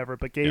and whatever,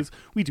 but gays,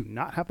 we do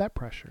not have that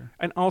pressure.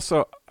 And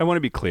also, I want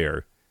to be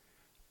clear,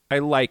 I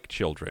like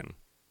children.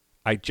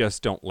 I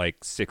just don't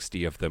like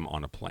 60 of them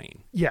on a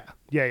plane. Yeah.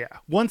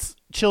 Once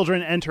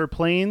children enter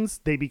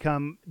planes, they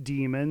become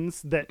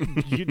demons that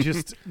you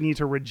just need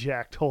to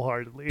reject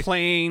wholeheartedly.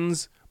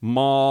 Planes,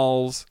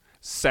 malls,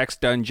 sex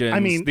dungeons. I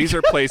mean, these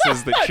are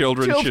places that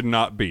children should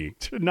not be.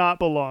 Should not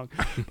belong.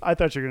 I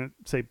thought you were going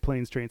to say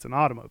planes, trains, and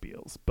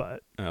automobiles,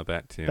 but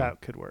that too. That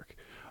could work.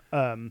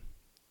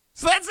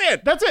 So that's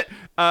it.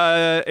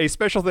 A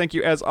special thank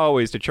you, as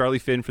always, to Charlie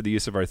Finn for the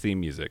use of our theme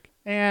music.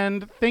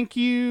 And thank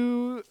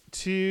you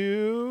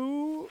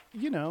to,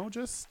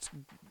 just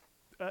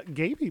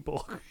gay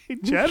people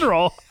in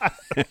general.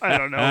 I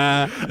don't know.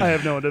 I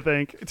have no one to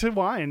thank. To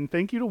wine.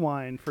 Thank you to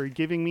wine for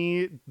giving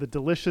me the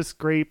delicious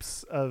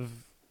grapes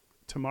of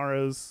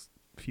tomorrow's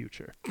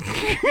future.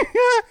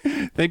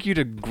 Thank you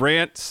to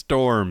Grant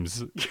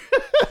Storms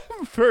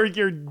for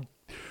your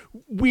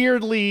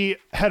weirdly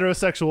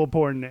heterosexual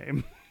porn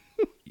name.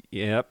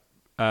 Yep.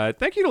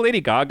 Thank you to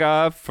Lady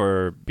Gaga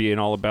for being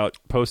all about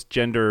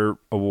post-gender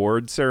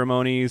award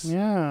ceremonies.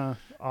 Yeah,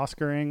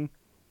 Oscaring.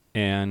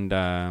 And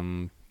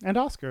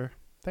Oscar.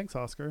 Thanks,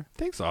 Oscar.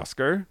 Thanks,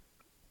 Oscar.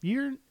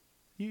 You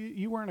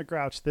weren't a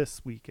grouch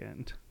this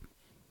weekend.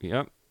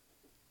 Yep.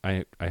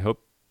 I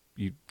hope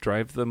you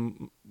drive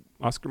the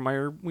Oscar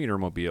Mayer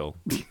Wienermobile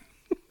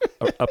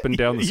up and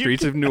down the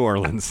streets of New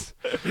Orleans.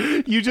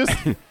 You just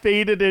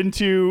faded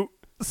into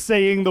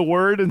saying the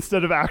word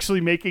instead of actually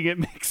making it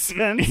make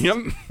sense. Yep.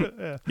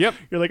 Yeah. Yep.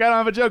 You're like, I don't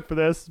have a joke for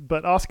this,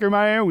 but Oscar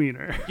Mayer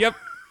Wiener. Yep.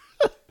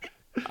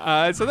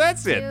 So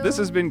that's it. This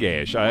has been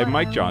Gayish. I'm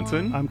Mike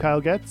Johnson. I'm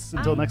Kyle Getz.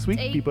 Until next week,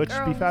 be butch,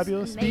 be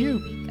fabulous, be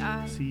you.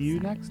 See you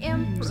next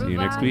week. See you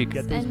next week.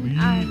 Get those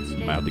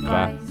beats. Mardi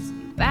Gras.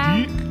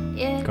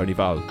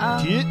 Carnival.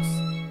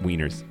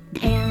 Wieners.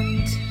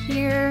 And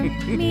hear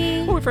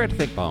me. Oh, we forgot to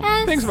thank Mom.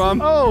 Thanks, Mom.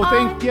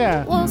 Oh,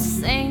 yeah. We'll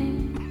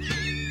sing.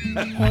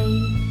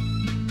 Hey,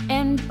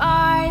 and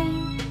by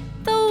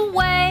the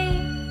way,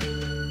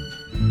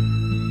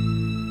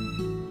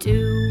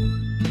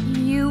 do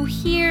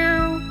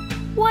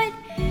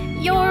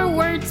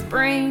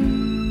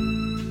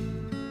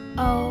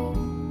Oh,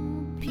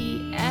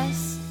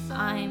 P.S.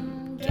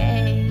 I'm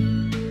gay.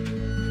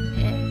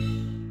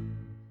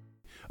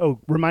 Oh,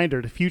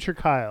 reminder to future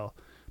Kyle.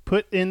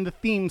 Put in the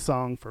theme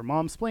song for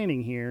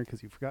Momsplaining here,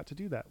 because you forgot to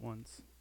do that once.